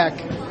change my deck.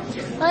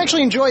 I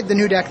actually enjoyed the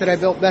new deck that I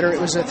built better.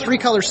 It was a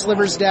 3-color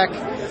slivers deck.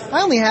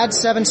 I only had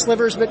 7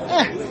 slivers, but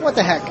what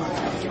the heck.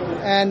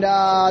 And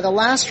the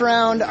last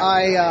round,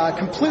 I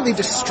completely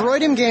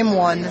destroyed him game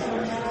 1.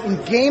 In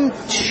game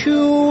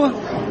 2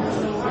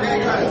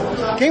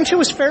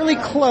 was fairly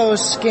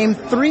close. Game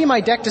 3, my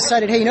deck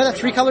decided, hey, you know that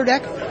 3-color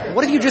deck?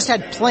 What if you just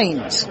had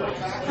planes?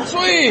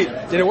 Sweet!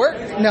 Did it work?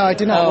 No, it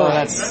did not work.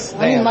 That's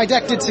I mean, my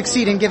deck did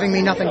succeed in giving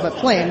me nothing but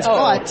planes,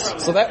 but...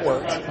 So that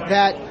worked.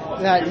 That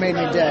that made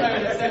me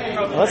dead.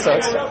 Well, that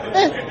sucks.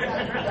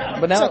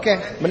 But now, it's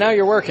okay. But now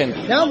you're working.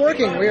 Now I'm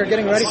working. We are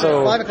getting ready for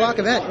the 5 o'clock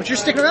event, which you're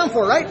sticking around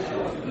for, right?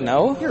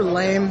 No. You're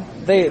lame.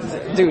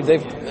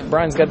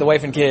 Brian's got the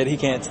wife and kid. He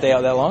can't stay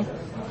out that long.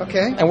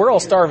 Okay. And we're all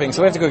starving,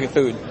 so we have to go get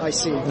food. I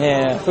see.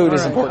 Yeah, food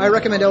is important. I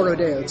recommend El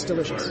Rodeo. It's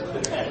delicious.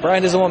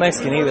 Brian doesn't want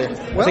Mexican either.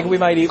 I think we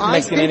might eat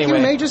Mexican anyway.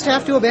 You may just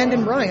have to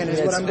abandon Brian, is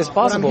it's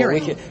possible. What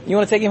I'm hearing. You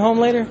want to take him home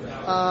later?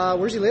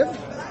 Where's he live?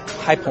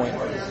 High Point.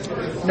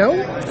 No?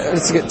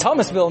 It's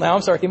Thomasville now.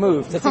 I'm sorry, he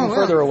moved. That's even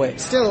further away.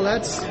 Still,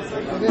 that's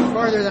a bit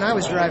farther than I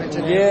was driving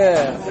today.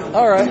 Yeah.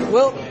 All right.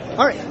 Well...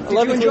 All right.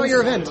 Did you enjoy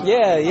your event?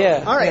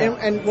 Yeah. All right.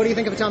 And what do you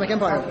think of Atomic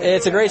Empire?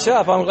 It's a great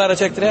shop. I'm glad I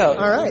checked it out.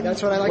 All right.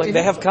 That's what I like to hear.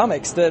 They have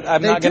comics that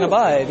I'm not going to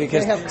buy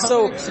because they have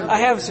comics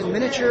and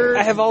miniatures.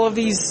 I have all of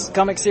these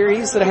comic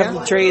series that have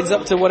the trades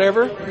up to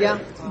whatever. Yeah.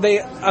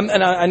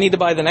 I need to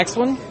buy the next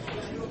one.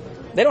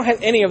 They don't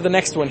have any of the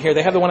next one here.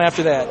 They have the one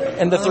after that.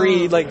 And the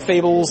 3,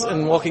 Fables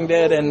and Walking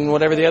Dead and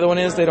whatever the other one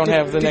is, they don't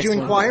have the next one.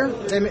 Did you inquire?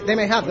 They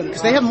may have them,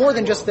 because they have more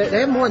than just they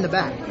have more in the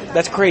back.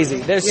 That's crazy.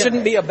 There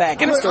shouldn't be a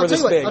back in a store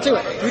this big. I'll tell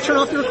you what. You turn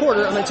off the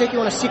recorder, I'm going to take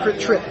you on a secret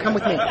trip. Come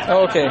with me.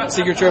 Oh, okay.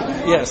 Secret trip?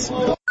 Yes.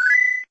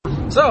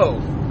 So,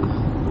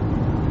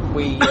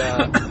 we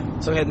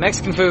had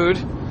Mexican food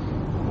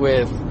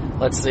with,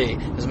 let's see,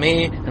 it was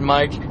me and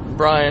Mike, and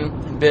Brian,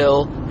 and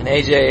Bill, and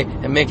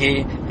AJ, and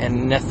Mickey,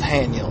 and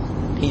Nathaniel.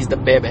 He's the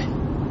baby.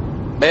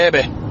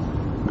 Baby.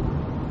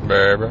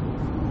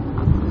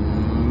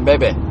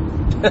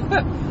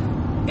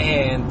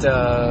 And,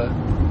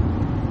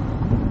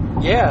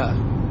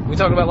 we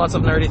talked about lots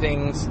of nerdy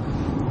things.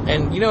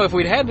 And, if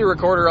we'd had the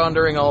recorder on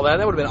during all that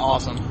would have been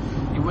awesome.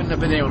 You wouldn't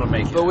have been able to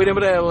make it. But we didn't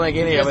be able to make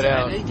any of it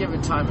out. At any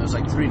given time, it was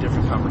 3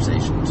 different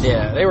conversations.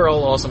 Yeah, they were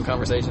all awesome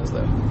conversations,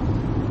 though.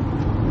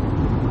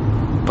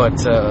 But,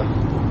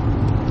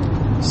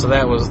 so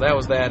that was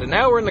that. And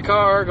now we're in the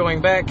car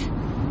going back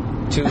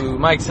to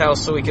Mike's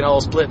house so we can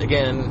all split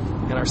again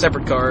in our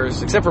separate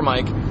cars, except for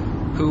Mike,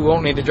 who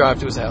won't need to drive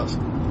to his house.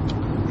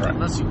 Right.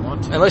 Unless you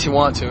want to. Unless you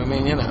want to. I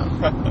mean,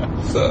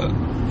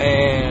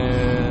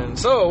 And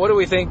so, what do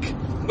we think?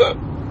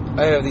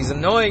 I have these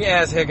annoying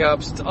ass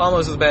hiccups,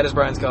 almost as bad as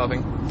Brian's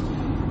coughing.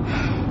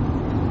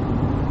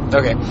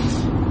 Okay.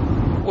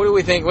 What do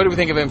we think? What do we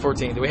think of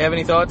M14? Do we have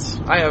any thoughts?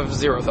 I have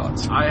 0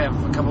 thoughts. I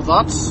have a couple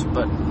thoughts,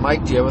 but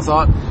Mike, do you have a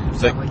thought? You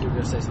sound like you were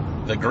going to say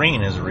something. The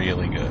green is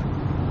really good.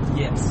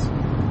 Yes.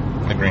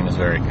 The green is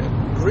very good.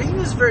 Green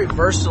is very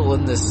versatile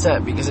in this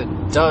set because it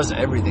does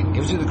everything. It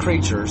gives you the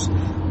creatures,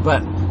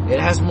 but it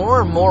has more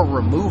and more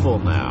removal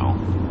now.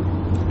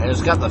 And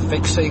it's got the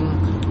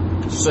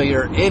fixing, so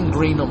you're in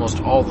green almost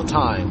all the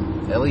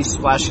time. At least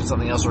splashing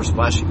something else or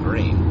splashing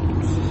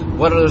green.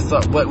 What other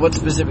what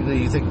specifically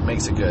do you think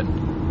makes it good?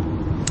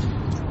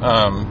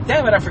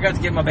 Damn it, I forgot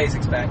to give my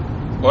basics back.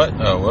 What?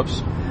 Oh,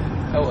 whoops.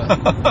 Oh, well.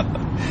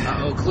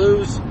 Uh-oh,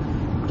 clues?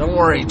 Don't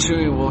worry,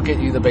 Chewy will get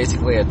you the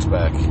basic layouts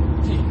back.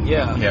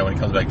 Yeah. Yeah, when he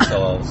comes back to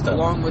sell all the stuff.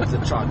 Along with the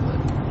chocolate.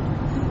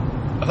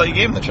 I thought you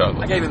gave him the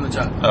chocolate. I gave him the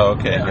chocolate. Oh,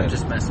 okay. Yeah, I'm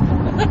just messing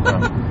with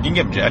him. You can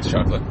give him Jack's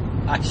chocolate.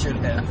 I should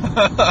have.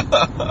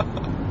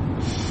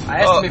 I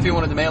asked him if he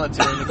wanted to mail it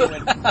to him. He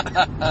went,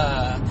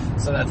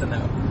 so that's a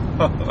no.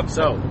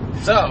 So.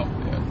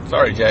 Yeah.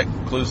 Sorry, Jack.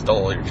 Clue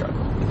stole all your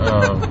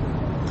chocolate.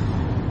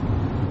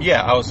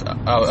 Yeah, I was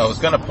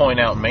going to point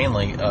out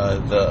mainly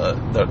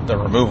the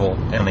removal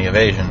and the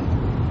evasion.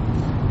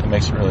 It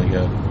makes it really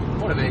good.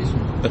 What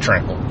evasion? The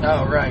trample.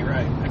 Oh, right.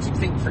 I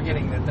keep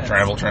forgetting that.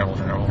 Trample.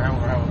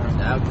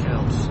 That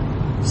counts.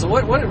 So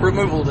what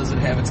removal does it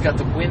have? It's got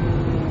the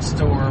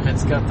windstorm.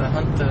 It's got the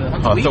hunt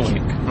the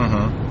weak.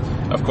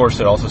 Mm-hmm. Of course,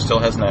 it also still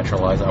has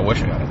naturalize. I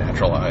wish I got a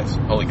naturalize.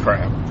 Holy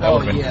crap! That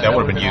would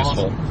have been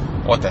useful.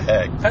 Awesome. What the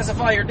heck?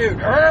 Pacify your dude.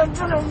 Yeah.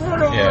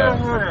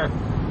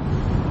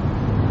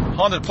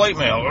 Haunted plate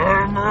mail.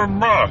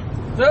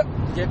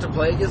 You have to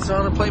play against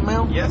haunted plate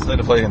mail? Yes, I had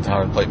to play against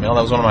haunted plate mail.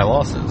 That was one of my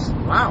losses.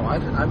 Wow,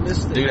 I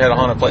missed it. Dude had a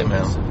haunted plate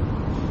mail.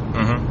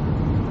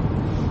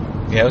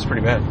 Mm-hmm. Yeah, it was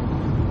pretty bad.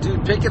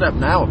 Dude, pick it up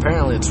now.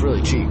 Apparently, it's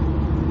really cheap.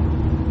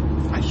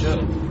 I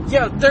should.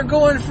 Yeah, they're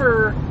going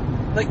for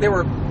they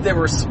were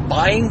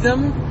buying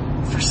them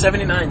for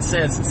 79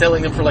 cents and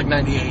selling them for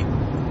 98.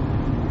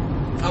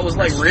 I was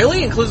like,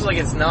 really? Inclusive,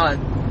 it's not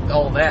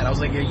all that. I was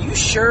like, are you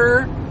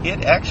sure?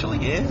 It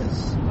actually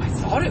is. I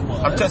thought it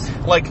was.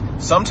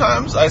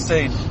 Sometimes I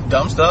say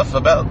dumb stuff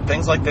about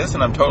things like this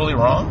and I'm totally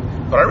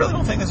wrong, but I really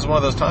don't think this is one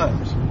of those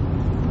times. I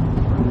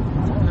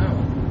don't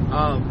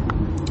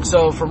know.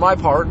 So for my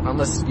part,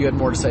 unless you had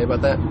more to say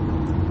about that.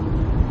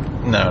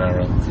 No, not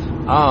really.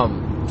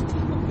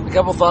 A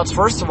couple thoughts.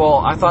 First of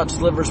all, I thought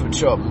slivers would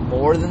show up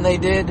more than they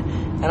did,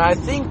 and I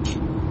think,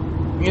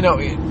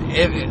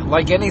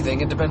 like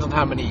anything, it depends on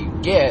how many you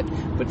get,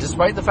 but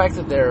despite the fact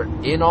that they're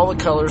in all the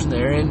colors and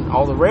they're in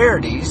all the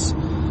rarities,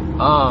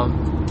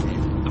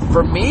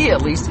 for me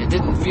at least, it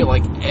didn't feel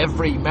like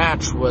every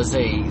match was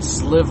a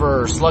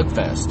sliver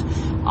slugfest.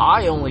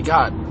 I only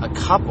got a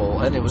couple,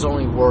 and it was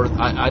only worth,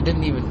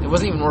 it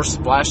wasn't even worth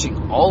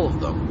splashing all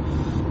of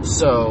them.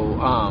 So,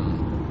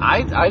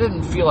 I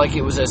didn't feel like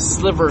it was as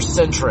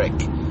sliver-centric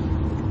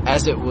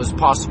as it was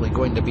possibly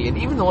going to be. And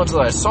even the ones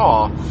that I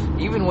saw,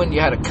 even when you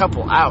had a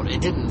couple out,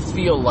 it didn't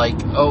feel like,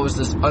 oh, it was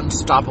this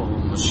unstoppable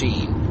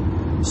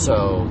machine.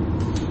 So,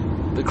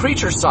 the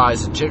creature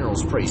size in general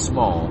is pretty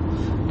small,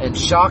 and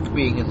Shock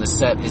being in the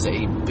set is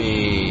a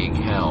big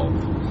help,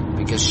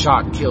 because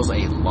Shock kills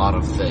a lot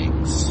of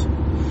things.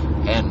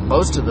 And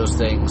most of those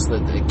things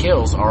that it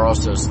kills are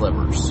also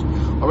slivers.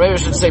 Or maybe I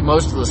should say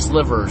most of the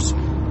slivers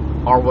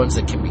are ones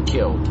that can be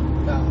killed.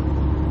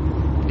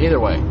 Either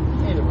way.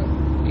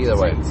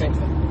 Same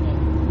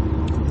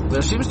thing.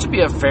 There seems to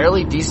be a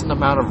fairly decent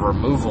amount of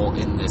removal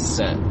in this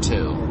set,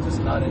 too. Just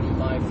not in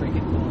my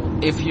freaking pool.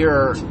 If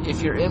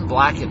you're in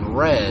black and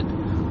red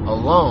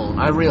alone,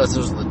 I realize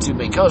those are the two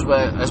main colors,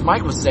 but as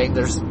Mike was saying,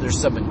 there's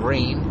some in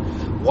green.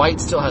 White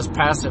still has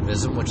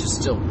Passivism, which is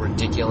still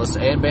ridiculous,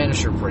 and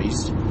Banisher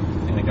Priest.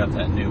 And they got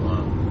that new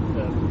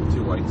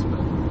 2 white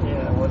spell.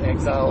 Yeah, what,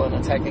 exile and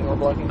attacking or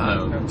blocking?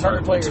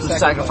 Target player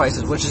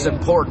sacrifices, which is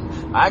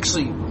important.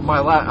 Actually,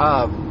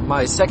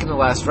 my second to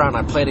last round,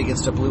 I played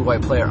against a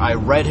blue-white player. I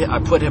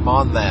put him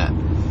on that.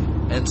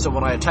 And so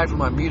when I attacked with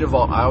my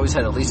Mutavault, I always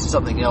had at least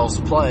something else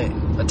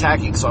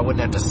attacking, so I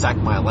wouldn't have to sack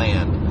my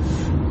land.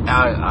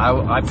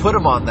 I put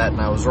him on that,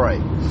 and I was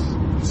right.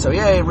 So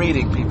yay,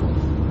 reading, people.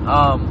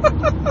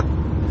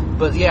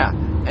 But yeah,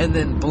 and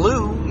then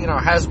blue,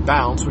 has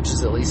bounce, which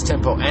is at least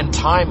tempo, and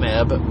time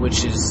ebb,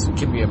 which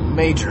can be a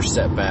major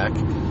setback.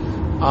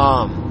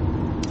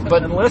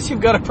 But unless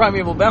you've got a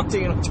primeval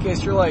bounty, in which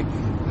case you're like,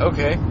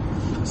 okay.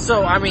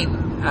 So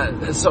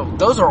so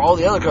those are all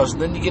the other colors.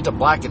 And then you get to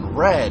black and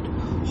red.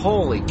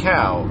 Holy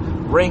cow!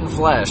 Ring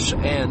Flesh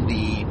and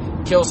the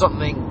kill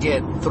something,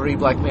 get 3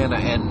 black mana,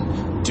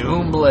 and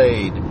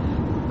Doomblade.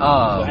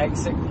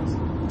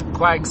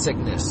 Quag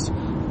Sickness.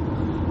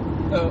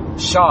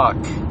 Shock.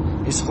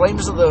 Is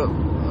Flames of the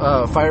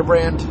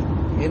Firebrand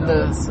in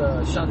it's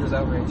Chandra's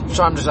Outrage.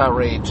 Chandra's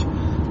Outrage.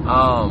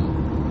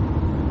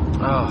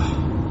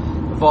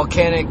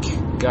 Volcanic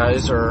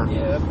guys are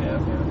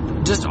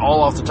just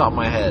all off the top of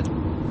my head,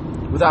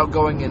 without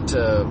going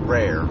into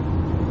rare.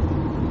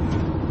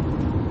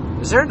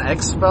 Is there an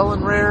X spell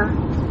in rare?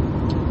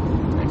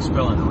 X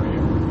spell in rare?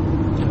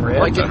 In rare?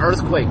 Like an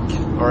Earthquake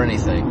or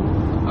anything?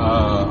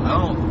 I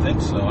don't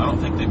think so. I don't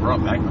think they brought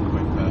Magma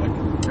Quake back.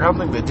 I don't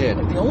think they did.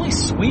 The only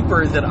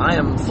sweeper that I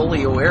am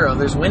fully aware of,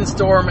 there's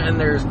Windstorm and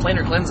there's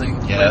Planar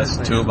Cleansing. Yes,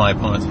 2 of my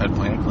opponents had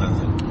Planar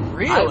Cleansing.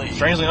 Really?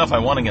 Strangely enough, I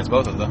won against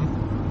both of them.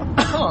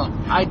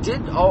 I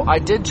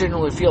did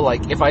generally feel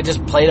like if I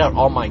just played out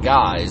all my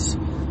guys,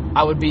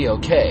 I would be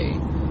okay.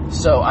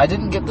 So I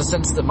didn't get the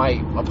sense that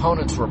my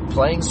opponents were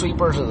playing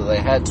sweepers or that they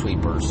had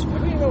sweepers. I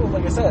don't even know,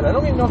 like I said, I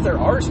don't even know if there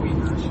are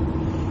sweepers.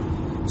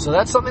 So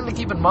that's something to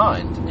keep in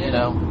mind,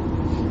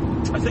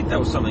 I think that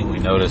was something we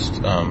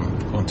noticed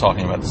when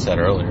talking about the set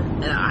earlier.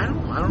 Yeah, I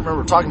don't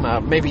remember talking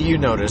about it. Maybe you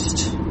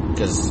noticed,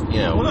 because,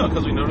 Well, no,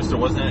 because we noticed there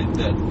wasn't any,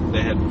 that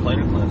they had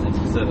Planar Cleansing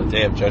instead of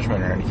Day of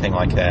Judgment or anything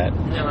like that.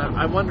 And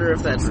I wonder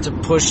if that's to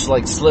push,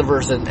 like,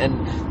 slivers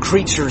and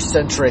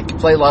creature-centric,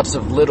 play lots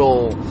of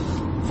little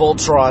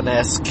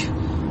Voltron-esque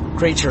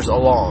creatures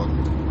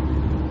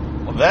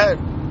along. Well,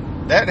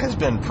 that has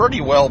been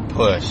pretty well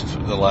pushed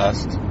the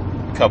last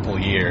couple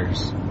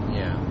years.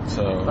 Yeah.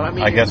 So,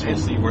 I guess we'll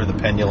see where the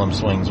pendulum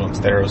swings once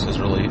Theros is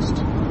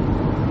released.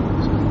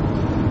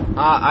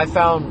 I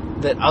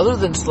found that other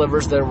than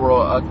slivers, there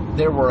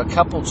were a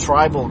couple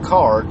tribal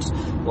cards,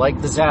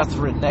 like the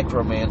Zathran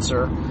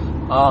Necromancer,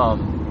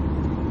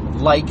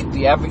 like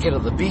the Advocate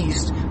of the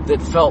Beast,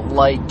 that felt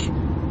like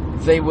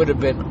they would have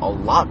been a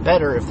lot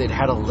better if they'd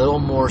had a little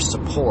more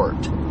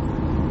support.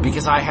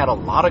 Because I had a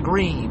lot of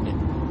green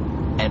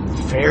and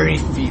very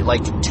few,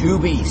 like 2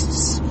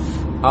 beasts,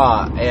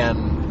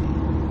 and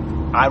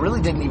I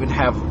really didn't even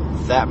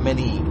have that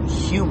many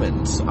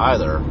humans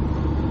either.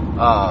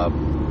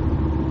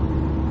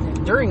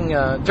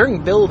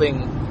 During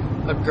building,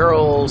 a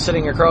girl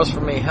sitting across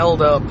from me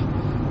held up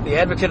the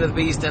Advocate of the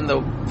Beast and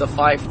the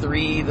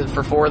 5/3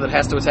 for 4 that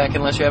has to attack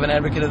unless you have an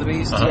Advocate of the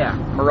Beast. Uh-huh. Yeah.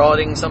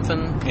 Marauding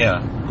something.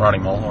 Yeah,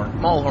 Marauding Maulhorn.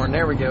 Maulhorn,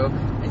 there we go.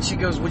 And she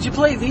goes, would you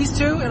play these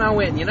 2? And I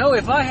went,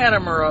 if I had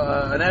an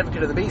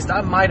Advocate of the Beast,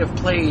 I might have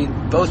played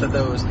both of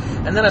those.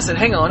 And then I said,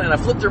 hang on, and I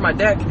flipped through my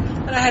deck,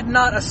 and I had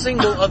not a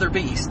single other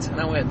beast.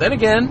 And I went, then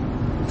again,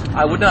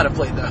 I would not have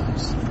played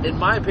those. In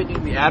my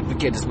opinion, the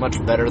Advocate is much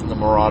better than the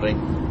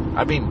Marauding.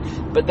 I mean,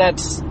 but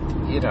that's,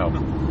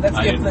 That's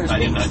I did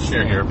not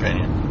share your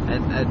opinion.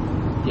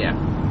 And yeah.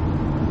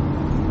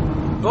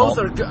 Both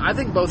are good. I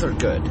think both are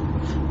good.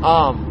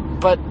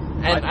 But,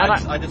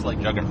 I just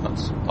like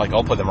Juggernauts. Like,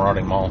 I'll play the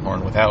Marauding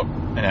Maulhorn without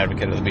an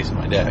Advocate of the Beast in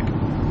my deck.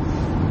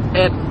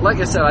 And like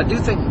I said, I do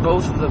think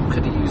both of them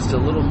could have used a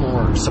little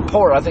more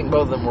support. I think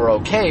both of them were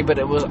okay, but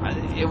it was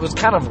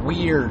kind of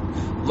weird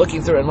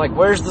looking through it and like,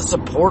 where's the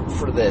support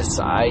for this?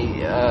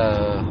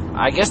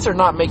 I guess they're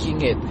not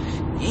making it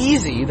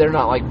easy. They're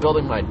not like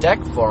building my deck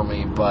for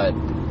me, but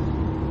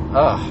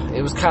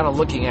it was kind of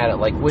looking at it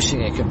like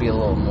wishing it could be a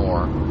little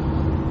more.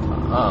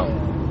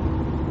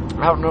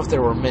 I don't know if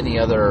there were many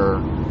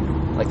other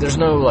Like, there's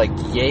no, like,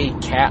 yay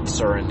cats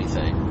or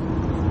anything.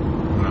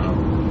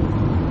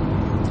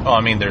 No. Oh,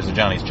 I mean, there's a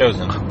Johnny's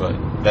Chosen, but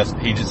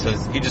he just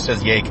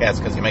says yay cats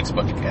because he makes a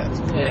bunch of cats.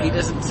 Yeah, he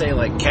doesn't say,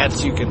 like,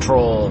 cats you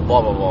control,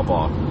 blah, blah, blah,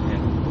 blah.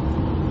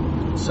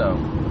 Yeah. So,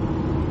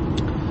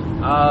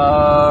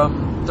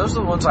 those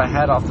are the ones I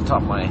had off the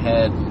top of my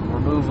head.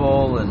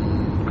 Removal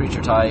and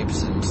creature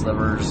types and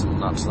slivers and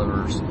not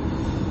slivers.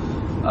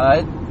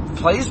 It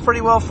plays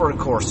pretty well for a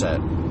core set,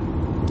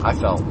 I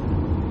felt.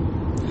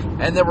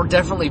 And there were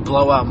definitely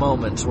blowout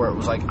moments where it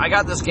was like, I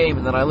got this game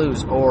and then I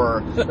lose,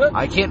 or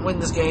I can't win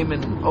this game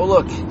and oh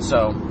look.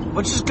 So,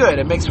 which is good.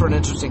 It makes for an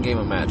interesting game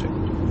of Magic.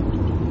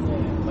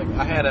 Yeah, like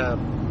I had a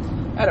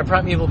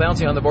Primeval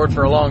Bounty on the board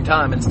for a long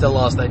time and still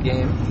lost that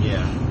game.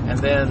 Yeah. And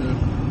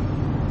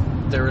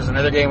then there was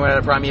another game where I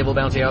had a Primeval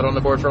Bounty out on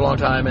the board for a long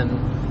time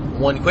and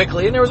won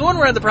quickly. And there was one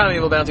where I had the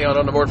Primeval Bounty out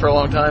on the board for a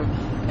long time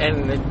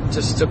and it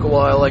just took a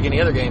while like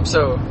any other game.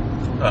 So,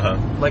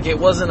 like it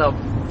wasn't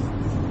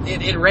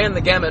it ran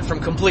the gamut from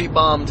complete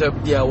bomb to,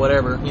 yeah,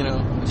 whatever, you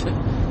know.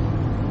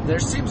 There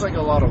seems like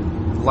a lot of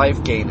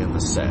life gain in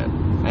the set.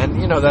 And,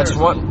 you know, that's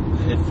what...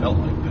 It felt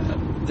like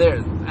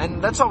that.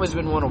 And that's always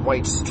been one of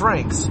White's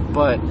strengths,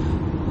 but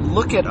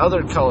look at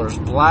other colors.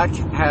 Black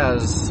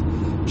has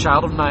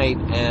Child of Night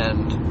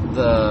and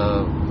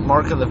the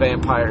Mark of the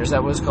Vampire. Is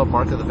that what it's called?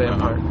 Mark of the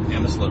Vampire?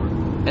 And the Sliver.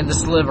 And the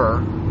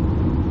Sliver.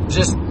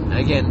 Just,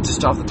 again,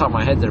 just off the top of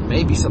my head, there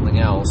may be something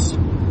else.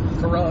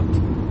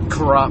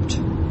 Corrupt.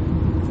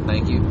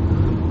 Thank you.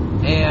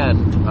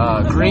 And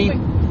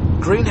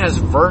green has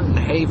Verdant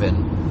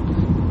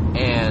Haven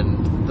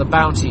and the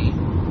Bounty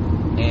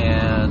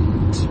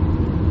and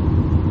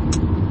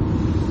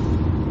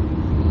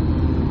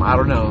I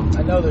don't know.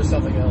 I know there's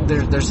something else.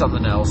 There's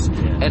something else.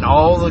 Yeah. And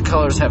all the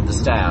colors have the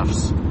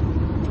staffs.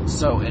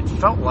 So it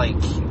felt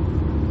like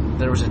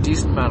there was a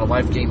decent amount of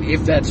life gain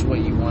if that's what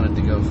you wanted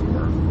to go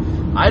for.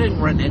 I didn't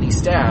run any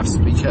staffs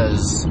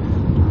because,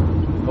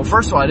 well,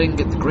 first of all, I didn't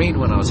get the green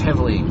when I was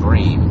heavily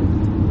green.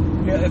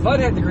 Yeah, if I'd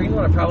had the green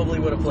one, I probably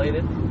would have played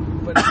it.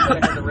 But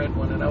instead I had the red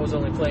one, and I was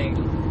only playing...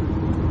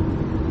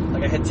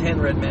 Like, I had 10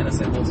 red mana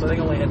symbols, so I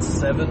think I only had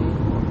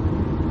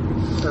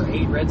 7 or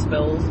 8 red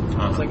spells.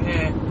 I was like,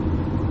 eh.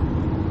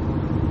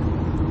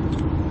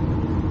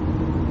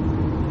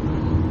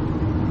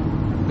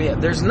 But yeah,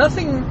 there's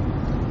nothing...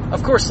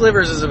 Of course,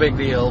 slivers is a big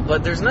deal,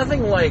 but there's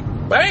nothing like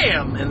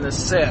BAM in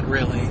this set,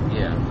 really.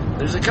 Yeah.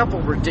 There's a couple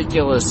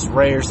ridiculous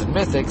rares and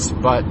mythics,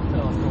 but...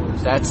 Oh, of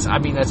course. That's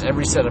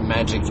every set of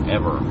Magic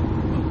ever.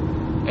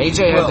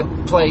 AJ had to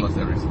play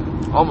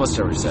almost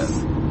every set.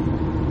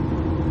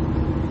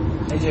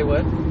 AJ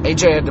what?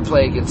 AJ had to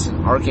play against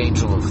an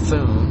Archangel of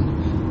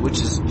Thune, which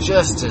is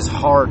just as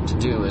hard to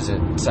do as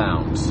it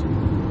sounds.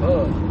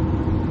 Oh.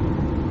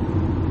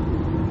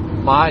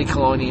 My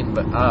Colonian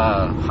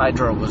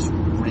Hydra was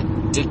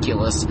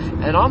ridiculous,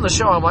 and on the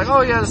show I'm like,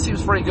 oh yeah, this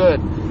seems pretty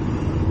good.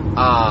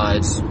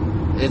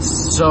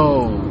 It's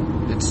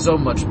so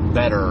much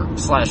better /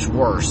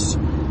 worse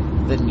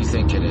than you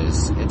think it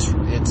is.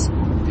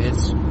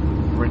 It's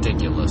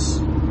ridiculous.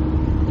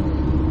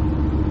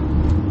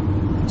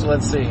 So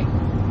let's see.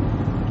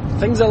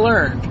 Things I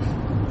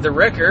learned. The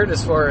record,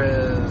 as far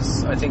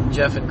as I think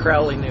Jeff and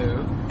Crowley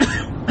knew,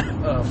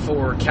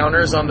 for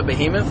counters on the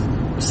Behemoth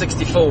was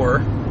 64,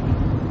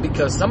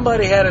 because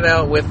somebody had it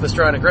out with the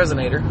Stronic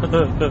Resonator.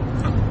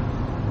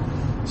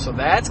 So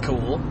that's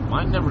cool.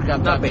 Mine never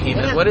got Not that.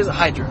 Behemoth. What is a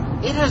Hydra?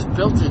 It has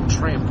built-in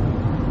trample.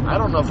 I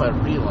don't know if I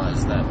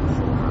realized that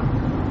before.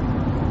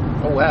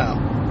 Oh, wow.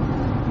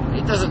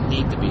 It doesn't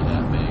need to be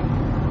that big.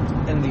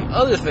 And the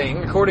other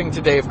thing, according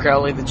to Dave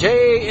Crowley, the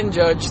J in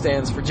Judge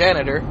stands for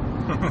janitor.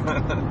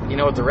 You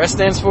know what the rest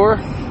stands for?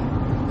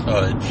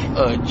 Udge.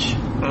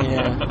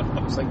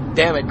 Yeah. It's like,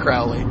 damn it,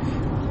 Crowley.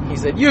 He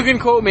said, you can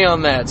quote me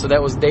on that. So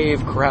that was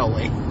Dave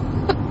Crowley.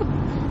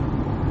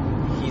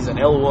 He's an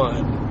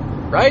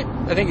L1. Right?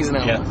 I think he's an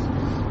L1. Yes.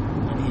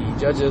 And he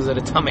judges at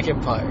Atomic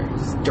Empire.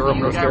 Durham,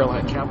 North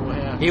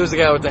Carolina. He was the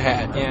guy with the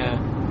hat, yeah.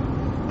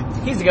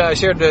 He's the guy I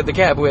shared the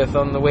cab with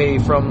on the way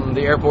from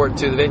the airport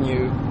to the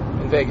venue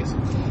in Vegas.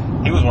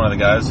 He was one of the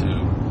guys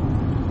who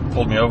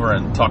pulled me over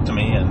and talked to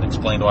me and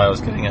explained why I was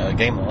getting a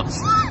game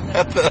loss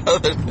at the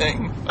other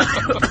thing.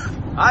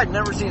 I'd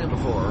never seen it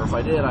before, or if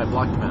I did, I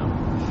blocked him out.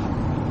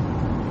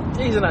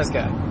 He's a nice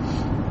guy.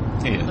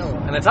 He is.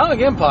 And Atomic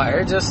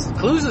Empire, just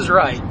Clues is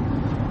right.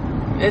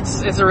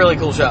 It's a really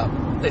cool shop.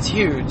 It's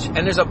huge, and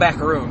there's a back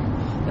room.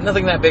 And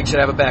nothing that big should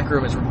have a back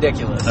room. It's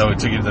ridiculous. Oh, he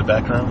took you to the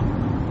back room?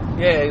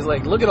 Yeah, he's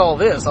like, look at all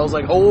this. I was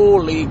like,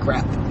 holy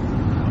crap.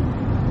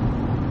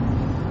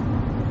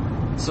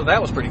 So that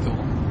was pretty cool.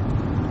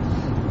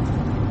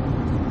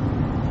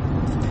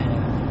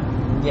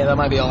 Yeah, that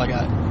might be all I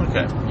got.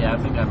 Okay. Yeah, I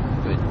think I'm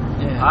good.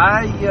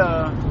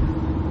 Yeah.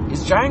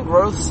 Is Giant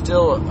Growth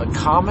still a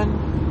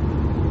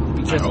common?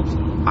 Because I hope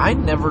so. I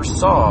never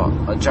saw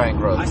a giant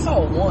growth. I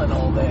saw one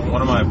all day.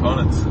 One of my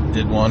opponents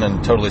did one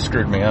and totally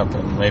screwed me up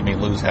and made me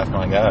lose half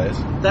my guys.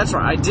 That's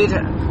right.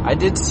 I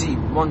did see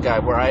one guy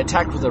where I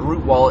attacked with a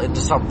root wall into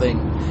something,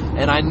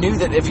 and I knew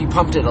that if he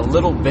pumped it a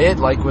little bit,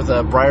 like with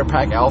a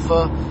Briarpack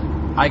Alpha,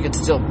 I could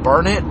still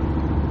burn it,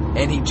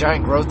 and he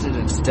giant growthed it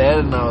instead,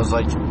 and I was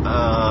like,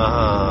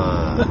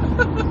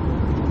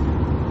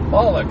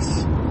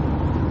 Bollocks.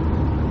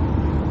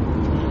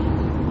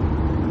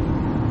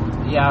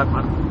 Yeah,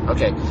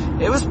 okay.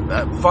 It was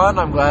fun.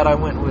 I'm glad I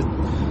went with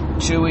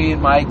Chewy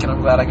and Mike, and I'm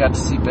glad I got to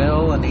see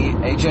Bill and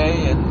AJ,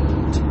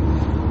 and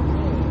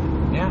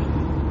yeah.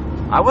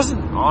 I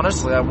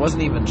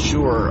wasn't even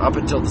sure up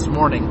until this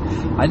morning.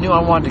 I knew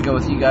I wanted to go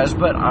with you guys,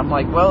 but I'm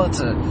like, well,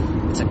 it's a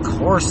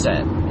core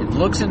set. It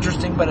looks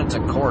interesting, but it's a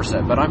core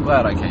set, but I'm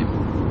glad I came.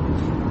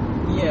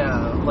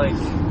 Yeah, like,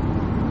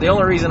 the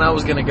only reason I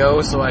was gonna go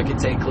was so I could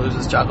take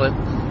Clues' chocolate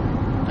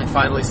and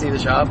finally see the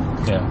shop.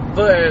 Yeah.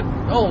 But,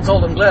 all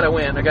told, I'm glad I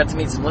went. I got to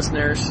meet some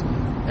listeners,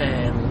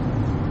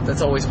 and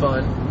that's always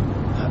fun.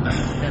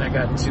 And I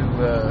got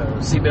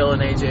to see Bill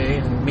and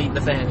AJ and meet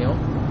Nathaniel.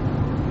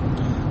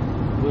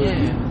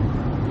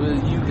 Will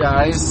you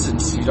guys,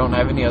 since you don't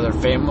have any other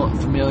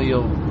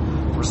familial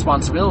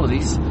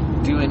responsibilities,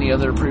 do any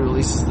other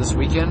pre-releases this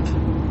weekend?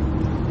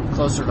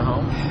 Closer to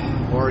home?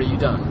 Or are you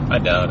done? I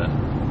doubt it.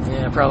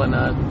 Yeah, probably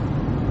not.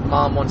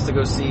 Mom wants to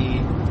go see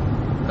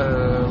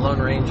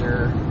Lone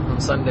Ranger on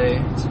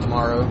Sunday, so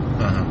tomorrow.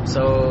 Uh-huh.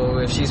 So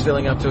if she's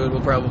feeling up to it,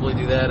 we'll probably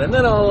do that. And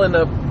then I'll end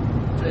up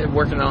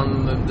working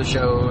on the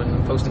show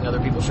and posting other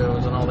people's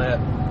shows and all that.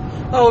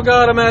 Oh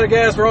God, I'm out of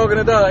gas. We're all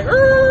gonna die.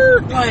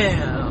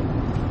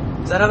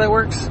 Blam! Is that how that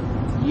works?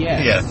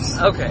 Yes.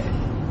 Okay.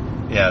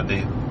 Yeah,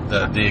 the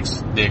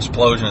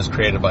explosion is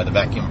created by the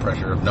vacuum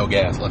pressure of no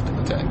gas left in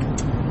the tank.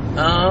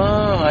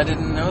 Oh, I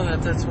didn't know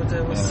that. That's what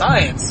that was.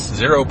 Science.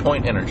 0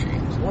 point energy.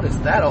 What is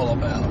that all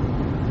about?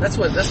 That's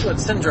what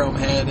Syndrome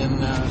had in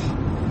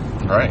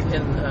right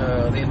in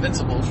the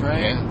Invincibles,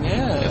 right?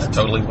 Yeah. It's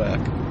totally whack.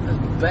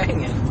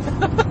 Banging.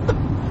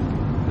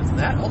 What's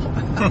that all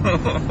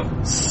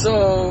about?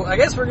 So I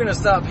guess we're gonna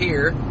stop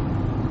here.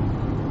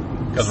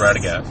 Because we're out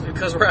of gas.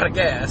 Because we're out of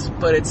gas,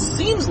 but it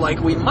seems like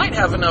we might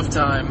have enough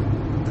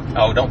time.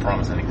 Oh, don't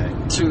promise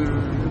anything.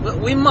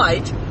 We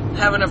might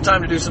have enough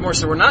time to do some more,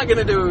 so we're not going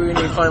to do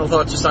any final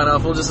thoughts to sign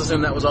off. We'll just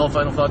assume that was all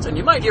final thoughts, and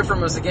you might hear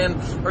from us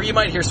again, or you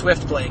might hear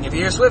Swift playing. If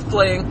you hear Swift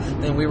playing,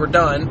 then we were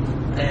done,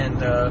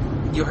 and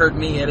you heard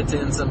me edit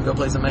in some Go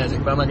Play Some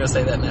Magic, but I'm not going to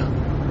say that now.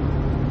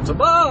 So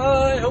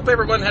bye! Hope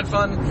everyone had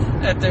fun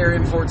at their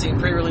M14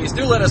 pre-release.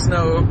 Do let us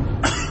know in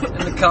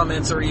the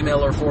comments or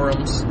email or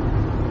forums.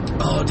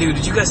 Oh, dude,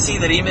 did you guys see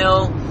that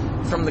email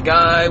from the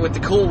guy with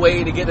the cool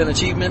way to get an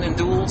achievement in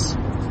duels?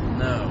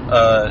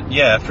 No.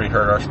 Yeah, after he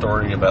heard our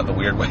story about the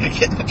weird way to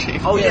get an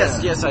achievement. Oh,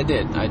 yes, I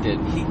did.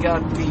 He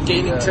got the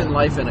gaining 10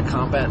 life in a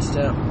combat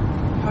step.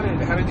 How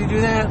did he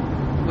do that?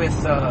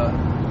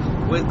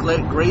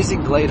 With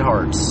grazing glade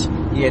hearts.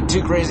 He had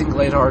 2 grazing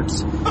glade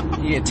hearts.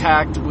 He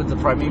attacked with the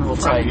primeval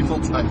titan.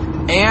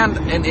 And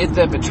an it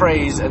that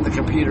betrays, and the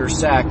computer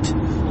sacked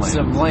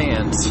some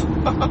lands.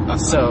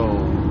 So,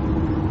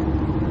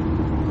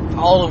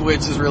 all of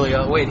which is really...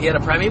 wait, he had a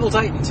primeval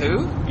titan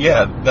too?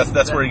 Yeah,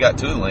 that's where he got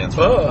 2 of the lands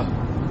from.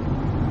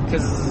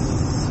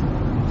 Because...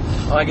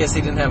 well, I guess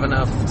he didn't have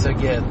enough to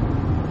get...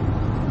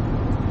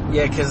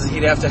 yeah, because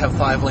he'd have to have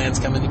 5 lands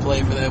come into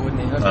play for that,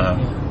 wouldn't he? Okay,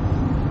 yeah.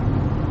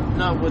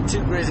 No, with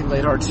 2 grazing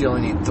glade hearts, you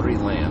only need 3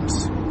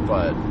 lands.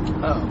 But...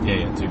 oh.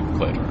 Yeah, 2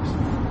 glade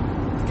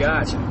hearts.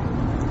 Gotcha.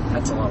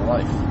 That's a lot of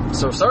life.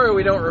 So sorry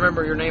we don't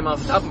remember your name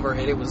off the top of our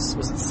head. Was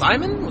it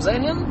Simon? Was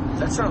that him?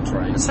 That sounds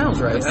right. It sounds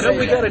right. I know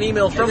we got an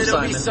email from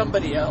Simon. It'll be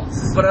somebody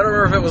else. But I don't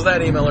remember if it was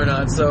that email or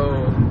not,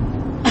 so...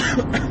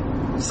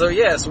 so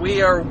yes,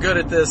 we are good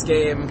at this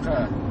game.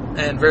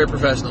 And very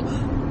professional.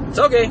 It's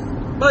okay.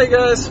 Bye,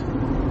 guys.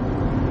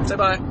 Say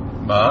bye.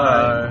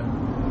 Bye.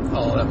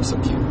 Oh, that was so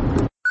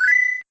cute.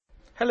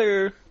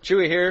 Hello,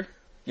 Chewy here.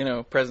 You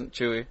know, present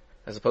Chewy,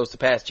 as opposed to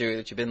past Chewy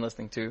that you've been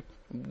listening to.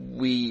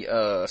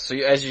 So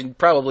as you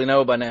probably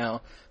know by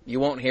now, you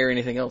won't hear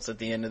anything else at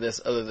the end of this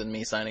other than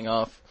me signing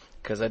off,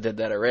 because I did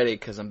that already,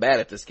 because I'm bad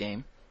at this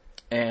game.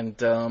 And,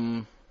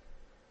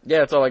 yeah,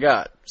 that's all I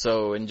got.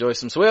 So enjoy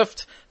some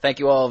Swift. Thank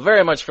you all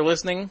very much for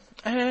listening,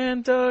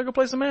 and, go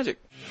play some Magic.